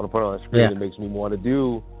 Want to put on a screen. It makes me want to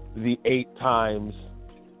do the 8 times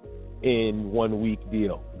in 1 week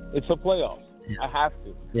deal. It's a playoff. I have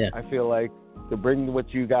to. I feel like to bring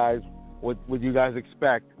what you guys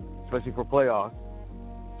expect, especially for playoffs,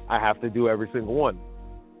 I have to do every single one.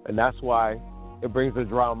 And that's why it brings the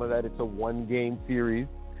drama that it's a 1-game series.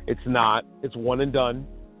 It's not. It's one and done.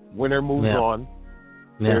 Winner moves on.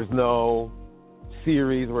 There's no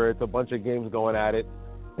series where it's a bunch of games going at it.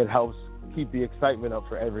 It helps keep the excitement up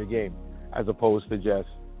for every game, as opposed to just,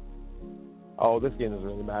 oh, this game doesn't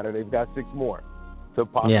really matter. They've got 6 more to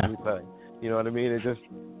possibly play. You know what I mean?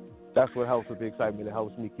 That's what helps with the excitement. It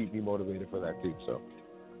helps me keep me motivated for that too. So.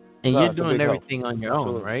 And you're doing everything on your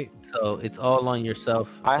own, right? So it's all on yourself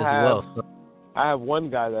well. So. I have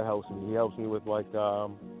one guy that helps me. He helps me with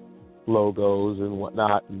logos and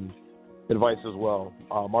whatnot, and advice as well.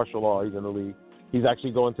 Martial law, he's in the league. He's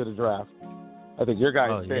actually going to the draft. I think your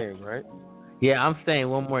guy is staying, right? Yeah, I'm staying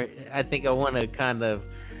one more. I think I want to kind of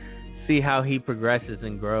see how he progresses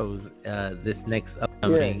and grows this next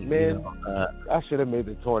upcoming. Yeah, man. I should have made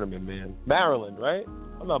the tournament, man. Maryland, right?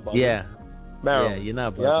 I'm not bugging. Yeah. Maryland. Yeah, you're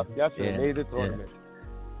not bugging. Yep, y'all should have made the tournament.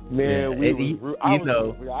 Man, I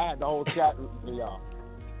had the whole chat for y'all.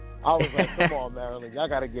 I was like, come on, Maryland, y'all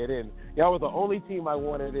got to get in. Y'all was the only team I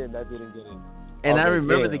wanted in that didn't get in. And I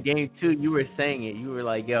remember the game, too. You were saying it. You were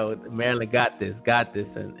like, yo, Maryland got this.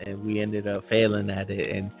 And we ended up failing at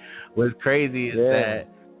it. And what's crazy is that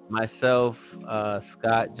myself,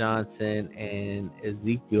 Scott Johnson, and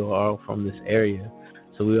Ezekiel are all from this area.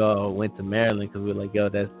 So we all went to Maryland because we were like, yo,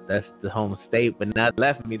 that's the home state. But not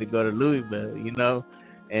left me to go to Louisville, you know?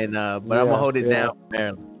 And but I'm going to hold it down for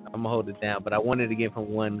Maryland. I'm going to hold it down. But I wanted to give him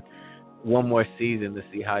one more season to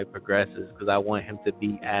see how he progresses, because I want him to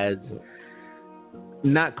be as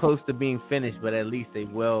not close to being finished, but at least a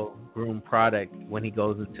well-groomed product when he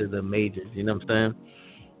goes into the majors. You know what I'm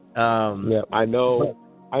saying? I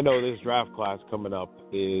know this draft class coming up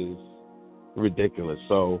is ridiculous.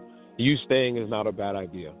 So you staying is not a bad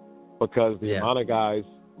idea, because the amount of guys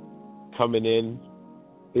coming in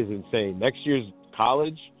is insane. Next year's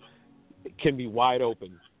college can be wide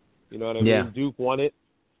open. You know what I mean? Duke won it,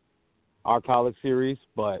 our college series,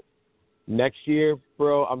 but next year,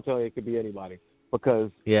 bro, I'm telling you, it could be anybody, because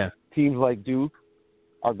teams like Duke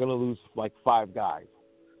are going to lose like 5 guys.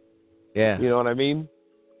 Yeah. You know what I mean?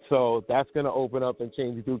 So that's going to open up and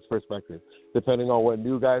change Duke's perspective, depending on what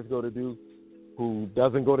new guys go to Duke, who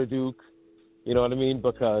doesn't go to Duke. You know what I mean?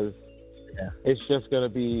 Because it's just going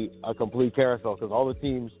to be a complete carousel, because all the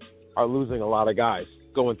teams are losing a lot of guys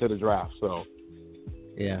going to the draft. So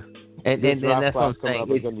and that's what I'm saying.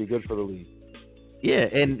 It's going to be good for the league. Yeah,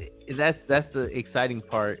 and that's the exciting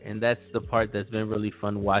part, and that's the part that's been really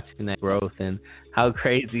fun watching that growth. And how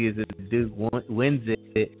crazy is it that Duke wins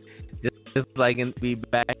it? Just like be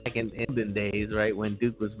back in England days, right, when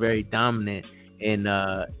Duke was very dominant in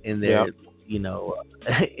their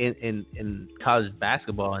in college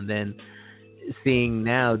basketball, and then seeing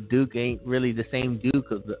now Duke ain't really the same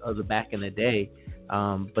Duke of the back in the day,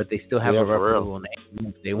 but they still have a reputable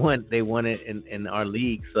name. They won it in our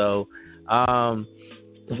league. So,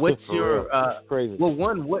 what's your crazy?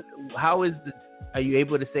 Well, are you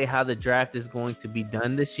able to say how the draft is going to be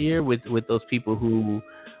done this year with those people who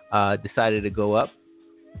decided to go up?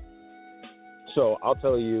 So I'll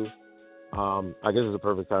tell you, I guess it's a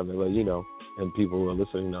perfect time to let you know, and people who are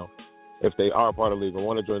listening know, if they are a part of the league or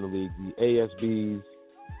want to join the league, the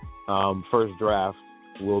ASB's first draft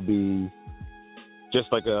will be just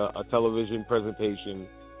like a television presentation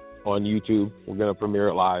on YouTube. We're going to premiere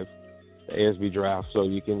it live, the ASB draft, so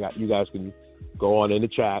you guys can go on in the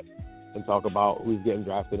chat and talk about who's getting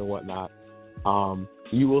drafted and whatnot.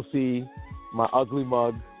 You will see my ugly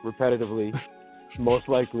mug repetitively, most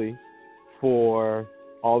likely, for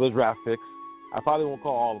all the draft picks. I probably won't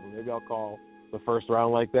call all of them. Maybe I'll call the first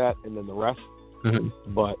round like that and then the rest.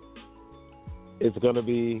 Mm-hmm. But it's going to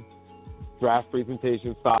be draft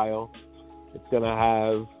presentation style. It's going to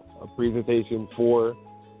have a presentation for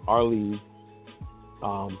our league.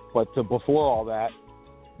 But before all that,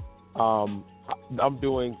 I'm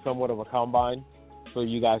doing somewhat of a combine, so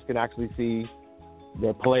you guys can actually see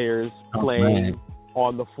their players playing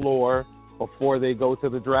on the floor before they go to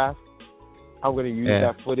the draft. I'm going to use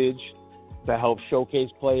that footage to help showcase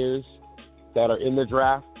players that are in the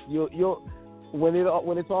draft. You'll when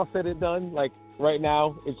it's all said and done, like right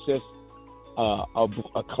now, it's just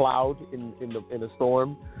a cloud in a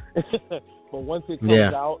storm. But once it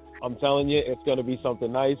comes out, I'm telling you, it's going to be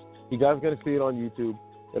something nice. You guys are going to see it on YouTube.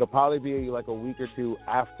 It'll probably be like a week or two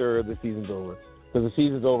after the season's over, because the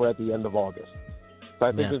season's over at the end of August. So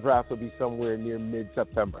I think the draft will be somewhere near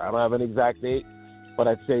mid-September. I don't have an exact date, but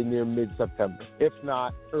I'd say near mid-September, if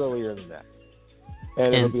not earlier than that.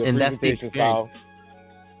 And it'll be a presentation style.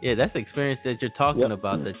 Yeah, that's the experience that you're talking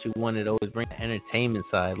about, that you wanted to always bring the entertainment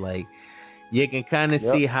side. Like, you can kind of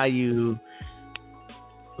see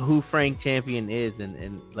who Frank Champion is,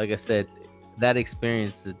 and like I said, that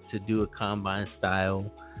experience to do a combine style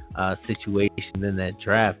situation in that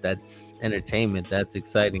draft, that's entertainment, that's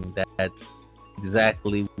exciting, that's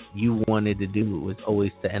exactly what you wanted to do. It was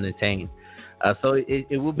always to entertain. So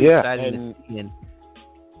it will be exciting to see.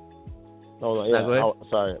 Go ahead. Go ahead.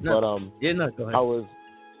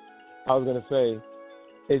 I was gonna say,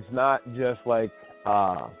 it's not just like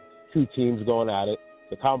two teams going at it.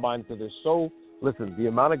 The combine, because listen, the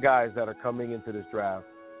amount of guys that are coming into this draft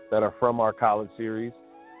that are from our college series,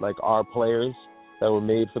 like our players that were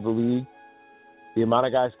made for the league, the amount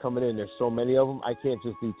of guys coming in, there's so many of them, I can't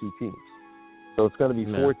just do two teams. So it's going to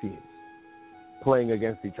be 4 teams playing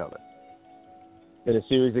against each other in a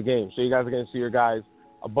series of games. So you guys are going to see your guys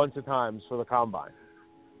a bunch of times for the combine.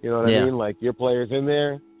 You know what I mean? Like, your players in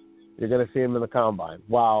there, you're going to see them in the combine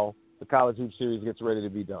while the college hoop series gets ready to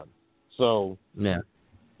be done. So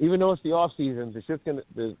even though it's the off season, the shit's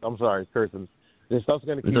I'm sorry, cursing. This stuff's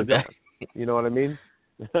gonna keep going. You know what I mean?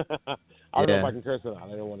 I don't know if I can curse or not.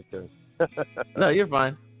 I don't want to curse. No, you're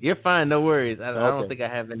fine. You're fine. No worries. I don't think I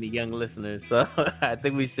have any young listeners, so I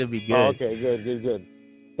think we should be good. Oh, okay, good.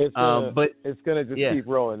 It's gonna just keep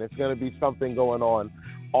rolling. It's gonna be something going on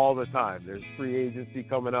all the time. There's free agency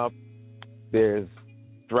coming up. There's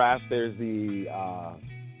draft. There's the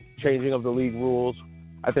changing of the league rules.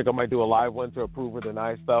 I think I might do a live one to approve or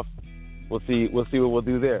deny stuff. We'll see what we'll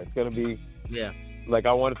do there. It's gonna be like,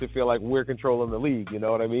 I want it to feel like we're controlling the league. You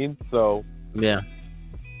know what I mean? So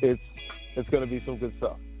it's gonna be some good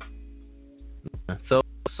stuff. So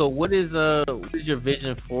what is your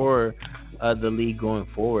vision for the league going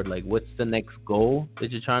forward? Like, what's the next goal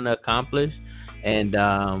that you're trying to accomplish? And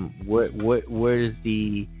where's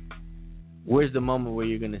the moment where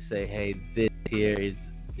you're gonna say, hey, this here is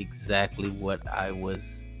exactly what I was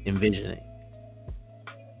envisioning?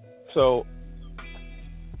 So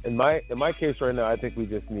in my case right now, I think we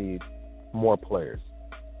just need more players.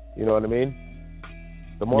 You know what I mean?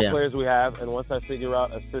 The more players we have, and once I figure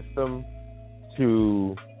out a system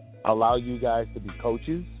to allow you guys to be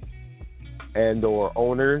coaches and or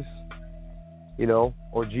owners, you know,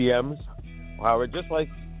 or GMs, however, just like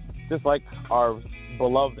our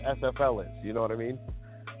beloved SFL is, you know what I mean?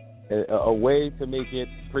 A way to make it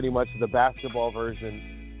pretty much the basketball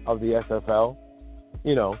version of the SFL,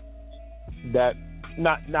 you know, that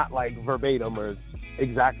not like verbatim or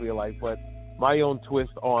exactly alike, but my own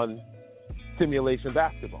twist on simulation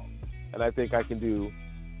basketball. And I think I can do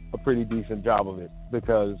a pretty decent job of it,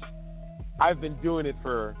 because I've been doing it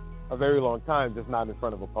for a very long time, just not in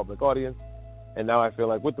front of a public audience. And now I feel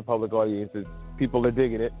like with the public audiences, people are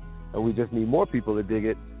digging it, and we just need more people to dig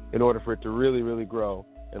it in order for it to really, really grow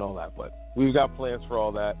and all that. But we've got plans for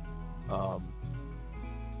all that.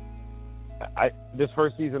 This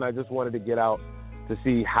first season, I just wanted to get out to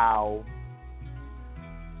see how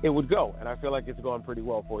it would go, and I feel like it's gone pretty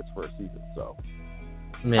well for its first season. So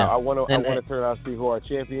I want to turn out and see who our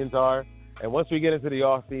champions are, and once we get into the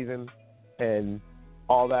off season and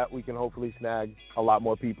all that, we can hopefully snag a lot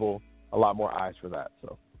more people, a lot more eyes for that.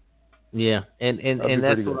 So and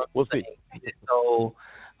that's what we'll see. So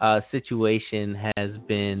situation has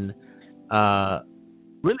been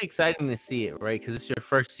really exciting to see it, right? Because it's your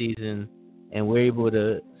first season, and we're able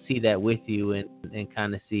to see that with you and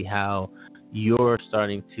kind of see how you're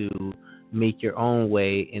starting to make your own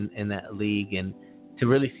way in that league, and to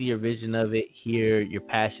really see your vision of it, hear your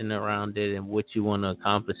passion around it and what you want to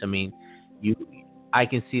accomplish. I mean, I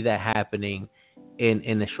can see that happening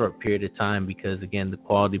in a short period of time, because again, the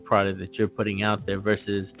quality product that you're putting out there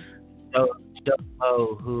versus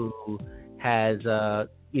Joe who has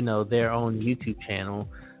their own YouTube channel.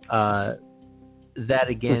 That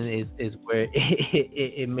again is where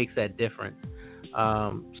it makes that difference.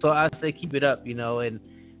 So I say keep it up, and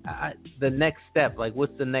the next step, like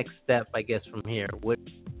what's the next step, I guess, from here? We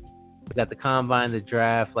got the combine, the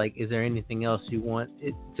draft, like is there anything else you want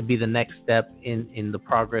it to be the next step in the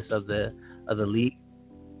progress of the league?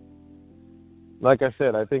 Like I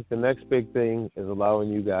said, I think the next big thing is allowing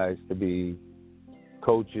you guys to be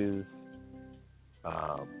coaches,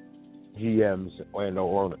 GMs, and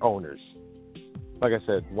owners. Like I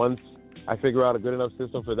said, once I figure out a good enough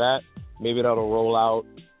system for that, maybe that'll roll out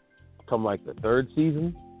come like the third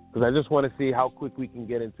season, because I just want to see how quick we can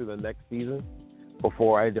get into the next season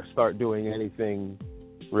before I just start doing anything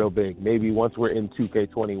real big. Maybe once we're in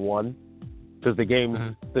 2K21, because the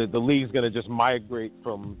game, the league's going to just migrate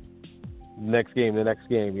from next game to next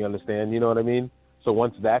game. You understand? You know what I mean? So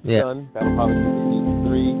once that's done, that'll probably be season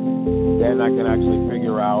 3. Then I can actually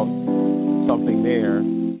figure out something there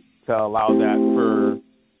to allow that for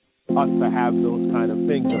us to have those kind of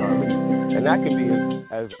things in our league. And that can be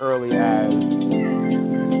as early as,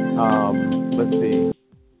 let's see,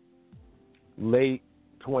 late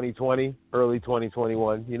 2020, early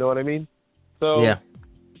 2021. You know what I mean? So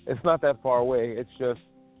it's not that far away. It's just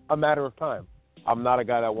a matter of time. I'm not a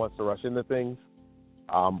guy that wants to rush into things.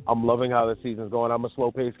 I'm loving how the season's going. I'm a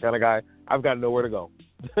slow-paced kind of guy. I've got nowhere to go.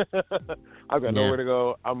 I've got nowhere to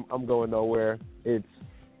go. I'm going nowhere. It's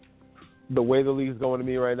the way the league's going to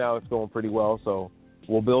me right now. It's going pretty well. So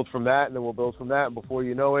we'll build from that, and then we'll build from that. And before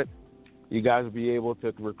you know it, you guys will be able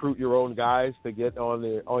to recruit your own guys to get on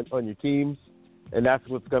your teams, and that's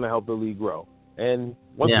what's going to help the league grow. And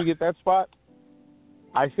once we get that spot,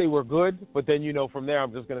 I say we're good, but then, from there,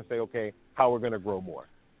 I'm just going to say, okay, how we're going to grow more.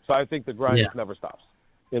 So I think the grind just never stops,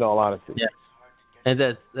 in all honesty. Yeah. And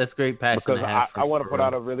that's great passion. Because I want to put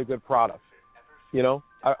out a really good product.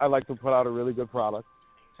 I like to put out a really good product.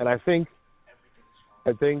 And I think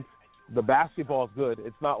the basketball is good.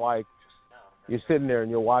 It's not like you're sitting there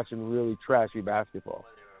and you're watching really trashy basketball.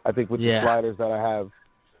 I think with the sliders that I have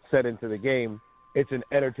set into the game, it's an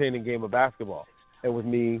entertaining game of basketball. And with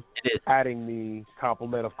me adding the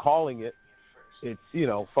compliment of calling it, it's,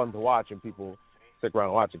 fun to watch, and people stick around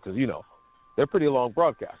and watch it because, they're pretty long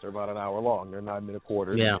broadcasts. They're about an hour long. They're 9-minute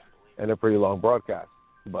quarters. Yeah. And they're pretty long broadcasts.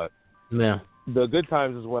 But the good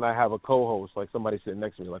times is when I have a co-host, like somebody sitting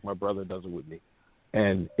next to me, like my brother does it with me.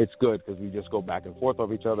 And it's good because we just go back and forth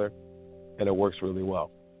of each other, and it works really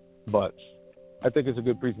well. But I think it's a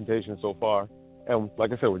good presentation so far. And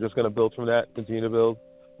like I said, we're just going to build from that, continue to build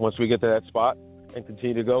once we get to that spot, and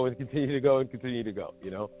continue to go and continue to go and continue to go,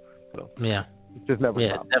 So, it just never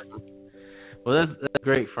stops. Definitely. Well, that's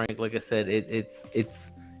great, Frank. Like I said, it's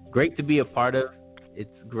great to be a part of. It's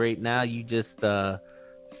great. Now you just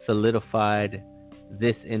solidified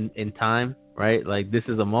this in time, right? Like this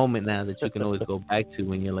is a moment now that you can always go back to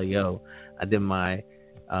when you're like, yo, I did my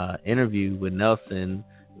interview with Nelson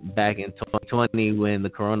back in 2020 when the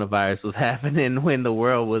coronavirus was happening, when the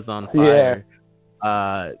world was on fire,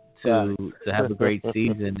 to have a great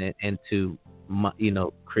season and to,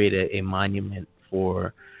 create a monument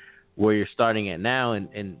for where you're starting at now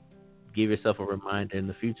and give yourself a reminder in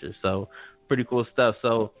the future. So pretty cool stuff.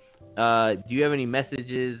 So do you have any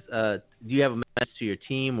messages? Do you have a message to your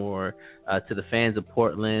team or to the fans of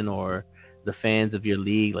Portland or the fans of your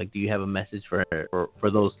league? Like, do you have a message for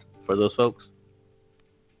those folks?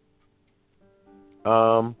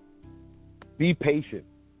 Be patient.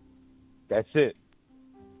 That's it.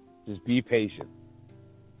 Just be patient.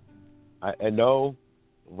 I know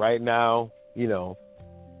right now,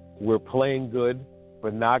 we're playing good,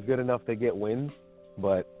 but not good enough to get wins.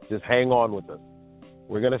 But just hang on with us.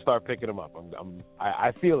 We're going to start picking them up.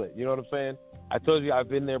 I feel it. You know what I'm saying? I told you I've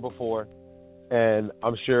been there before, and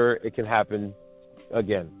I'm sure it can happen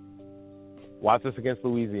again. Watch us against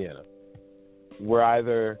Louisiana. We're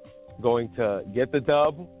either going to get the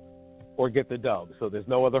dub or get the dub. So there's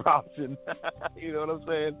no other option. You know what I'm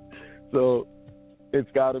saying? So it's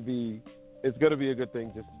going to be a good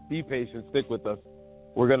thing. Just be patient. Stick with us.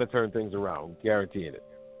 We're going to turn things around. Guaranteeing it.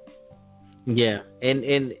 Yeah.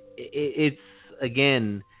 And it's,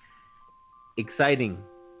 again, exciting,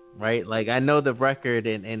 right? Like, I know the record,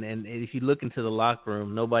 and if you look into the locker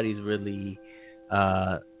room, nobody's really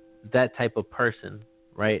that type of person,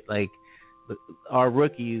 right? Like, our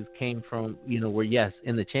rookies came from, were, yes,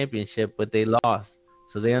 in the championship, but they lost.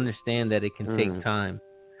 So they understand that it can take time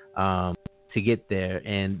to get there,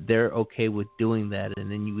 and they're okay with doing that.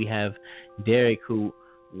 And then we have Derek, who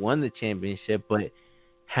won the championship, but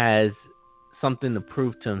has something to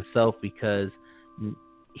prove to himself because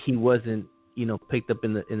he wasn't, picked up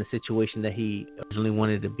in the situation that he originally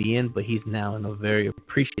wanted to be in, but he's now in a very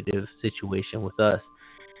appreciative situation with us.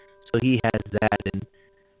 So he has that, and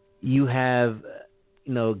you have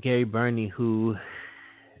Gary Burney, who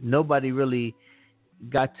nobody really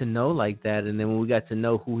got to know like that, and then when we got to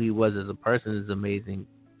know who he was as a person, is amazing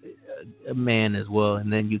a man as well.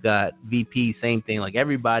 And then you got VP, same thing. Like,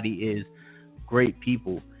 everybody is great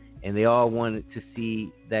people, and they all wanted to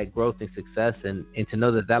see that growth and success, and to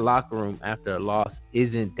know that locker room after a loss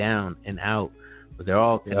isn't down and out, but they're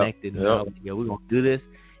all connected. And they're all like, yo, we're gonna do this.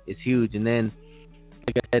 It's huge. And then,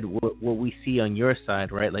 like I said, what we see on your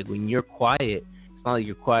side, right? Like, when you're quiet, it's not like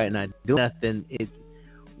you're quiet and not doing nothing.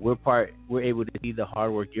 We're able to see the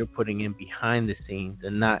hard work you're putting in behind the scenes,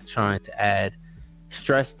 and not trying to add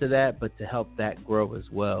stress to that, but to help that grow as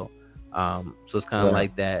well. So it's kind of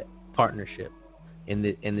like that partnership in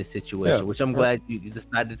this situation, which I'm glad you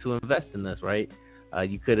decided to invest in us, right?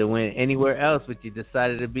 You could have went anywhere else, but you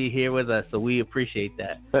decided to be here with us, so we appreciate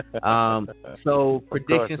that. So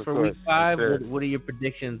predictions for week 5. Sure. What are your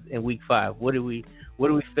predictions in week 5? What are we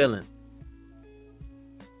feeling?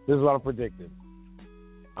 This is what I'm predicting.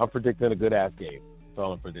 I'm predicting a good ass game. That's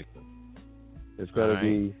all I'm predicting. It's going to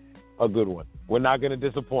be a good one. We're not going to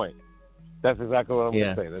disappoint. That's exactly what I'm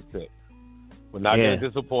going to say. That's it. We're not going to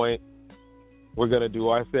disappoint. We're going to do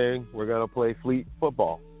our thing. We're going to play fleet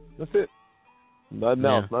football. That's it. Nothing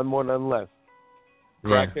else. Nothing more, nothing less.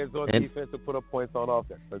 Crackheads on defense to put up points on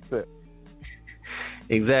offense. That's it.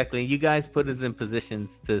 Exactly. You guys put us in positions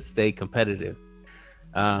to stay competitive,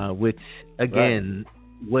 which, again,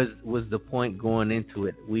 was the point going into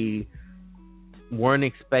it. We weren't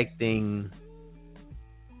expecting,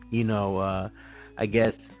 I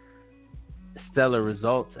guess, stellar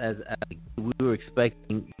results as we were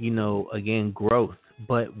expecting, again, growth.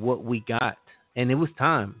 But what we got, and it was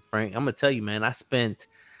time, Frank. I'm going to tell you, man, I spent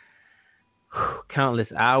countless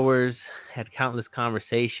hours, had countless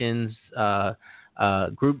conversations,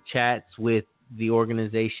 group chats with the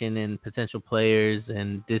organization and potential players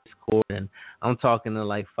and Discord, and I'm talking to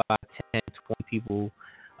like 5, 10, 20 people.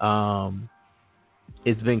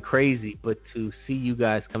 It's been crazy, but to see you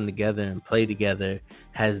guys come together and play together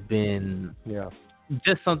has been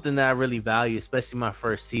just something that I really value, especially my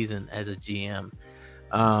first season as a GM.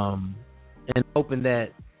 And hoping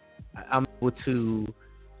that I'm able to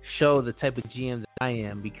show the type of GM that I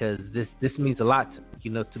am, because this means a lot to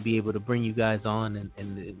me, to be able to bring you guys on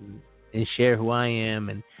and share who I am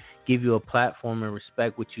and give you a platform and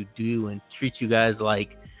respect what you do and treat you guys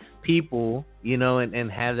like people,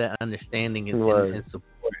 and have that understanding and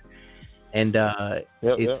support. And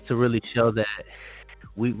it's to really show that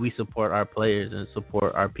we support our players and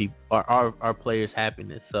support our people, our players'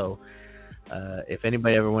 happiness. So if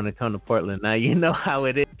anybody ever want to come to Portland, now you know how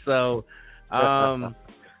it is. So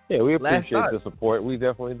we appreciate the support. We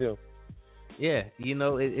definitely do. Yeah,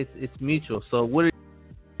 it's mutual. So what are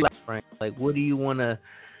you, Frank? Like, what do you want to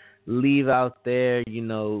leave out there?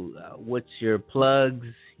 What's your plugs?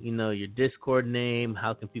 Your Discord name.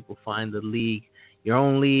 How can people find the league, your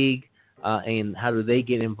own league, and how do they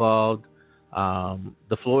get involved?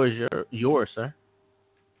 The floor is yours, sir.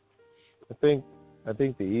 I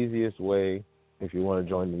think the easiest way, if you want to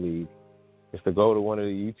join the league, is to go to one of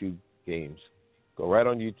the YouTube games. Go right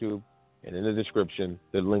on YouTube, and in the description,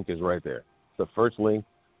 the link is right there. It's the first link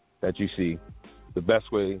that you see. The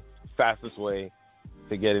best way, fastest way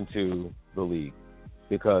to get into the league,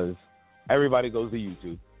 because everybody goes to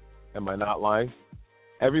YouTube. Am I not lying?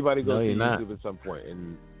 Everybody goes to YouTube at some point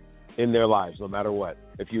in their lives, no matter what.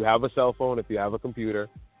 If you have a cell phone, if you have a computer,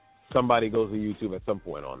 somebody goes to YouTube at some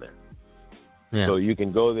point on there. Yeah. So you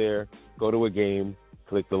can go there, go to a game,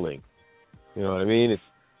 click the link. You know what I mean?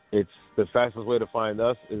 It's the fastest way to find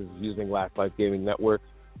us is using Last Life Gaming Network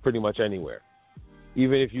pretty much anywhere.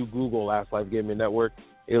 Even if you Google Last Life Gaming Network,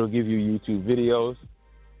 it'll give you YouTube videos,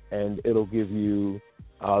 and it'll give you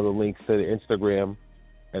the links to the Instagram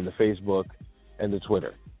and the Facebook and the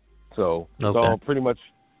Twitter. So it's all pretty much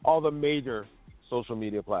all the major social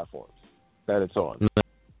media platforms that it's on.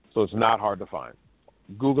 So it's not hard to find.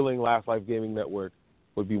 Googling Last Life Gaming Network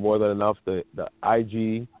would be more than enough. The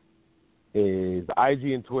IG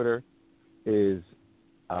and Twitter is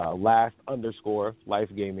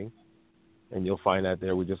last_life gaming, and you'll find that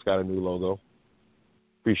there. We just got a new logo.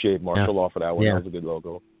 Appreciate Marshall Law for that one. That was a good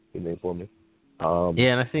logo he made for me.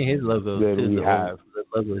 And I see his logo too. The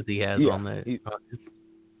logos he has on there.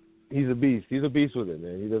 He's a beast. He's a beast with it,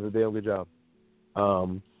 man. He does a damn good job.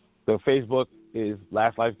 The Facebook is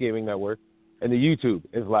Last Life Gaming Network, and the YouTube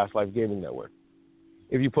is Last Life Gaming Network.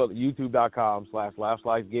 If you put youtube.com/Last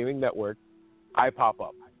Life Gaming Network, I pop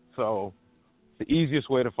up. So the easiest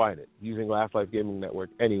way to find it, using Last Life Gaming Network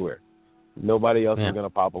anywhere. Nobody else is going to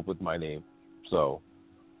pop up with my name. So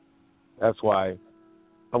that's why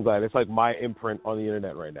I'm glad. It's like my imprint on the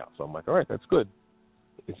internet right now. So I'm like, all right, that's good.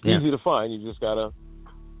 It's easy to find. You just gotta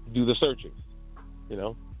do the searching.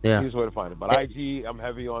 Easiest way to find it. But IG, I'm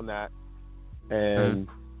heavy on that, and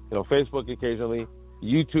Facebook occasionally.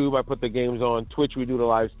 YouTube, I put the games on. Twitch, we do the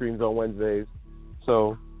live streams on Wednesdays.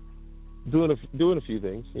 So doing a few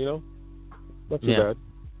things, not too bad.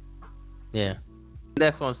 Yeah,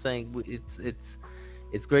 that's what I'm saying.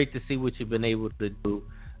 It's great to see what you've been able to do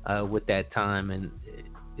with that time, and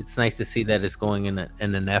it's nice to see that it's going in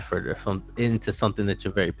an effort or into something that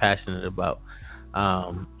you're very passionate about.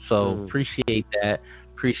 So appreciate that.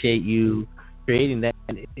 Appreciate you creating that,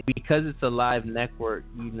 and because it's a live network.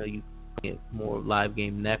 You get more live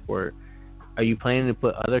game network. Are you planning to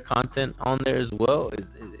put other content on there as well?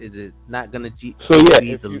 Is it not going to be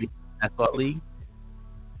the Asphalt League?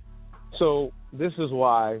 So this is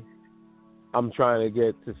why I'm trying to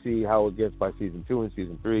get to see how it gets by season 2 and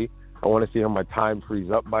season 3. I want to see how my time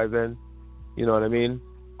frees up by then. You know what I mean?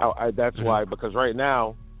 That's why, because right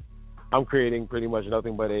now I'm creating pretty much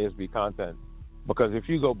nothing but ASB content. Because if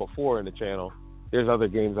you go before in the channel, there's other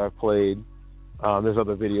games I've played. There's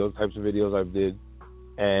other types of videos I've did,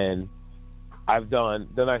 and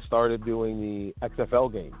then I started doing the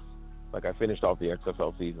XFL games. Like I finished off the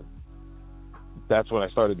XFL season. That's when I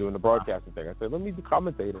started doing the broadcasting thing. I said, let me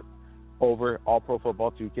commentate it over All Pro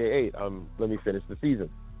Football 2K8. Let me finish the season.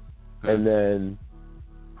 And then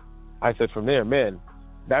I said from there, man,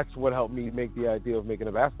 that's what helped me make the idea of making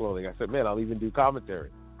a basketball league. I said, man, I'll even do commentary.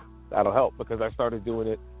 That'll help, because I started doing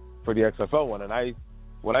it for the XFL one. And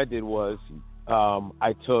what I did was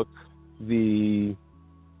I took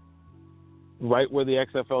right where the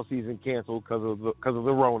XFL season canceled because of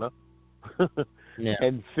the Rona,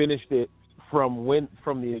 and finished it from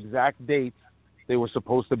the exact dates they were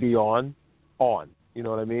supposed to be on. You know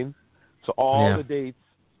what I mean? So all the dates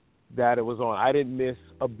that it was on, I didn't miss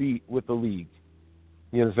a beat with the league.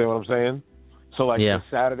 You understand what I'm saying? So the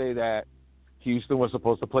Saturday that Houston was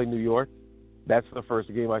supposed to play New York, that's the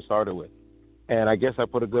first game I started with. And I guess I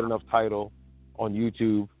put a good enough title on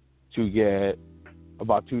YouTube to get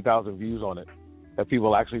about 2,000 views on it, that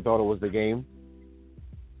people actually thought it was the game.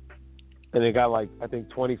 And it got I think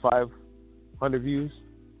 2,500 views.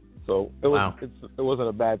 So it wasn't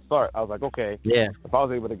a bad start. I was like, okay, if I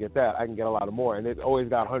was able to get that, I can get a lot of more. And it always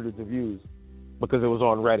got hundreds of views because it was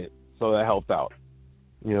on Reddit. So that helped out.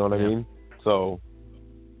 You know what I mean? So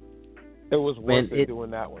it was worth it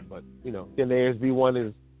doing that one. But, the ASB one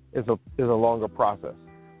is a longer process.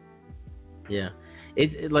 Yeah.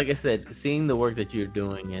 It like I said, seeing the work that you're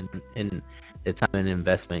doing and the time and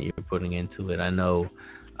investment you're putting into it, I know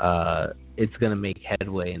it's going to make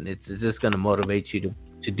headway, and it's just going to motivate you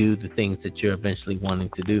to do the things that you're eventually wanting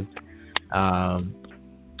to do.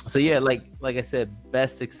 So yeah, like I said,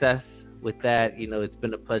 best success with that. It's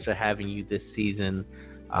been a pleasure having you this season,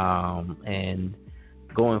 and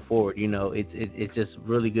going forward, it's just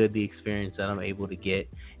really good, the experience that I'm able to get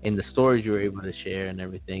and the stories you're able to share and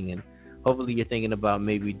everything. And hopefully you're thinking about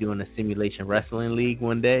maybe doing a simulation wrestling league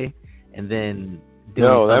one day, and then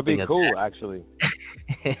doing that'd be cool, actually.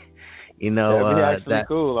 That'd be actually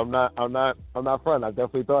cool. I'm not front. I've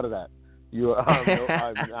definitely thought of that.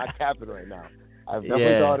 I'm not capping right now. I've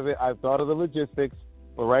definitely thought of it. I've thought of the logistics,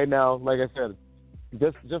 but right now, like I said,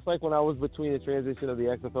 just like when I was between the transition of the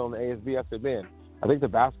XFL and the ASB, I said, man, I think the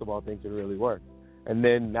basketball thing could really work. And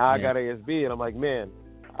then now I got ASB, and I'm like, man,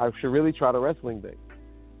 I should really try the wrestling thing.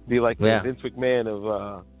 Be like the Vince McMahon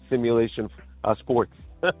of simulation sports.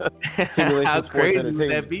 How crazy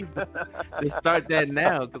would that be to start that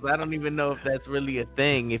now? Because I don't even know if that's really a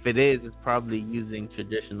thing. If it is, it's probably using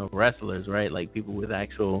traditional wrestlers, right? Like people with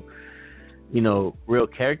actual, real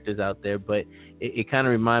characters out there. But it kind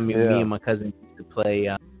of reminded me, me and my cousin used to play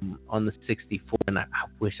on the 64, and I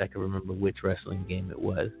wish I could remember which wrestling game it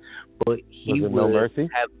was. But he would No Mercy?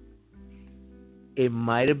 It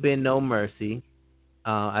might have been No Mercy.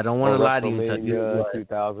 I don't want to lie to you.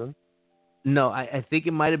 2000. No, I think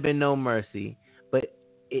it might have been No Mercy, but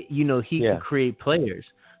he could create players.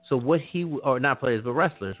 So what or not players, but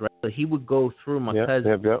wrestlers, right? So he would go through my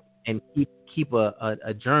cousin and keep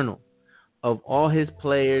a journal of all his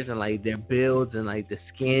players and like their builds and like the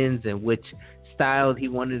skins and which styles he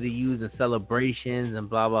wanted to use in celebrations and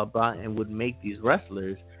blah blah blah, and would make these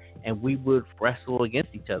wrestlers, and we would wrestle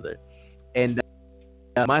against each other. And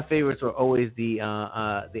my favorites were always the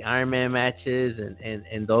Iron Man matches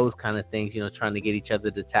and those kind of things, trying to get each other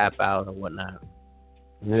to tap out or whatnot.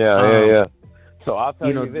 Yeah. So I'll tell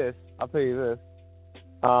you this.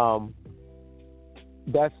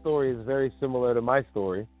 That story is very similar to my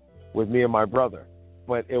story with me and my brother,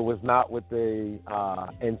 but it was not with the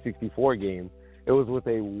N64 game. It was with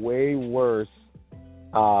a way worse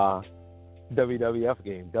WWF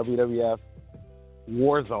game, WWF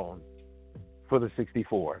Warzone for the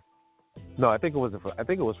 64. No, I think it was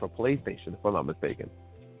for PlayStation, if I'm not mistaken.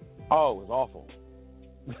 Oh, it was awful.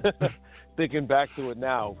 Thinking back to it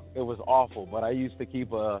now, it was awful. But I used to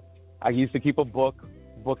keep a book,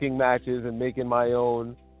 booking matches and making my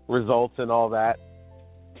own results and all that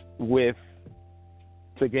with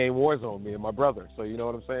the game Warzone, me and my brother. So you know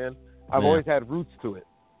what I'm saying? I've always had roots to it.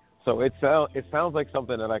 So it sounds like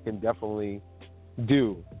something that I can definitely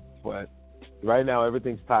do. But right now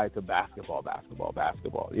everything's tied to basketball.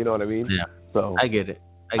 You know what I mean? Yeah. So I get it.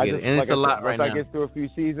 And it's a lot right now. Once I get through a few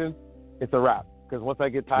seasons, it's a wrap. Because once I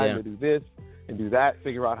get time to do this and do that,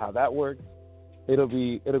 figure out how that works, it'll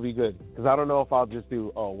be good. Because I don't know if I'll just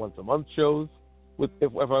do once a month shows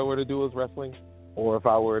if I were to do as wrestling, or if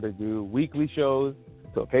I were to do weekly shows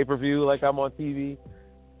to a pay-per-view like I'm on TV.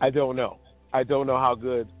 I don't know. I don't know how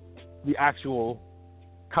good the actual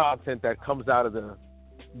content that comes out of the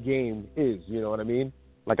game is. You know what I mean?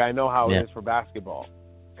 Like, I know how it is for basketball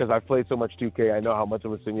because I've played so much 2K. I know how much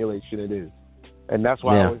of a simulation it is. And that's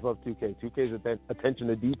why I always love 2K. 2K's attention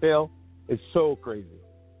to detail is so crazy.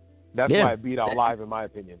 That's why it beat out Live, in my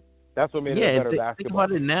opinion. That's what made it a better basketball. Think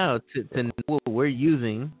about it now to know what we're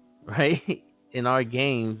using, right, in our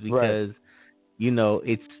games because, you know,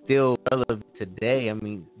 it's still relevant today. I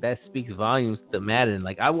mean, that speaks volumes to Madden.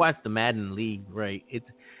 Like, I watched the Madden League, right?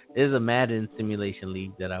 There's a Madden simulation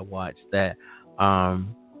league that I watched that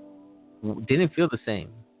didn't feel the same.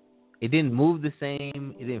 It didn't move the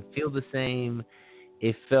same. It didn't feel the same.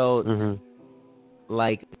 It felt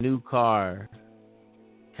like a new car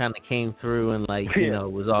kind of came through and, like, you know,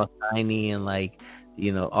 was all shiny and, like,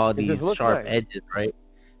 you know, all these sharp edges, right?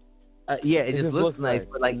 It just looks nice,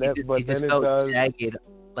 but, like, it just felt jagged.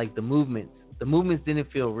 Like, the movements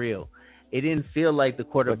didn't feel real. It didn't feel like the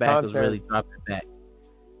quarterback was really dropping back.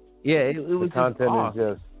 Yeah, it was the content just off.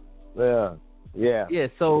 is just, Yeah,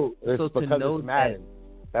 so to know it's Madden.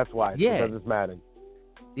 That's why. Because it's Madden.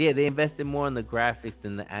 Yeah, they invested more in the graphics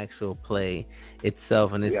than the actual play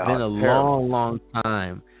itself, and it's been a long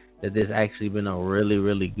time that there's actually been a really,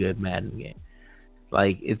 really good Madden game.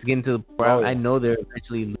 Like, it's getting to the point where I know they're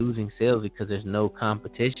eventually losing sales because there's no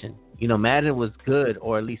competition. You know, Madden was good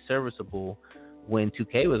or at least serviceable when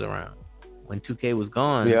 2K was around. When 2K was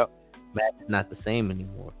gone, Madden's not the same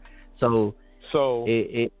anymore. So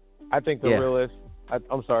I think the realest,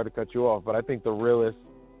 I'm sorry to cut you off, but I think the realest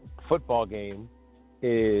football game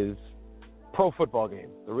is pro football game.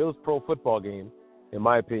 The realest pro football game, in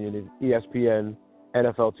my opinion, is ESPN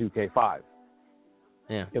NFL 2K5.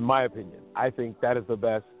 Yeah. In my opinion, I think that is the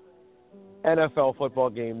best NFL football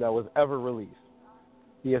game that was ever released.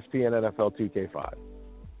 ESPN NFL 2K5.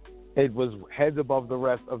 It was heads above the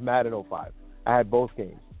rest of Madden 05. I had both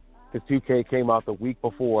games because 2K came out the week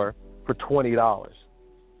before for $20.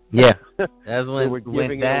 Yeah, that's when they were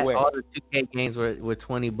giving it away. All the 2K games were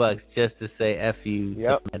 $20 just to say F you.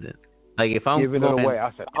 Madden. Like, if I'm giving it away,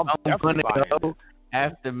 I said I'm definitely going to go it.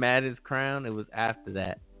 After Madden's crown, it was after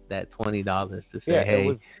that $20 to say, hey, it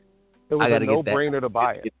was I gotta a no-brainer to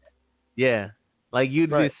buy it. Yeah, like you'd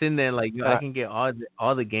be sitting there like, I can get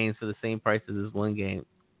all the games for the same price as this one game.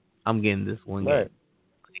 I'm getting this one game.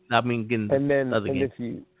 I mean, getting other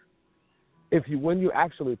games. If you when you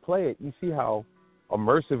actually play it, you see how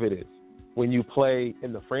immersive it is when you play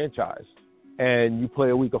in the franchise and you play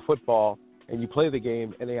a week of football and you play the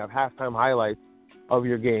game and they have halftime highlights of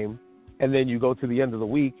your game, and then you go to the end of the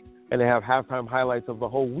week and they have halftime highlights of the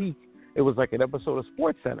whole week. It was like an episode of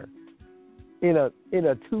SportsCenter in a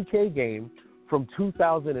 2K game from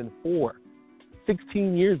 2004,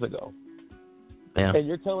 16 years ago. Yeah. And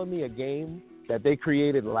you're telling me a game that they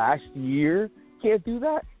created last year can't do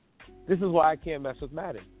that? This is why I can't mess with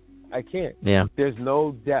Madden. I can't. Yeah. There's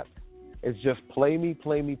no depth. It's just play me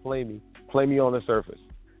on the surface.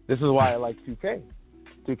 This is why I like 2K.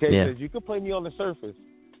 2K says you can play me on the surface,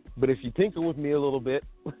 but if you tinker with me a little bit,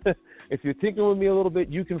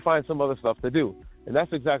 you can find some other stuff to do. And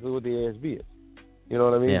that's exactly what the ASB is. You know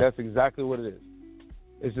what I mean? Yeah. That's exactly what it is.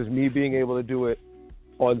 It's just me being able to do it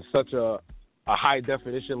on such a high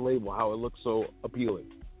definition label, how it looks so appealing.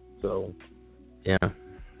 So yeah.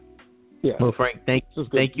 Well, Frank, thank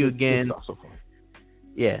you again.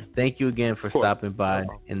 Yeah, thank you again for stopping by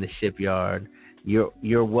in the shipyard.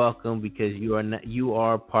 You're welcome because you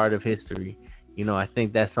are part of history. You know, I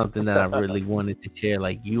think that's something that I really wanted to share.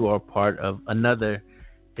 Like, you are part of another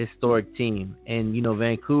historic team, and you know,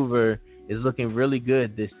 Vancouver is looking really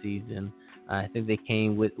good this season. I think they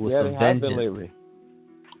came with some vengeance. Have been lately.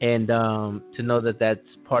 And to know that that's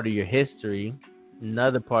part of your history.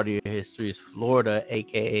 Another part of your history is Florida,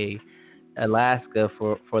 aka Alaska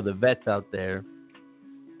for the vets out there,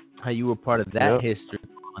 how you were part of that history.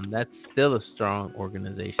 And that's still a strong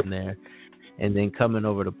organization there. And then coming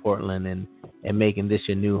over to Portland and making this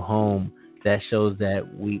your new home, that shows that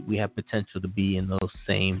we have potential to be in those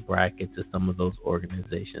same brackets as some of those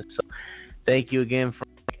organizations. So thank you again,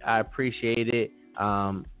 Frank. I appreciate it.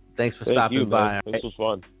 Thanks for stopping by. Man. This was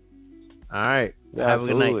fun. All right. Yeah, have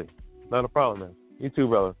absolutely. a good night. Not a problem, man. You too,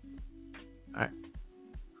 brother. All right.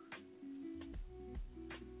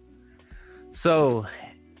 So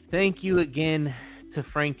thank you again to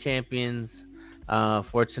Frank Champions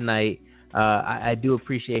for tonight. I do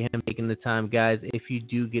appreciate him taking the time, guys. If you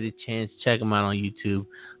do get a chance, check him out on YouTube.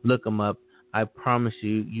 Look him up. I promise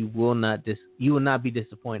you will not be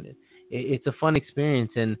disappointed. It's a fun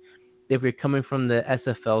experience, and if you're coming from the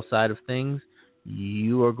SFL side of things,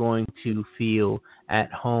 you are going to feel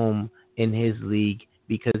at home in his league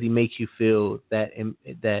because he makes you feel that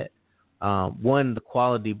one, the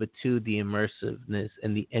quality, but two, the immersiveness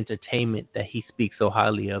and the entertainment that he speaks so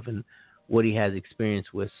highly of and what he has experience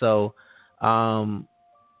with. So,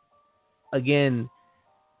 again,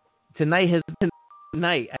 tonight has been a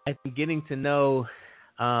night. I've been getting to know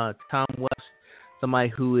Tom Welsh, somebody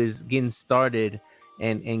who is getting started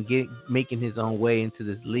and making his own way into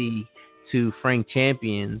this league, to Frank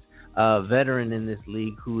Champions, a veteran in this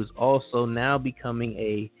league who is also now becoming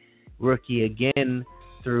a rookie again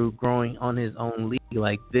through growing on his own league.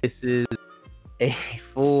 Like, this is a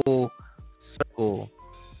full circle,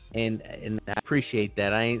 and I appreciate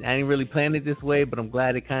that. I ain't really planned it this way, but I'm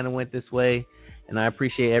glad it kind of went this way, and I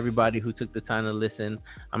appreciate everybody who took the time to listen.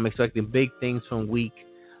 I'm expecting big things from week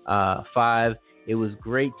 5. It was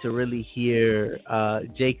great to really hear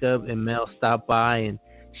Jacob and Mel stop by and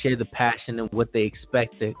share the passion and what they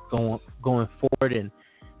expect going forward, and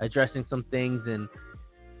addressing some things and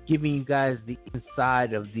giving you guys the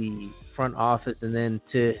inside of the front office, and then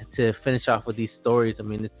to finish off with these stories. I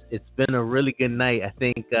mean, it's been a really good night. I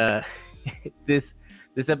think this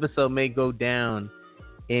episode may go down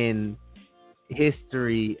in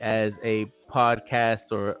history as a podcast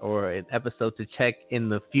or an episode to check in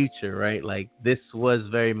the future, right? Like, this was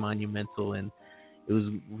very monumental, and it was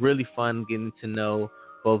really fun getting to know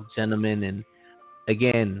both gentlemen, and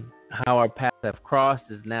again, how our paths have crossed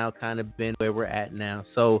has now kind of been where we're at now.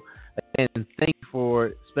 So again, thank you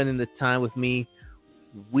for spending the time with me.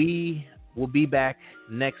 We will be back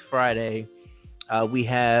next Friday. We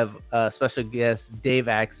have special guest Dave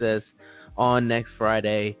Access on next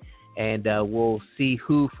Friday, and we'll see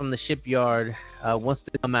who from the shipyard wants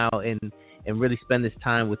to come out and really spend this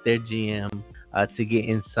time with their GM to get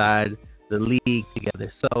inside the league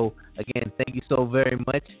together. So again, thank you so very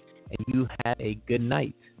much, and you have a good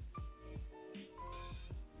night.